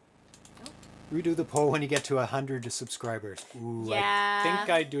 Redo the poll when you get to 100 subscribers. Ooh, Yeah. I think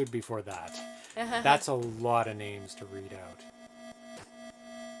I'd do it before that. That's a lot of names to read out.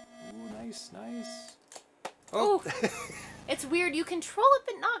 Ooh, nice, nice. Oh! Ooh. It's weird. You control it,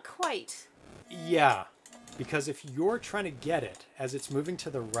 but not quite. Yeah, because if you're trying to get it as it's moving to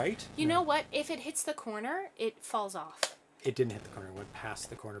the right... You know what? If it hits the corner, it falls off. It didn't hit the corner. It went past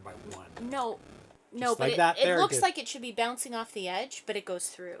the corner by 1. No, Just but like that it there, looks good. like it should be bouncing off the edge, but it goes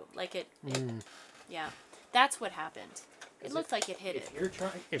through. Like it yeah. That's what happened. It looked like it hit it. If you're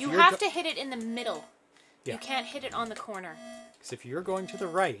trying... You have to hit it in the middle. Yeah. You can't hit it on the corner. Because if you're going to the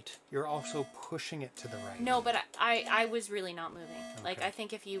right, you're also pushing it to the right. No, but I was really not moving. Okay. Like I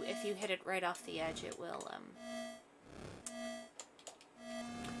think if you hit it right off the edge, it will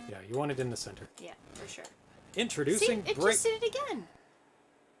Yeah, you want it in the center. yeah, for sure. Introducing See, it just did it again.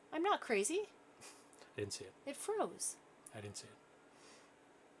 I'm not crazy. I didn't see it. It froze. I didn't see it.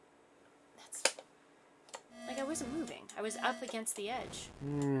 That's like I wasn't moving. I was up against the edge.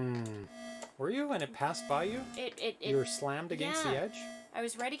 Were you? And it passed by you? You were slammed against the yeah. edge? I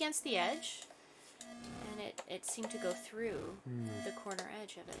was right against the edge, and it seemed to go through the corner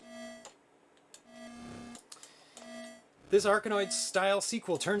edge of it. This Arkanoid-style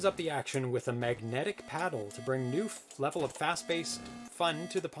sequel turns up the action with a magnetic paddle to bring new level of fast-paced fun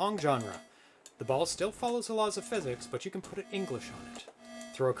to the Pong genre. The ball still follows the laws of physics, but you can put English on it.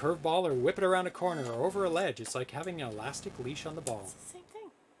 Throw a curved ball or whip it around a corner or over a ledge. It's like having an elastic leash on the ball. It's the same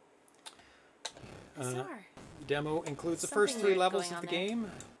thing. Bizarre. Demo includes the Something first 3 weird levels going of the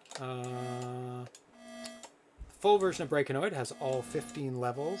on game. Full version of Breakanoid has all 15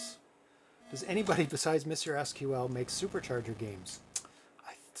 levels. Does anybody besides Mr. SQL make Supercharger games?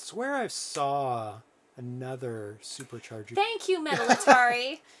 I swear I saw another Supercharger. Thank you, Metal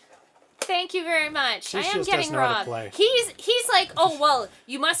Atari. Thank you very much. She I am just getting doesn't know how to robbed. play. He's like, oh well,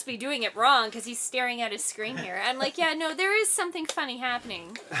 you must be doing it wrong because he's staring at his screen here. I'm like, yeah, no, there is something funny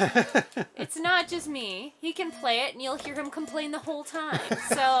happening. It's not just me. He can play it, and you'll hear him complain the whole time.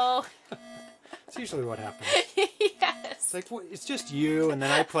 So. That's usually what happens. Yes. It's like, well, it's just you, and then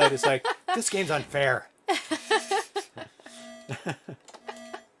I play it. It's like, this game's unfair.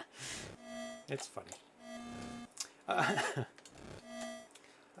 It's funny.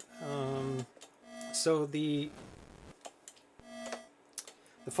 So the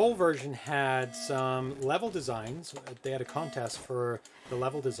full version had some level designs. They had a contest for the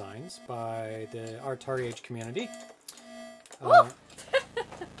level designs by the Atari Age community. Went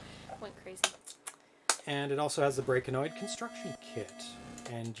crazy. And it also has the Breakanoid construction kit,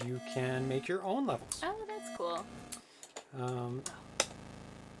 and you can make your own levels. Oh, that's cool.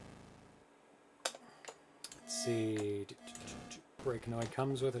 Let's see. Breakanoid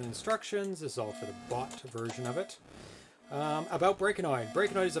comes with instructions. This is all for the bot version of it. About Breakanoid.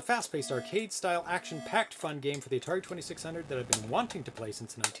 Breakanoid is a fast-paced, arcade-style, action-packed fun game for the Atari 2600 that I've been wanting to play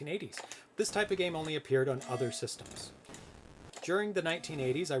since the 1980s. This type of game only appeared on other systems. During the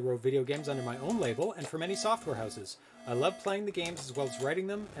 1980s, I wrote video games under my own label and for many software houses. I loved playing the games as well as writing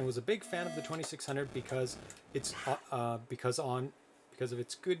them, and was a big fan of the 2600 because of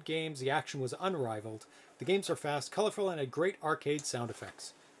its good games, the action was unrivaled. The games are fast, colorful, and had great arcade sound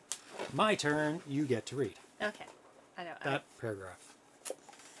effects. My turn. You get to read Okay. I know. that paragraph.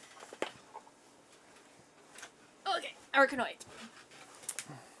 Okay. Arkanoid.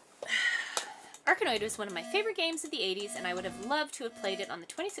 Arkanoid was one of my favorite games of the 80s, and I would have loved to have played it on the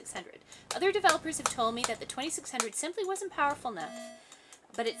 2600. Other developers have told me that the 2600 simply wasn't powerful enough,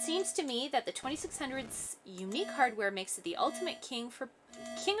 but it seems to me that the 2600's unique hardware makes it the ultimate king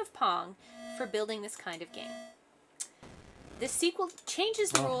of Pong for building this kind of game. This sequel changes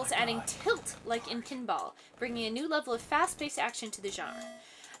the rules, adding tilt like in pinball, bringing a new level of fast-paced action to the genre.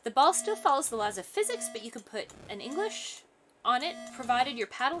 The ball still follows the laws of physics, but you can put an English on it, provided your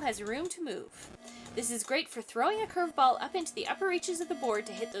paddle has room to move. This is great for throwing a curveball up into the upper reaches of the board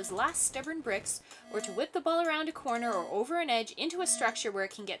to hit those last stubborn bricks, or to whip the ball around a corner or over an edge into a structure where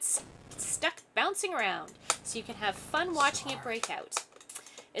it can get stuck bouncing around, so you can have fun watching it break out.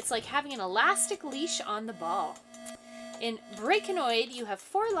 It's like having an elastic leash on the ball. In Breakanoid, you have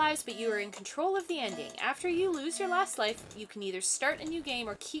 4 lives, but you are in control of the ending. After you lose your last life, you can either start a new game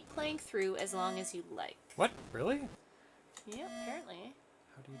or keep playing through as long as you like. What? Really? Yeah, apparently.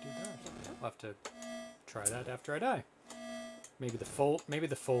 How do you do that? I'll have to try that after I die. Maybe the full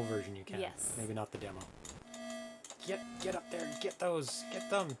version you can. Yes. Maybe not the demo. Get up there. Get those. Get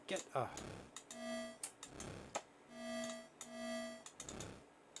them. Get.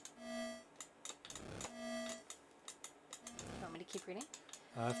 Keep reading.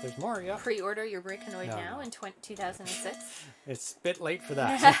 If there's more, yeah. Pre-order your Breakanoid No, now no. in 2006. It's a bit late for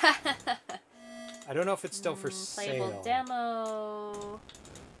that. I don't know if it's still for Playable sale. demo.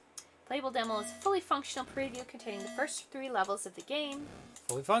 Playable demo is a fully functional preview containing the first 3 levels of the game.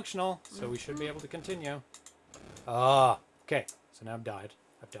 Fully functional, so we should be able to continue. Ah, okay. So now I've died.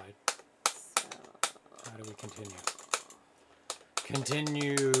 So, How do we continue?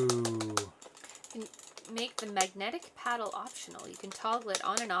 Continue. you can make the magnetic paddle optional. You can toggle it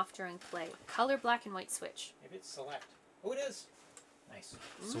on and off during play. Color black and white switch. Maybe it's select. Oh, it is. Nice.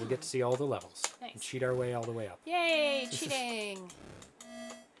 So we'll get to see all the levels. Nice. And cheat our way all the way up. Yay, cheating.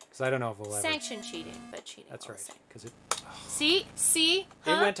 Because I don't know if we'll ever... Sanctioned cheating, but cheating. That's all the right. same. Because it... See?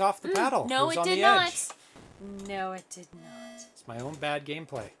 Huh? It went off the paddle. No, was it on did the not. edge. No, it did not. It's my own bad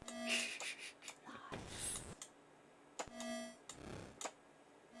gameplay.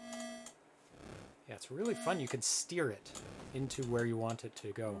 Yeah, it's really fun. You can steer it into where you want it to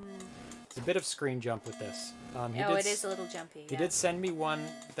go. It's a bit of screen jump with this. It is a little jumpy. He did send me one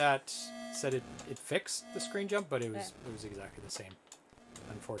that said it fixed the screen jump, but it was exactly the same.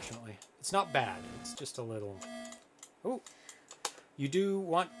 Unfortunately, it's not bad. It's just a little. Oh, you do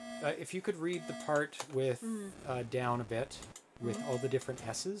want if you could read the part with down a bit with all the different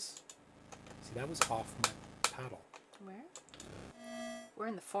S's. See, that was off my paddle. Where? We're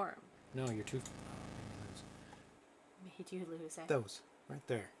in the forum. No, you're too. Made you lose, eh? Those right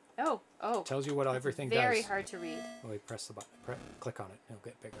there. Oh. Tells you what everything does. Very hard to read. Oh, you press the button. Click on it. It'll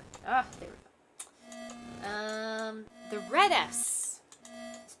get bigger. Ah, there we go. The red S.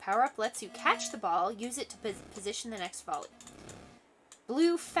 This power-up lets you catch the ball, use it to position the next volley.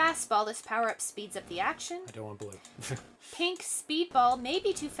 Blue fastball. This power-up speeds up the action. I don't want blue. Pink speedball may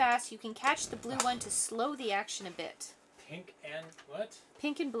be too fast. You can catch the blue one to slow the action a bit. Pink and what?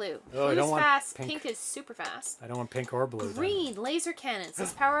 Pink and blue. Oh, I don't Blue's want fast. pink. Pink is super fast. I don't want pink or blue. Green laser cannons.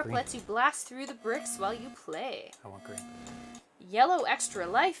 This power-up Green. lets you blast through the bricks while you play. I want green. Yellow extra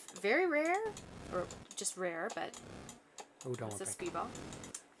life. Very rare. Or just rare, but Oh, don't it's want a pink. speedball.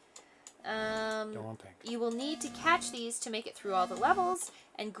 Don't want pink. You will need to catch these to make it through all the levels.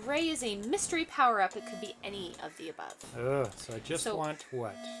 And gray is a mystery power-up. It could be any of the above. Ugh, so I just want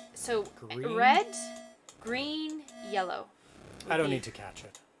what? So Green? red, green, yellow. I don't need to catch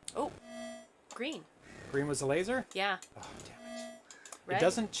it. Oh, green. Green was a laser? Yeah. Oh, damn it. Red? It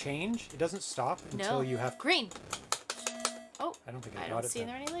doesn't change. It doesn't stop until you have... Green. Oh, I don't think I I got don't it see then.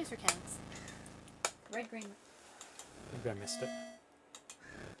 there any laser cannons. Red, green. Maybe I missed it.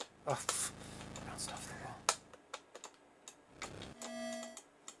 Oh, bounced off the wall.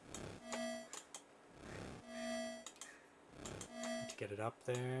 Need to get it up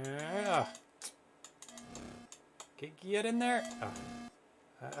there. Ah. Get in there. Oh.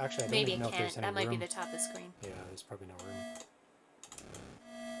 Actually, I don't Maybe even it know if there's can't. any That might room. be the top of the screen. Yeah, there's probably no room.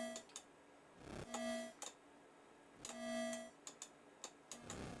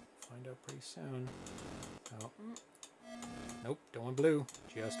 Find out pretty soon. Oh. Nope, don't want blue.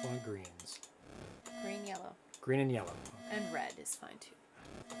 Just want greens. Green, yellow. Green and yellow. And red is fine too.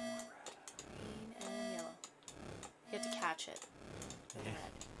 Green and yellow. You have to catch it. And Yeah.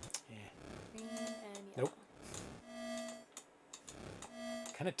 red. Yeah. Green and yellow. Nope.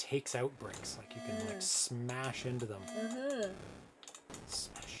 Kind of takes out bricks. Like you can like smash into them.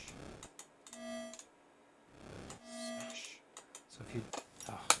 Smash. Smash. So if you...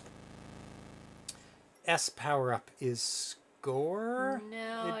 Oh. S power up is score?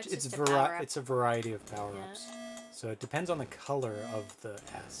 No, it's it's just a power-up. It's a variety of power ups. So it depends on the color of the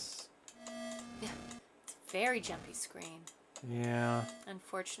S. Yeah. It's a very jumpy screen, Yeah.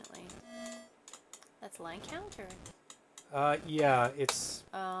 unfortunately. That's line count or? Yeah, it's...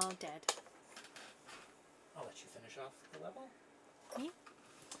 Oh, dead. I'll let you finish off the level. Me?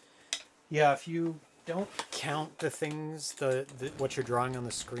 Yeah, if you don't count the things, what you're drawing on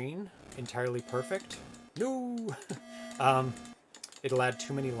the screen entirely perfect. No! It'll add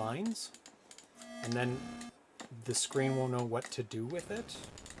too many lines, and then the screen won't know what to do with it.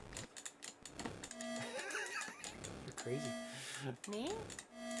 You're crazy. Me?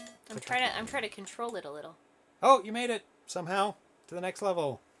 I'm trying to control it a little. Oh, you made it somehow to the next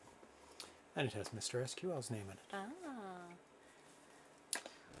level. And it has Mr. SQL's name in it. Ah.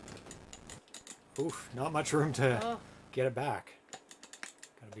 Oof, not much room to get it back.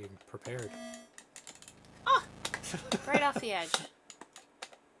 Gotta be prepared. Oh! Right off the edge.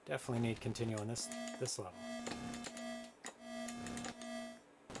 Definitely need to continue on this level.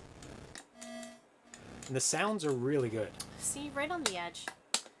 And the sounds are really good. See, right on the edge.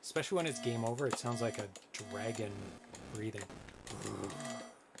 Especially when it's game over, it sounds like a dragon breathing.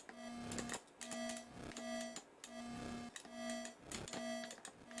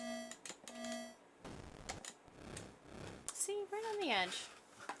 See, right on the edge.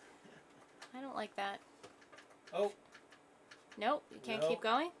 I don't like that. Oh. Nope, you can't keep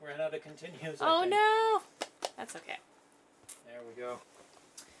going? We're out of continues. Oh no! That's okay. There we go.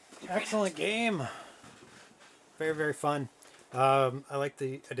 Excellent game. Very, very fun. I like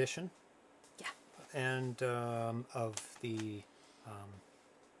the addition. Yeah. And of the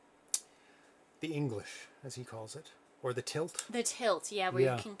English, as he calls it, or the tilt. The tilt, yeah,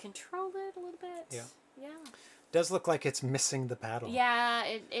 where you can control it a little bit. Yeah. Yeah. Does look like it's missing the paddle. Yeah,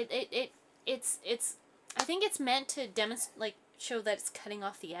 it's I think it's meant to demonstrate, like, show that it's cutting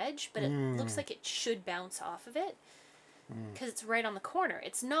off the edge, but it looks like it should bounce off of it because it's right on the corner.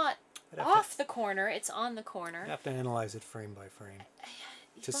 It's not off the corner; it's on the corner. You have to analyze it frame by frame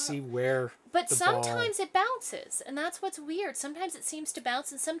to see where. But the sometimes it bounces, and that's what's weird. Sometimes it seems to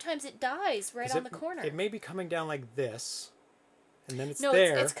bounce, and sometimes it dies right on the corner. It may be coming down like this, and then it's no,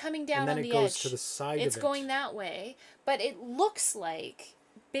 there. it's coming down and then on it the goes edge. to the side of it. It's going that way, but it looks like,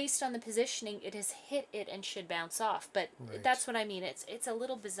 based on the positioning, it has hit it and should bounce off. But that's what I mean. It's a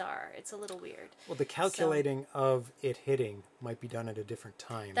little bizarre. It's a little weird. Well, the calculating of it hitting might be done at a different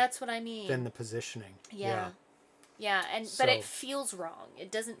time. That's what I mean. Than the positioning. Yeah, but it feels wrong.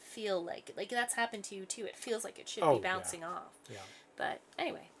 It doesn't feel like that's happened to you too. It feels like it should be bouncing off. Yeah. But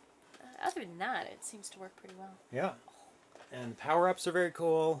anyway, other than that, it seems to work pretty well. Yeah. And power-ups are very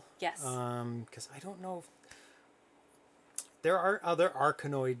cool. Yes. Because I don't know if there are other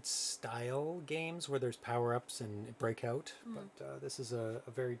Arkanoid style games where there's power-ups and breakout, but this is a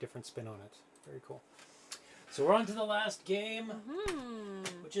very different spin on it. Very cool. So we're on to the last game,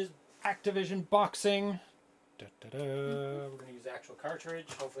 which is Activision Boxing. We're going to use the actual cartridge.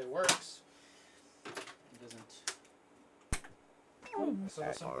 Hopefully it works. It doesn't. Oh, I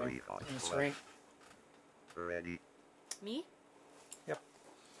saw something on the screen. Ready. Me? Yep.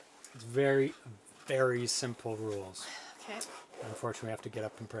 It's very, very simple rules. Okay. Unfortunately, we have to get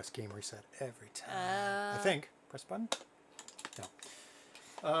up and press game reset every time. I think. Press button?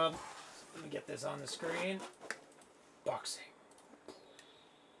 No. Let me get this on the screen. Boxing.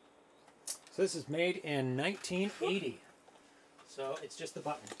 So this is made in 1980. So it's just the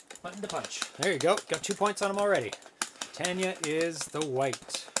button. Button to punch. There you go. Got 2 points on them already. Tanya is the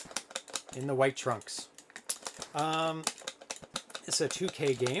white. In the white trunks. It's a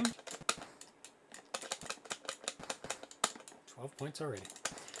 2K game. 12 points already.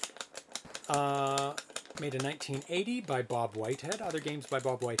 Made in 1980 by Bob Whitehead. Other games by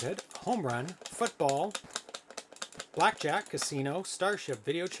Bob Whitehead. Home Run, Football, Blackjack, Casino, Starship,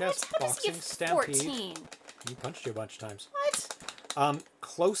 Video Chess, Boxing, Stampede. 14? You punched you a bunch of times. What?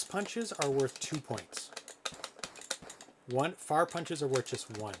 Close punches are worth 2 points. Far punches are worth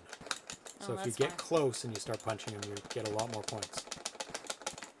just 1. So if you get close and you start punching them, you get a lot more points.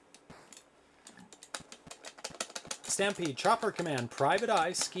 Stampede, Chopper Command, Private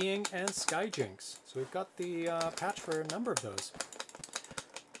Eye, Skiing, and Skyjinx. So we've got the patch for a number of those.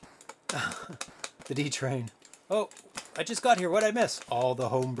 The D-Train. Oh, I just got here. What did I miss? All the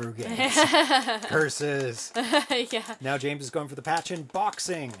Homebrew games. Curses. Yeah. Now James is going for the patch in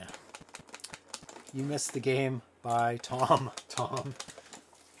Boxing. You missed the game by Tom.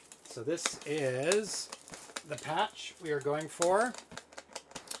 So this is the patch we are going for.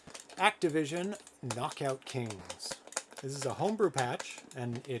 Activision Knockout Kings. This is a homebrew patch,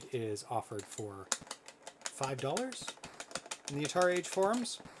 and it is offered for $5 in the Atari Age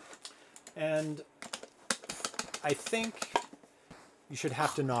forums. And I think you should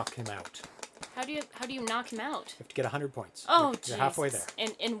have to knock him out. How do you knock him out? You have to get 100 points. Oh, You're halfway there.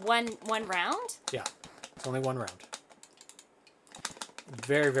 In one round? Yeah. It's only one round.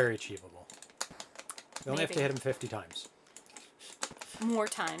 Very, very achievable. You only have to hit him 50 times. More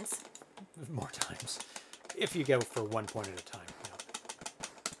times. More times. If you go for 1 point at a time.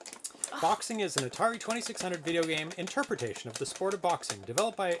 Yeah. Boxing is an Atari 2600 video game interpretation of the sport of boxing,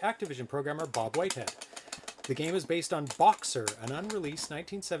 developed by Activision programmer Bob Whitehead. The game is based on Boxer, an unreleased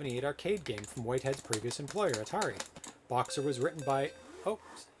 1978 arcade game from Whitehead's previous employer, Atari. Boxer was written by... Oh,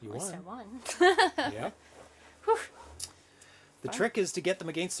 you At least won. I won. Yeah. Whew. The trick is to get them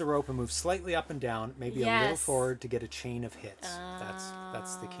against the rope and move slightly up and down, maybe a little Yes. forward to get a chain of hits.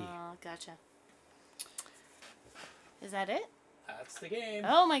 That's the key. Oh, gotcha. Is that it? That's the game.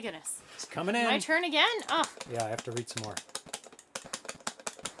 Oh my goodness. It's coming in. My turn again? Oh. Yeah, I have to read some more.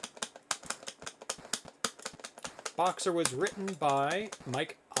 Boxer was written by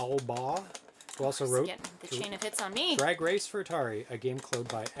Mike Albaugh, who also wrote Getting the chain of hits on me. Drag Race for Atari, a game cloned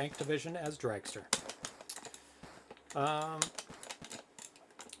by Activision as Dragster. I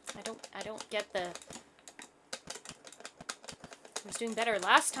don't get the... I was doing better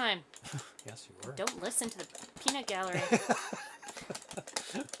last time. Yes, you were. Don't listen to the peanut gallery.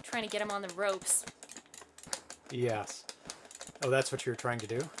 Trying to get him on the ropes. Yes. Oh, that's what you were trying to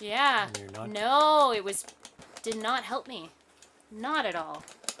do? Yeah. And you're not? No, it was... Did not help me. Not at all.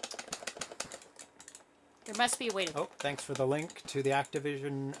 There must be a way to... Oh, thanks for the link to the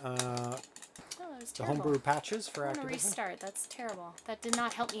Activision, Oh, that was the terrible. homebrew patches for I want to Activision. restart. That's terrible. That did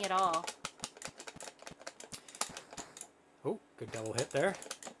not help me at all. Oh, good double hit there.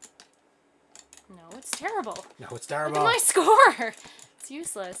 No, it's terrible. No, it's Look terrible. at my score. It's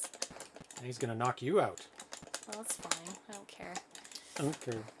useless. And he's going to knock you out. Well, that's fine. I don't care.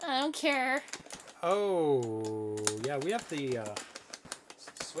 Okay. I don't care. Oh, yeah, we have the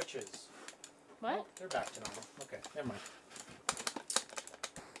switches. What? Oh, they're back to normal. Okay, never mind.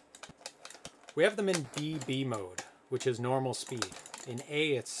 We have them in BB mode, which is normal speed. In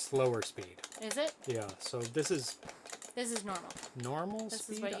A, it's slower speed. Is it? Yeah, so this is This is normal. normal This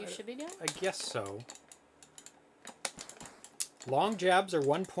speed? is what you should be doing? I guess so. Long jabs are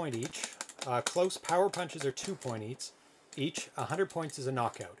 1 point each. Close power punches are 2 points each. 100 points is a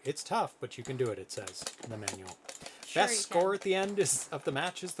knockout. It's tough, but you can do it, it says in the manual. Sure Best you score can. at the end of the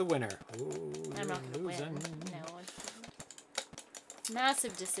match is the winner. Ooh, I'm not you're going to win. losing. No.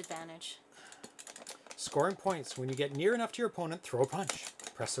 Massive disadvantage. Scoring points. When you get near enough to your opponent, throw a punch.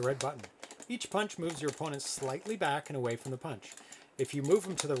 Press the red button. Each punch moves your opponent slightly back and away from the punch. If you move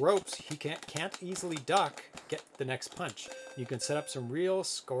him to the ropes, he can't easily duck, get the next punch. You can set up some real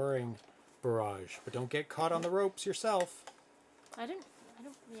scoring barrage, but don't get caught on the ropes yourself. Yeah.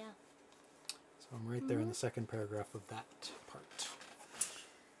 So I'm right there in the second paragraph of that part.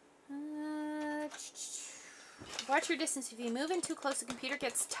 Watch your distance. If you move in too close, the computer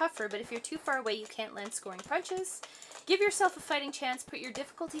gets tougher, but if you're too far away, you can't land scoring punches. Give yourself a fighting chance. Put your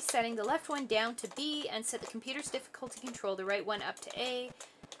difficulty setting, the left one down to B, and set the computer's difficulty control, the right one up to A.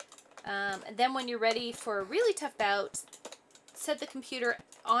 And then when you're ready for a really tough bout, set the computer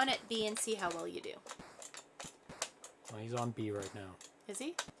on at B and see how well you do. Well, he's on B right now. Is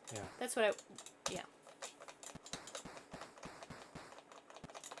he? Yeah. That's what yeah.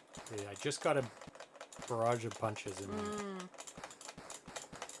 Yeah, I just got a barrage of punches in there.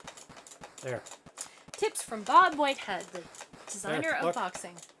 There. Tips from Bob Whitehead, the designer There, of look.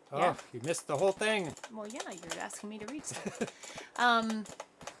 boxing. Oh, Yeah. you missed the whole thing. Well, yeah, you're asking me to read stuff.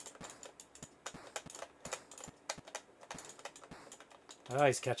 Oh,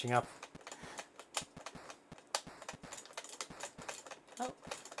 he's catching up. Oh.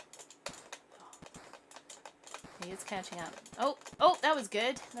 He is catching up. Oh, that was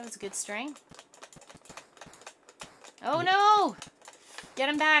good. That was a good string. Oh no! Get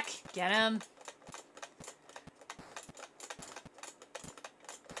him back! Get him!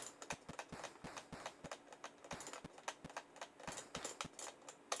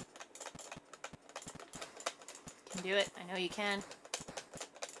 You can do it. I know you can.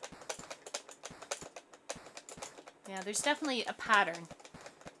 Yeah, there's definitely a pattern.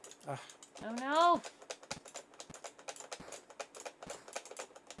 Ugh. Oh no!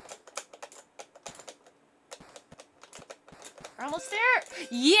 We're almost there!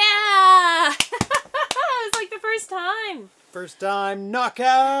 Yeah! It was like the first time! First time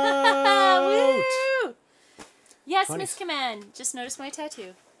knockout! Woo! Yes, 20. Miss Command. Just noticed my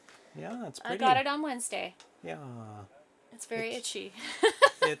tattoo. Yeah, that's I pretty. got it on Wednesday. Yeah. It's very itchy.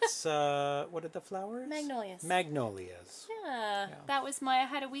 It's, what are the flowers? Magnolias. Magnolias. Yeah. That was I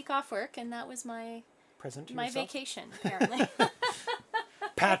had a week off work, and that was my Present to my yourself. vacation, apparently.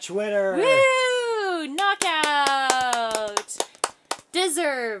 Patch winner! Woo! Knockout!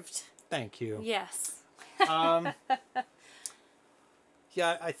 Deserved. Thank you. Yes.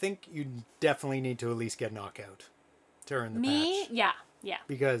 Yeah, I think you definitely need to at least get knockout to earn the Me? patch. Yeah. Yeah.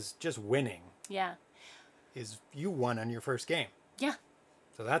 Because just winning Yeah. is you won on your first game. Yeah.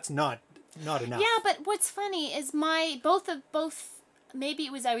 So that's not not enough. Yeah, but what's funny is maybe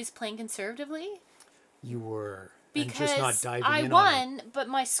it was I was playing conservatively. You were. Because and just not diving I in won, on it. but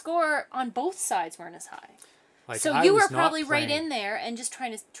my score on both sides weren't as high. Like, so I you were was not probably right playing- in there and just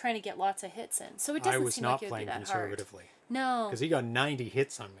trying to get lots of hits in. So it I doesn't was seem not like it would be playing that hard. conservatively. No. Because he got 90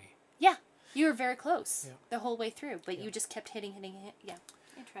 hits on me. Yeah, you were very close Yeah. the whole way through, but you just kept hitting. Yeah,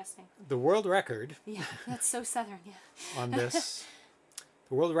 interesting. The world record Yeah, that's so southern. Yeah. on this,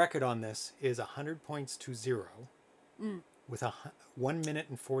 the world record on this is 100 points to 0 with 1 minute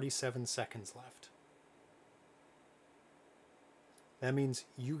and 47 seconds left. That means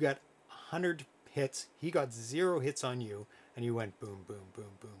you got 100 hits. He got 0 hits on you, and you went boom, boom, boom,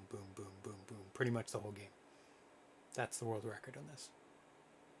 boom, boom, boom, boom, boom, pretty much the whole game. That's the world record on this.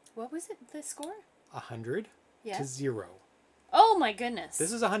 What was it? The score? 100 Yeah. to 0. Oh my goodness.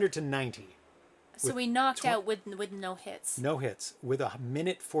 This is 100 to 90. So with we knocked out with no hits. No hits with 1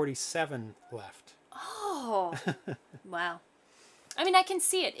 minute 47 left. Oh. Wow. I mean, I can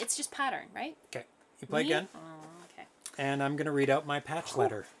see it. It's just pattern, right? Okay, you play Me? again, Oh, okay. and I'm going to read out my patch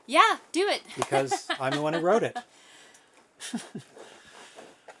letter Yeah, do it. because I'm the one who wrote it.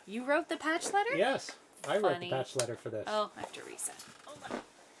 You wrote the patch letter? Yes, I wrote Funny. the patch letter for this. Oh, I have to reset. Hold on.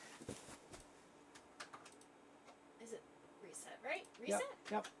 Is it reset, right? Reset?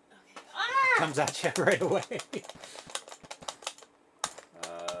 Yep. Okay. Ah! Comes at you right away.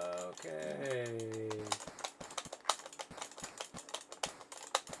 Okay.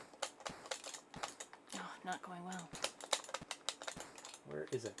 Oh, not going well. Where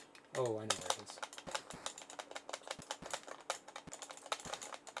is it? Oh, I know where it is.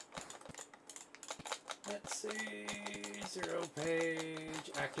 Let's see.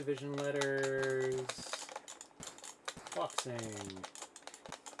 ZeroPage, Activision letters, boxing.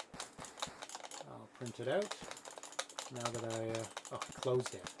 I'll print it out. Now that I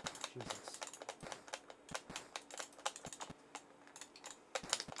closed it. Jesus.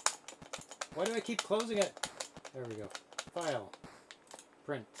 Why do I keep closing it? There we go. File.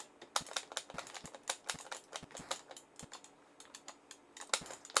 Print.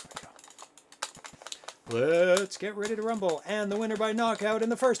 Let's get ready to rumble. And the winner by knockout in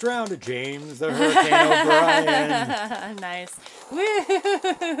the first round, James the Hurricane O'Brien. Nice.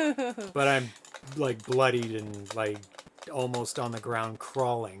 Woo! But I'm like bloodied and like almost on the ground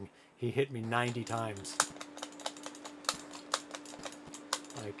crawling. He hit me 90 times.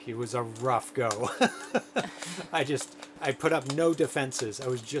 Like, it was a rough go. I put up no defenses. I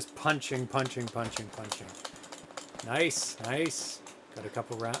was just punching. Nice, nice. Got a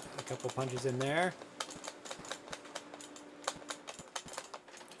couple punches in there.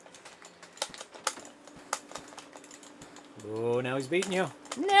 Oh, now he's beating you.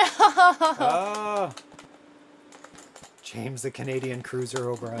 No! Oh. James the Canadian Cruiser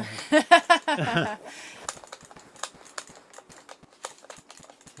O'Brien. Here's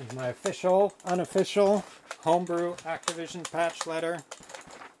my official, unofficial, Homebrew Activision patch letter.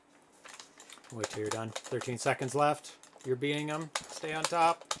 Wait till you're done. 13 seconds left. You're beating him. Stay on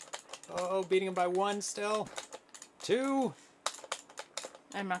top. Oh, beating him by 1 still. 2.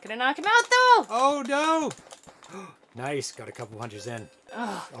 I'm not going to knock him out, though! Oh, no! Nice. Got a couple punches in.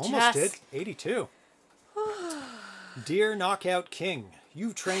 Oh, Almost Jess. did. 82. Dear Knockout King,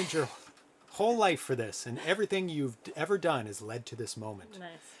 you've trained your whole life for this, and everything you've ever done has led to this moment. Nice.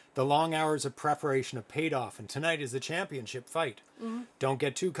 The long hours of preparation have paid off, and tonight is the championship fight. Don't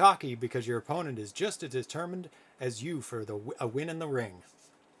get too cocky, because your opponent is just as determined as you for a win in the ring.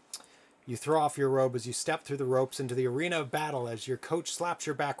 You throw off your robe as you step through the ropes into the arena of battle as your coach slaps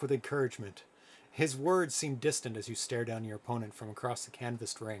your back with encouragement. His words seem distant as you stare down your opponent from across the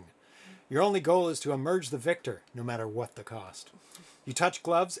canvassed ring. Your only goal is to emerge the victor, no matter what the cost. You touch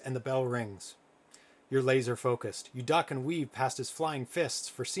gloves and the bell rings. You're laser focused. You duck and weave past his flying fists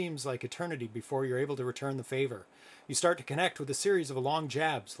for seems like eternity before you're able to return the favor. You start to connect with a series of long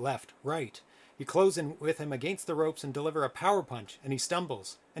jabs, left, right. You close in with him against the ropes and deliver a power punch, and he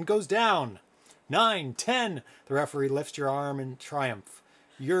stumbles and goes down. 9, 10. The referee lifts your arm in triumph.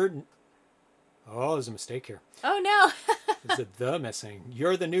 Oh, there's a mistake here. Oh, no. There's a the missing.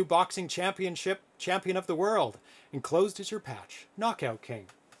 You're the new boxing champion of the world. Enclosed is your patch, Knockout King.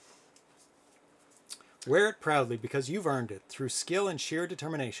 Wear it proudly because you've earned it through skill and sheer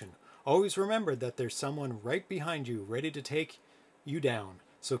determination. Always remember that there's someone right behind you ready to take you down.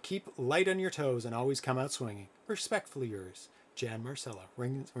 So keep light on your toes and always come out swinging. Respectfully yours, Jan Marcella,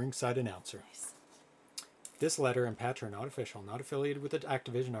 ringside announcer. Nice. This letter and patch are not official, not affiliated with the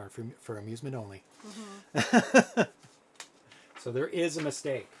Activision, are for amusement only. So there is a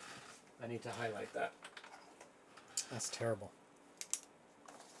mistake. I need to highlight that. That's terrible.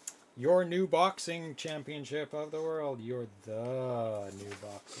 Your new boxing championship of the world. You're the new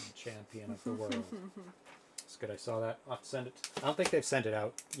boxing champion of the world. It's good I saw that. I'll have to send it. I don't think they've sent it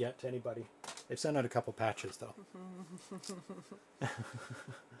out yet to anybody. They've sent out a couple patches, though. They're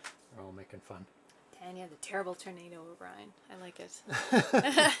all making fun. Tanya, the terrible tornado O'Brien. I like it.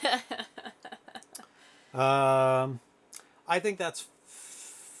 I think that's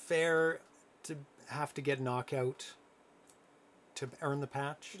fair to have to get knockout to earn the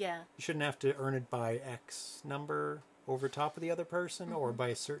patch. Yeah. You shouldn't have to earn it by X number over top of the other person or by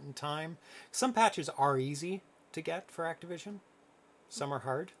a certain time. Some patches are easy to get for Activision. Some are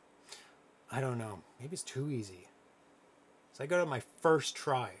hard. I don't know. Maybe it's too easy. So I go to my first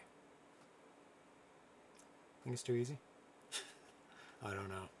try. Think it's too easy? I don't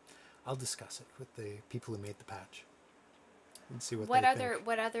know. I'll discuss it with the people who made the patch and see what they think.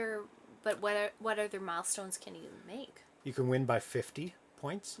 What other milestones can you make? You can win by 50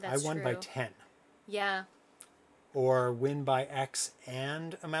 points. That's I won by true. 10. Yeah. Or win by X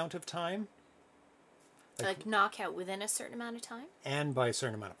and amount of time. Like knockout within a certain amount of time? And by a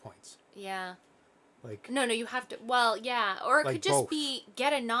certain amount of points. Yeah. Like No, you have to. Well, yeah, or it like could just both. be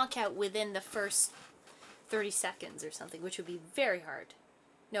get a knockout within the first 30 seconds or something, which would be very hard.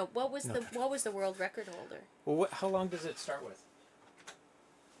 No, what was the world record holder? Well, how long does it start with?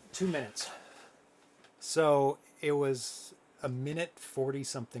 2 minutes. So it was a minute 40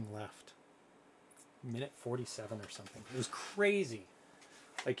 something left. Minute 47 or something. It was crazy.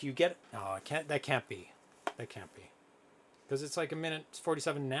 Like you get that can't be. Because it's like a minute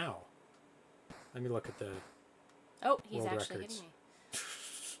 47 now. Let me look at the Oh, he's world actually records. hitting me.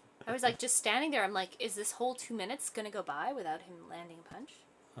 I was like just standing there. I'm like, is this whole 2 minutes gonna go by without him landing a punch?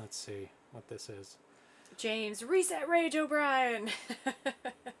 Let's see what this is. James, reset Rage O'Brien.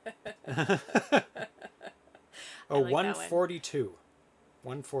 Oh, like that one. 142.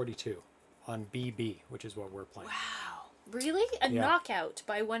 142 on BB, which is what we're playing. Wow. Really? A Yeah. knockout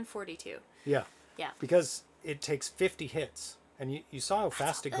by 142. Yeah. Yeah. Because it takes 50 hits. And you saw how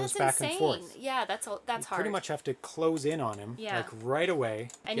fast it goes back and forth. Yeah, that's You hard. pretty much have to close in on him, Yeah. like right away.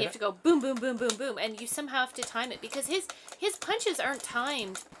 And you have to go boom, boom, boom, boom, boom, and you somehow have to time it because his punches aren't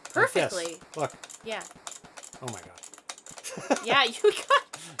timed perfectly. Like this. Look. Yeah. Oh my god. Yeah, you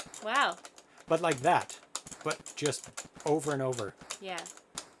got. Wow. But like that. But just over and over. Yeah.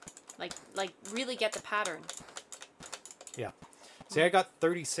 Like really get the pattern. Yeah. See, I got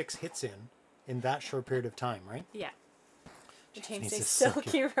 36 hits in that short period of time, right? Yeah. James James needs a a silky-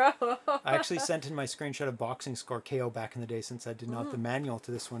 silky row. I actually sent in my screenshot of Boxing Score KO back in the day since I did not have the manual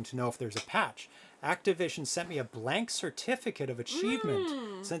to this one to know if there's a patch. Activision sent me a blank certificate of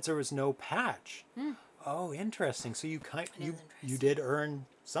achievement since there was no patch. Oh, interesting. So you did earn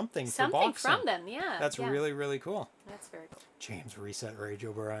something for Something boxing. from them, yeah. That's yeah. really, really cool. That's very cool. James Reset Rage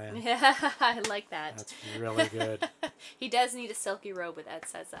O'Brien. Yeah, I like that. That's really good. He does need a silky robe, but that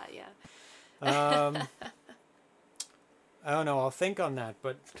says that, yeah. I don't know. I'll think on that,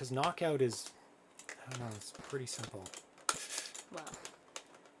 but because knockout is, I don't know, it's pretty simple. Well,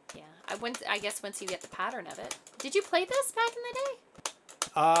 yeah. I guess once you get the pattern of it. Did you play this back in the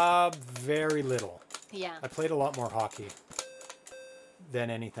day? Very little. Yeah. I played a lot more hockey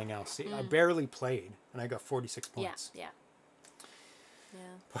than anything else. See, I barely played, and I got 46 points. Yeah. Yeah.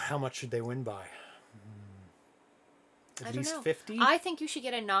 But how much should they win by? I At don't least know. 50? I think you should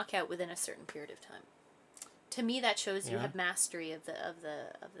get a knockout within a certain period of time. To me, that shows you Yeah. have mastery of the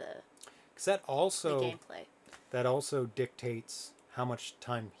Because gameplay. that also dictates how much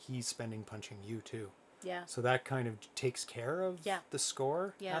time he's spending punching you too. Yeah. So that kind of takes care of the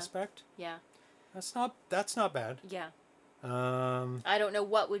score aspect. Yeah. That's not bad. Yeah. I don't know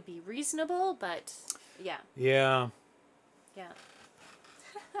what would be reasonable, but yeah. Yeah. Yeah.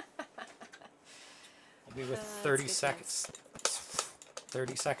 I'll be with That's 30 good seconds.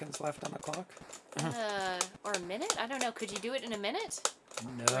 30 seconds left on the clock. Or a minute? I don't know. Could you do it in a minute?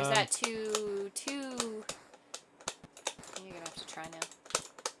 No. Or is that too... You're going to have to try now.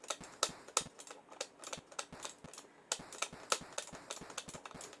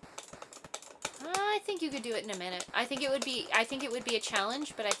 I think you could do it in a minute. I think it would be a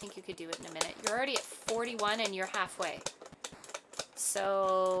challenge, but I think you could do it in a minute. You're already at 41 and you're halfway.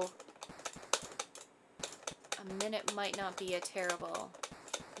 So a minute might not be a terrible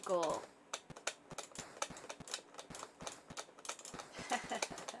goal.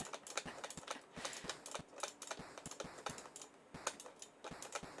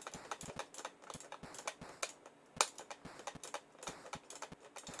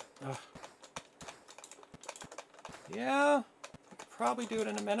 Yeah, I could probably do it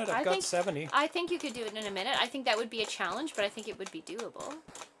in a minute. I've got 70. I think you could do it in a minute. I think that would be a challenge, but I think it would be doable.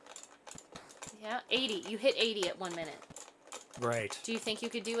 Yeah, 80. You hit 80 at 1 minute. Right. Do you think you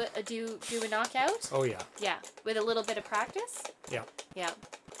could do a knockout? Oh, yeah. Yeah, with a little bit of practice? Yeah. Yeah.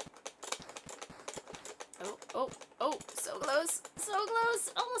 Oh, so close. So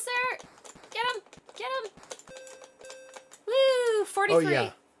close. Almost there. Get him. Get him. Woo, 43. Oh,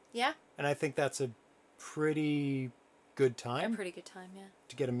 yeah. Yeah? And I think that's a pretty good time. A pretty good time, yeah.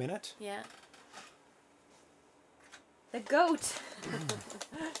 To get a minute. Yeah. The goat.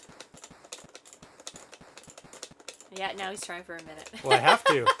 Yeah, now he's trying for a minute. Well, I have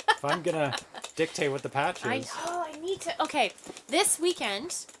to. If I'm going to dictate what the patch is. I need to. Okay, this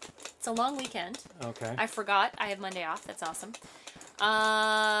weekend, it's a long weekend. Okay. I forgot. I have Monday off. That's awesome.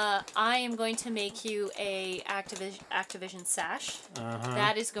 I am going to make you a Activision sash.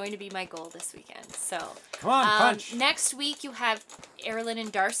 That is going to be my goal this weekend. So, come on, punch. Next week you have Erilyn and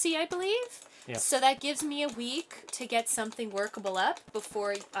Darcy, I believe. Yeah. So that gives me a week to get something workable up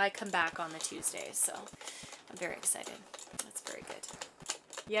before I come back on the Tuesday. So I'm very excited. That's very good.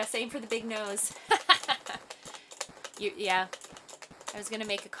 Yeah, same for the big nose. Yeah. I was going to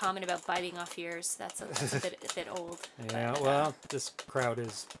make a comment about biting off ears. That's a bit old. Yeah, but, well, this crowd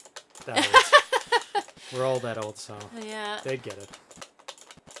is that old. We're all that old, so yeah. they'd get it.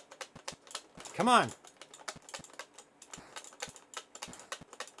 Come on.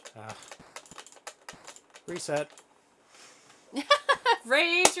 Reset.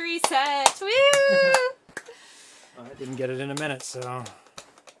 Rage reset. Woo! I didn't get it in a minute, so...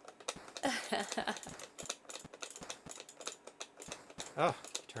 Oh,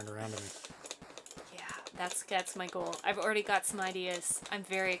 turned around to me. Yeah, that's my goal. I've already got some ideas. I'm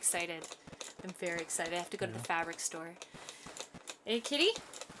very excited. I have to go to the fabric store. Hey, kitty?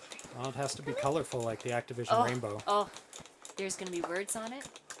 Well, it has to be colorful like the Activision rainbow. Oh, there's going to be words on it.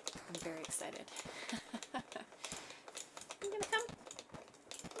 I'm very excited. You going to come?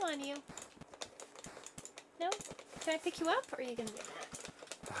 Come on, you. No? Can I pick you up, or are you going to do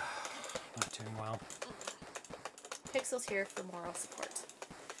that? Not doing well. Pixel's here for moral support.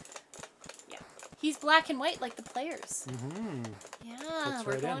 Yeah. He's black and white like the players. Mm-hmm. Yeah, Fits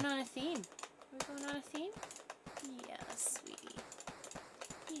we're right going in. on a theme. We're going on a theme? Yeah, sweetie.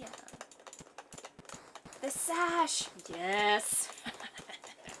 Yeah. The sash! Yes!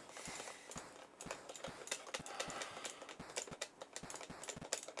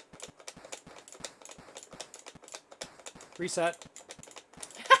 Reset.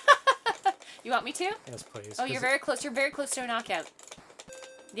 You want me to? Yes, please. Oh, you're very close. You're very close to a knockout.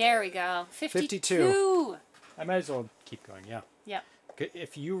 There we go. 52. I might as well keep going, yeah. Yeah.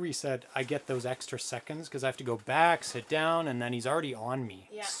 If you reset, I get those extra seconds because I have to go back, sit down, and then he's already on me.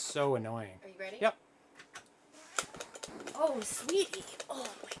 Yeah. So annoying. Are you ready? Yep. Oh, sweetie. Oh,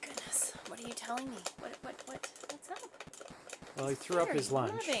 my goodness. What are you telling me? What's up? Well, he threw up his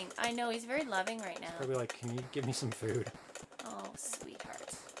lunch. Loving. I know, he's very loving right now. Probably like, can you give me some food? Oh,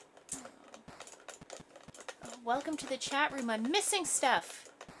 sweetheart. Oh, welcome to the chat room. I'm missing stuff.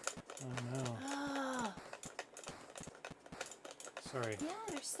 Oh, no. Oh. Sorry. Yeah,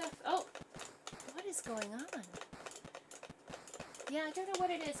 there's stuff. Oh, what is going on? Yeah, I don't know what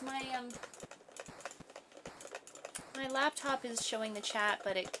it is. My laptop is showing the chat,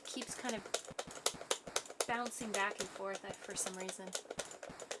 but it keeps kind of bouncing back and forth for some reason.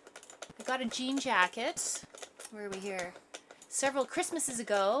 I got a jean jacket. Where are we here? Several Christmases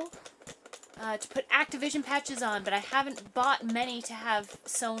ago to put Activision patches on, but I haven't bought many to have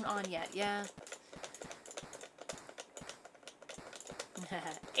sewn on yet. Yeah.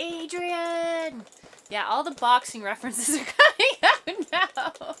 Adrian! Yeah, all the boxing references are coming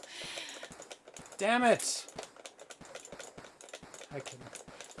out now. Damn it! I can.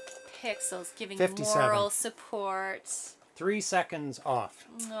 Pixels giving 57. moral support. 3 seconds off.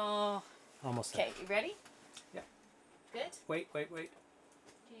 No. Almost there. Okay, you ready? Yeah. Good? Wait. Do you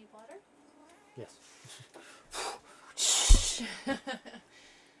need water? Yes.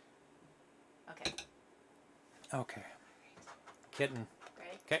 Okay. Okay. Kitten.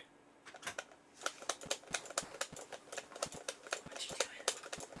 Ready? Okay. What you doing?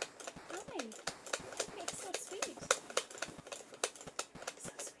 Hi. It's so sweet.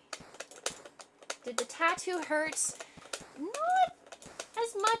 So sweet. Did the tattoo hurt? Not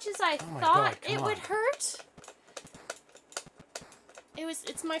as much as I Oh my thought God, it come would on. hurt.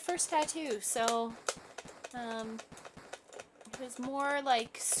 It's my first tattoo, so it was more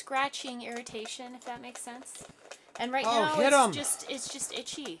like scratching irritation, if that makes sense. And right now hit 'em. it's just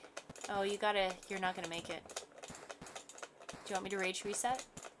itchy. Oh, you're not gonna make it. Do you want me to rage reset?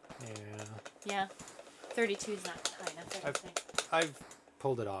 Yeah. Yeah. 32 is not high enough, I don't think. I've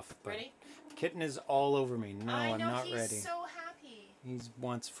pulled it off. But Ready? Kitten is all over me. No, I I'm know not he's ready. so happy. He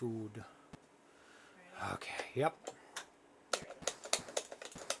wants food. Okay, yep. Come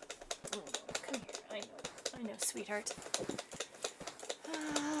here. I know, sweetheart.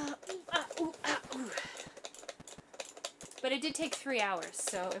 Ooh. But it did take 3 hours,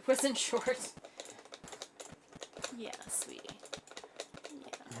 so it wasn't short. Yeah, sweetie.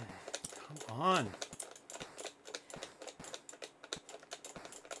 Yeah. Come on.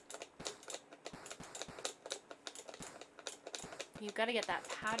 You've got to get that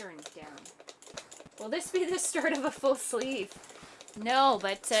pattern down. Will this be the start of a full sleeve? No,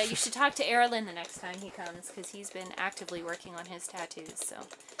 but you should talk to Erlen the next time he comes, because he's been actively working on his tattoos, so...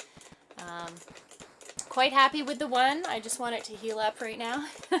 quite happy with the one. I just want it to heal up right now.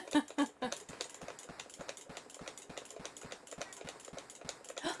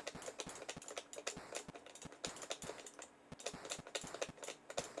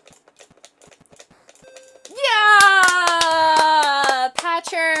 Yeah!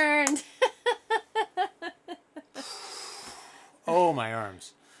 Patterned! Oh, my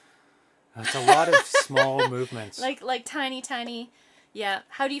arms. That's a lot of small movements. Like tiny. Yeah.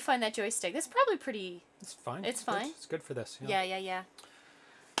 How do you find that joystick? That's probably pretty... It's fine. It's fine. It's good for this. Yeah.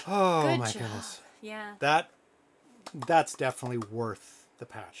 Oh, Good my job. goodness. Yeah. That's definitely worth the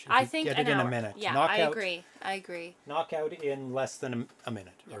patch. If I you think get an it in hour. a minute. Yeah, Knock I out, agree. Knock out in less than a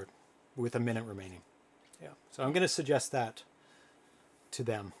minute, or with a minute remaining. Yeah. So I'm going to suggest that to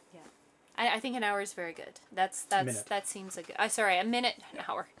them. Yeah. I think an hour is very good. That seems like sorry, a minute, an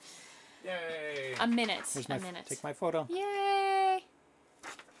hour. Yay! A minute. Here's a minute. Take my photo. Yay!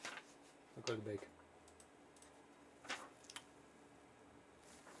 Look like a big.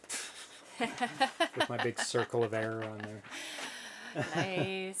 With my big circle of error on there.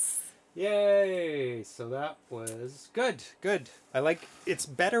 Nice. Yay! So that was good. I like it's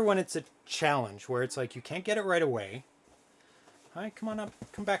better when it's a challenge where it's like you can't get it right away. Hi, come on up.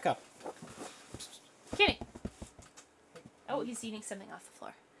 Come back up. Kitty. Oh, he's eating something off the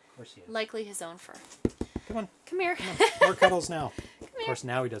floor. Of course he is. Likely his own fur. Come on. Come here. More cuddles now. Of course,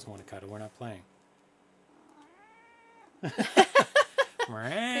 now he doesn't want to cuddle. We're not playing.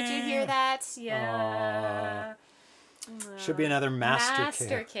 Could you hear that? Yeah. Should be another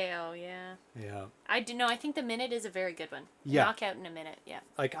Master Kale, yeah. Yeah. I think the minute is a very good one. Yeah. Knock out in a minute, yeah.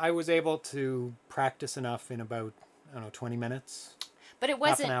 Like I was able to practice enough in about 20 minutes. But it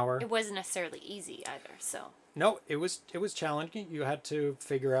wasn't an hour. It wasn't necessarily easy either, so. No, it was challenging. You had to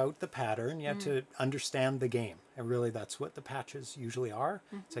figure out the pattern. You had to understand the game. And really that's what the patches usually are.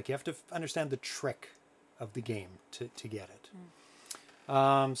 It's like you have to understand the trick of the game to get it.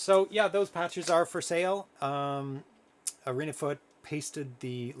 So yeah, those patches are for sale. ArenaFoot pasted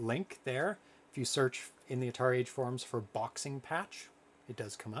the link there. If you search in the Atari Age forums for boxing patch, it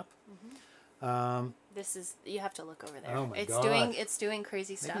does come up. This is, you have to look over there. Oh my it's God. it's doing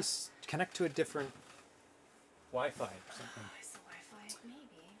crazy stuff. Maybe connect to a different Wi-Fi or something. Is the Wi-Fi?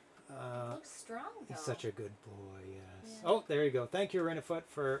 Maybe. It looks strong though. He's such a good boy, yes. Yeah. Oh, there you go. Thank you, ArenaFoot,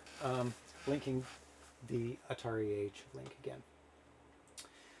 for linking the Atari Age link again.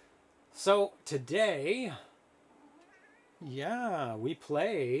 So today, yeah, we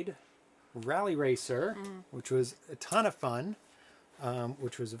played Rally Racer, which was a ton of fun,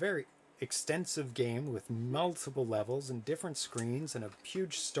 which was a very extensive game with multiple levels and different screens and a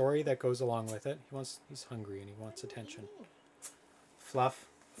huge story that goes along with it. He's hungry and he wants attention. Fluff.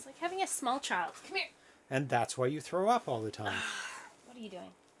 It's like having a small child. Come here. And that's why you throw up all the time. What are you doing?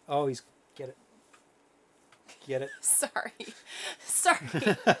 Oh, get it. Get it. Sorry.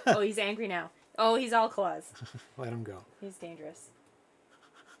 Oh, he's angry now. Oh, he's all claws. Let him go. He's dangerous.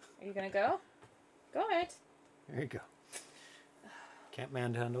 Are you gonna go? Go ahead. There you go. Can't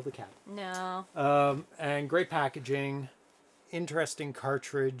manhandle the cat. No. And great packaging, interesting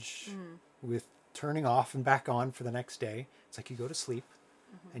cartridge with turning off and back on for the next day. It's like you go to sleep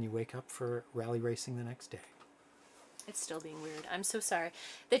and you wake up for rally racing the next day. It's still being weird. I'm so sorry.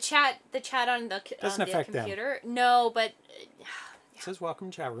 The chat on the Doesn't affect computer. Them. No, but it says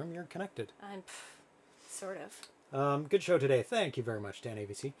welcome chat room. You're connected. I'm sort of. Good show today. Thank you very much, Dan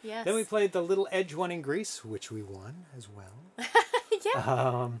ABC. Yes. Then we played the Little Edge one in Greece, which we won as well.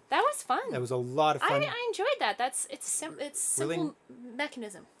 Yeah. That was fun. That was a lot of fun. I enjoyed that. It's simple Really,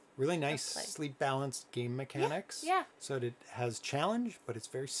 mechanism. Really nicely balanced game mechanics. Yeah. So it has challenge, but it's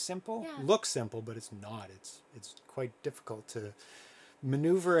very simple. Yeah. Looks simple, but it's not. It's quite difficult to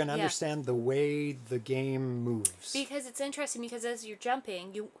maneuver and understand the way the game moves. Because it's interesting because as you're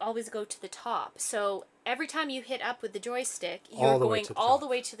jumping, you always go to the top. So every time you hit up with the joystick, you're going all the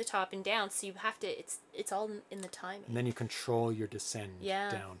way to the top and down. So you have to. It's all in the timing. And then you control your descent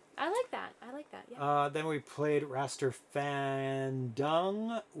down. I like that. I like that. Yeah. Then we played Raster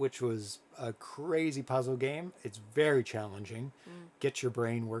Fahndung, which was a crazy puzzle game. It's very challenging. Get your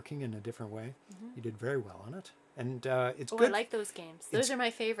brain working in a different way. You did very well on it. And it's good. I like those games. Those are my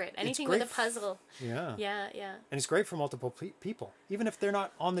favorite. Anything with a puzzle. Yeah. Yeah, yeah. And it's great for multiple people. Even if they're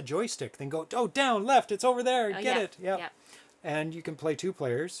not on the joystick, then go, oh, down, left, it's over there, get it. Yeah. And you can play 2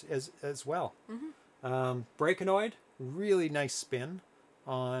 players as well. Breakanoid, really nice spin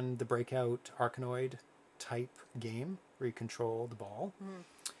on the Breakout Arcanoid type game where you control the ball.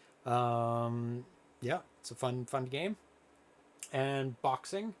 Yeah, it's a fun game. And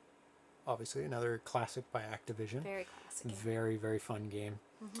boxing, obviously another classic by Activision. Very classic game. Very, very fun game.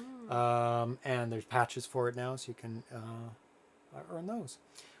 And there's patches for it now, so you can earn those.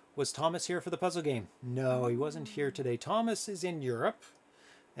 Was Thomas here for the puzzle game? No, he wasn't here today. Thomas is in Europe,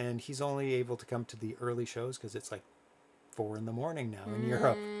 and he's only able to come to the early shows because it's like 4 in the morning now in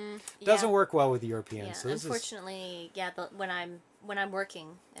Europe. Doesn't work well with Europeans. Yeah, so this unfortunately, when I'm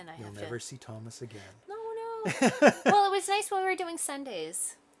working and I you'll have never see Thomas again. No. Well, it was nice when we were doing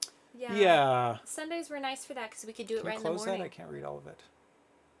Sundays. Yeah. Sundays were nice for that because we could do it right in the Close morning. that? I can't read all of it.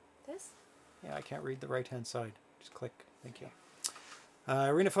 This? Yeah, I can't read the right-hand side. Just click. Thank you.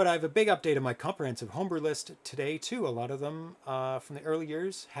 Arenafoot, I have a big update of my comprehensive homebrew list today, too. A lot of them from the early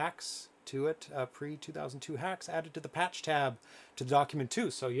years, hacks to it, pre-2002 hacks added to the patch tab to the document, too.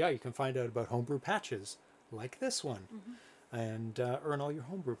 So, yeah, you can find out about homebrew patches like this one and earn all your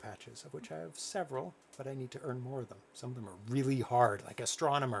homebrew patches, of which I have several, but I need to earn more of them. Some of them are really hard, like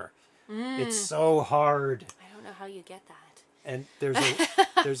Astronomer. It's so hard. I don't know how you get that. And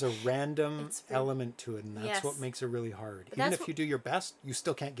there's a random element to it, and that's what makes it really hard. Even if you do your best, you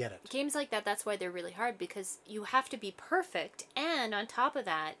still can't get it. Games like that's why they're really hard, because you have to be perfect, and on top of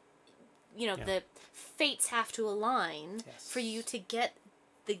that, the fates have to align for you to get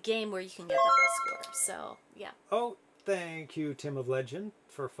the game where you can get the high score. So, yeah. Oh, thank you, Tim of Legend,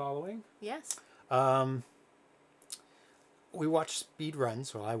 for following. Yes. We watch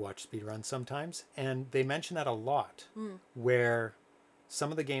speedruns, well, I watch speedruns sometimes, and they mention that a lot, where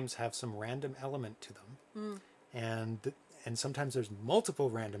some of the games have some random element to them, and sometimes there's multiple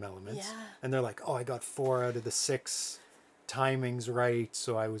random elements, and they're like, oh, I got 4 out of the 6 timings right,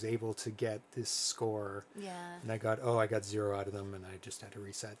 so I was able to get this score, and I got 0 out of them, and I just had to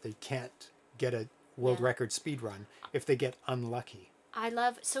reset. They can't get a world record speedrun if they get unlucky.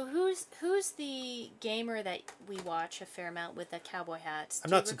 So who's the gamer that we watch a fair amount with the cowboy hat? I'm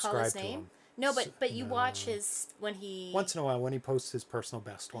not subscribed to him. No, but you watch his when he once in a while when he posts his personal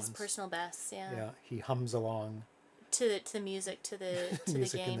best ones. His personal best, yeah. Yeah, he hums along to the music to the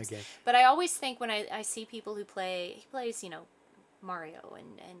music games. in the game. But I always think when I see people who plays Mario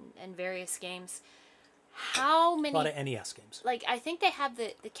and various games, how many a lot of NES games. Like I think they have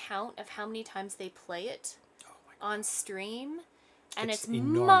the count of how many times they play it on stream. And it's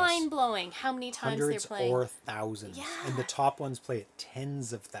mind-blowing how many times Hundreds they're playing. or thousands. Yeah. And the top ones play it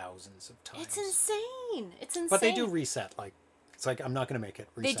tens of thousands of times. It's insane. It's insane. But they do reset. It's like, I'm not going to make it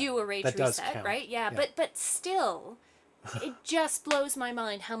reset. They do a rage reset, right? Yeah, but still, it just blows my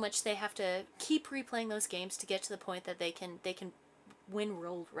mind how much they have to keep replaying those games to get to the point that they can win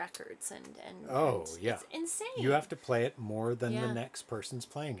world records. And it's insane. You have to play it more than the next person's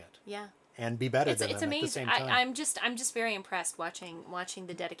playing it. Yeah. And be better than them amazing. At the same time. I'm just very impressed watching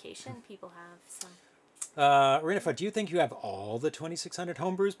the dedication people have. So. Renafa, do you think you have all the 2600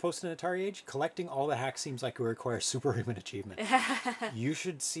 homebrews posted in Atari Age? Collecting all the hacks seems like it requires superhuman achievement. You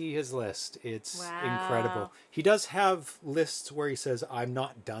should see his list. It's incredible. He does have lists where he says, I'm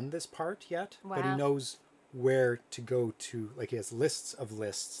not done this part yet, but he knows where to go to. Like he has lists of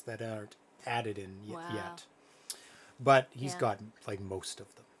lists that aren't added in yet. But he's got like most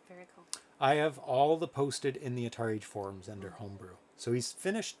of them. Very cool. I have all the posted in the Atari Age forums under Homebrew. So he's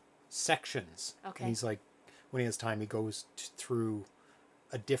finished sections. Okay. And he's like, when he has time, he goes through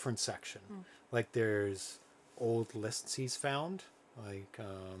a different section. Like there's old lists he's found, like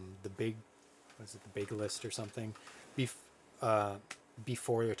the big list or something.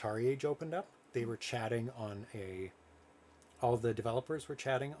 Before the Atari Age opened up, they were chatting on all the developers were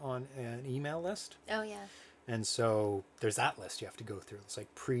chatting on an email list. Oh, yeah. And so there's that list you have to go through. It's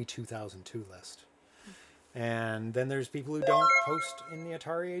like pre-2002 list. And then there's people who don't post in the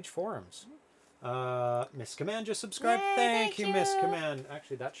Atari Age forums. Miss Command just subscribed. Yay, thank you, Miss Command.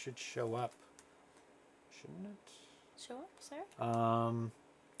 Actually, that should show up. Shouldn't it? Show up, sir?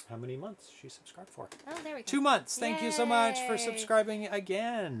 How many months she subscribed for? Oh, there we go. 2 months. Thank you so much for subscribing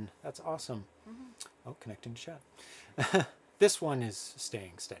again. That's awesome. Oh, connecting to chat. This one is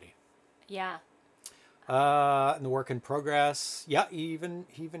staying steady. Yeah. And the work in progress. Yeah, he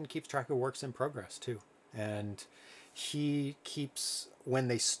even keeps track of works in progress too. And he keeps when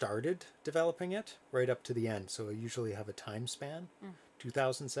they started developing it right up to the end. So I usually have a time span,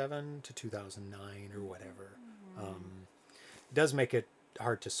 2007 to 2009 or whatever. It does make it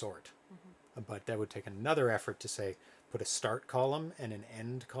hard to sort, but that would take another effort to say put a start column and an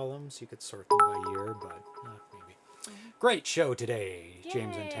end column so you could sort them by year, but maybe. Great show today,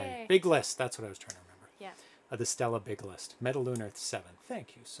 James and Tanya. Yay. Big list, that's what I was trying to remember. Yeah. The Stella Big List. Metal Earth 7.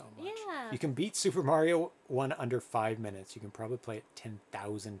 Thank you so much. Yeah. You can beat Super Mario 1 under 5 minutes. You can probably play it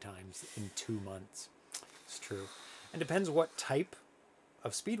 10,000 times in 2 months. It's true. And depends what type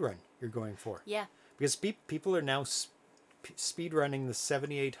of speedrun you're going for. Yeah. Because people are now speedrunning the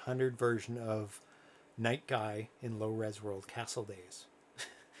 7800 version of Night Guy in Low Res World Castle Days.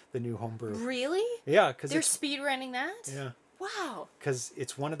 The new homebrew. Really? Yeah, because They're speedrunning that? Yeah. Wow. Because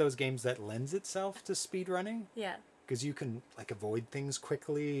it's one of those games that lends itself to speedrunning. Yeah. Because you can like avoid things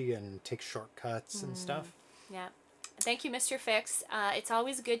quickly and take shortcuts and stuff. Yeah. Thank you, Mr. Fix. It's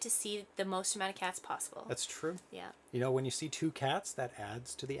always good to see the most amount of cats possible. That's true. Yeah. You know, when you see 2 cats, that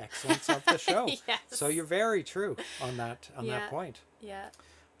adds to the excellence of the show. Yes. So you're very true on that Yeah. point. Yeah.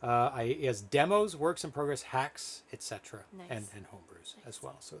 He has demos, works in progress, hacks, etc. Nice. And homebrews as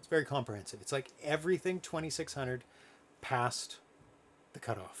well. So it's very comprehensive. It's like everything 2600 past the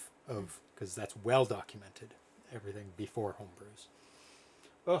cutoff of, because that's well documented, everything before homebrews.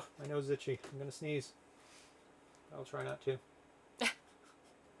 Oh, my nose is itchy. I'm going to sneeze. I'll try not to.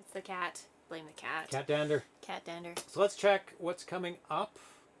 It's the cat. Blame the cat. Cat dander. Cat dander. So let's check what's coming up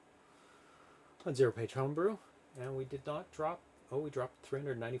on ZeroPage Homebrew. And we did not drop, we dropped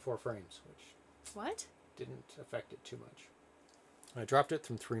 394 frames, which What? didn't affect it too much. I dropped it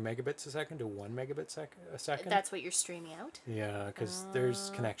from 3 megabits a second to 1 megabit a second. That's what you're streaming out? Yeah, because there's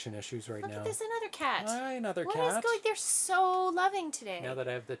connection issues right Look now. at this, another cat. Hi, another What cat. is going? They're so loving today. Now that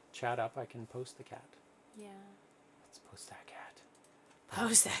I have the chat up, I can post the cat. Yeah. Let's post that cat.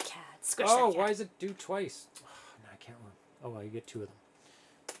 Pose that cat. Squish Oh, that cat. why does it do twice? Oh, no, I can't remember. Oh, well, you get 2 of them.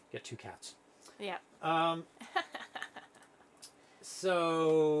 Get 2 cats. Yeah.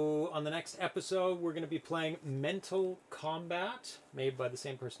 So, on the next episode, we're going to be playing Mental Combat, made by the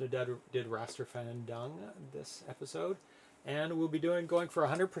same person who did Raster Fahndung this episode. And we'll be going for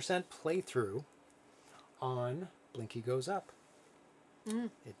 100% playthrough on Blinky Goes Up.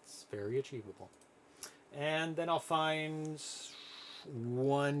 It's very achievable. And then I'll find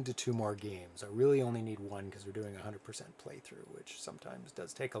 1 to 2 more games. I really only need 1 because we're doing 100% playthrough, which sometimes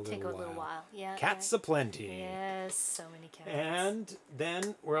does take a little while. Yeah. Cats yeah. aplenty. Yes, so many cats. And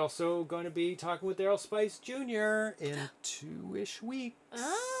then we're also going to be talking with Daryl Spice Jr. in 2-ish weeks.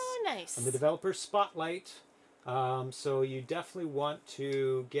 Oh, nice. On the developer spotlight. So you definitely want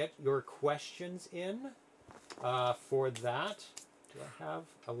to get your questions in for that. Do I have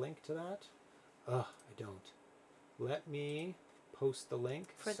a link to that? I don't. Let me post the link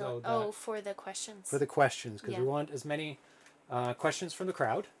For so the that for the questions. for the questions, because Yeah. we want as many questions from the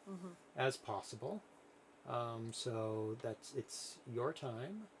crowd as possible. So it's your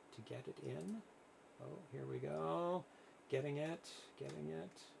time to get it in. Oh, here we go. Getting it. There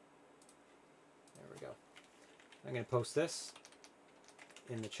we go. I'm going to post this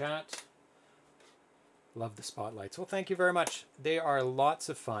in the chat. Love the spotlights. Well, thank you very much. They are lots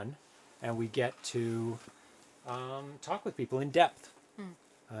of fun, and we get to talk with people in depth.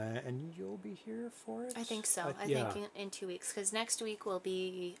 And you'll be here for it? I think so. I yeah. think in 2 weeks, because next week will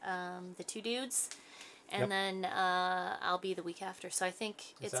be the 2 dudes, and Yep. then I'll be the week after. So I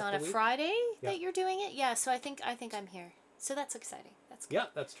think Is it's that on the a week? Friday Yeah. that you're doing it. Yeah. So I think I'm here. So that's exciting. That's good. Yeah,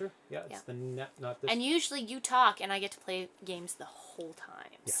 that's true. Yeah, it's Yeah. the not this. And usually you talk, and I get to play games the whole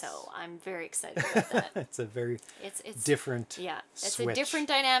time. Yes. So I'm very excited about that. It's a very It's different yeah. It's switch. a different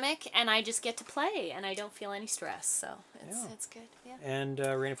dynamic, and I just get to play, and I don't feel any stress. So it's good. Yeah. And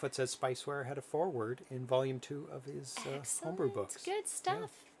Rainafoot says Spiceware had a foreword in Volume 2 of his homebrew Excellent. books. Good stuff.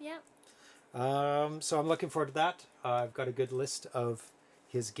 Yeah. So I'm looking forward to that. I've got a good list of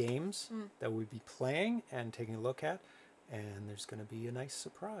his games that we'll be playing and taking a look at. And there's going to be a nice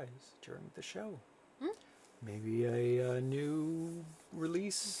surprise during the show. Maybe a new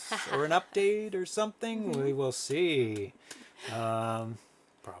release or an update or something. We will see.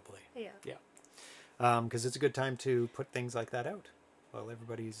 Probably. Yeah. Yeah. Because it's a good time to put things like that out while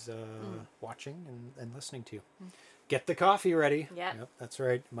everybody's watching and listening to you. Get the coffee ready. Yeah. Yep, that's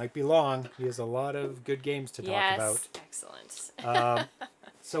right. Might be long. He has a lot of good games to talk about. Excellent.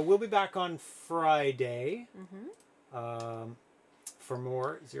 So we'll be back on Friday for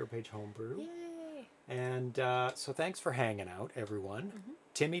more ZeroPage Homebrew. Yay. And so thanks for hanging out, everyone.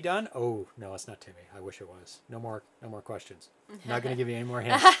 Timmy done? Oh, no, it's not Timmy. I wish it was. No more questions. Not going to give you any more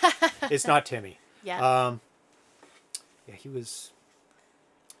hints. It's not Timmy. Yeah. Yeah, he was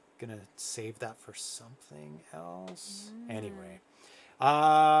going to save that for something else. Anyway.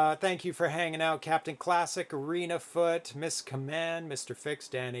 Thank you for hanging out, Captain Classic, Arena Foot, Miss Command, Mr. Fix,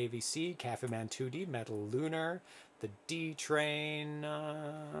 Dan AVC, Cafe Man 2D, Metal Lunar, the D Train,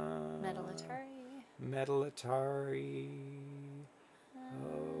 Metal Atari.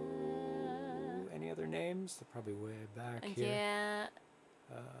 Oh, any other names? They're probably way back here. Yeah.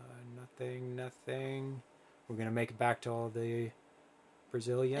 Nothing. We're gonna make it back to all the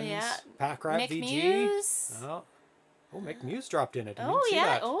Brazilians. Yeah. Pack Rat Mick VG. Muse. Oh, Mick Muse dropped in. I didn't Oh see yeah.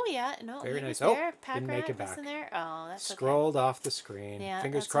 that. Oh yeah. No. Very he nice. was there. Didn't make it back. In there. Oh, that's Scrolled off the screen. Yeah,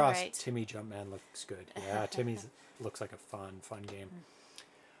 Fingers that's crossed. alright. Timmy Jumpman looks good. Yeah, Timmy's looks like a fun game.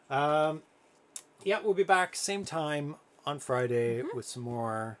 Yeah, we'll be back same time on Friday with some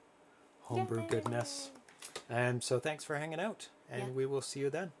more homebrew goodness. And so thanks for hanging out, and we will see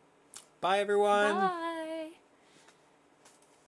you then. Bye, everyone. Bye.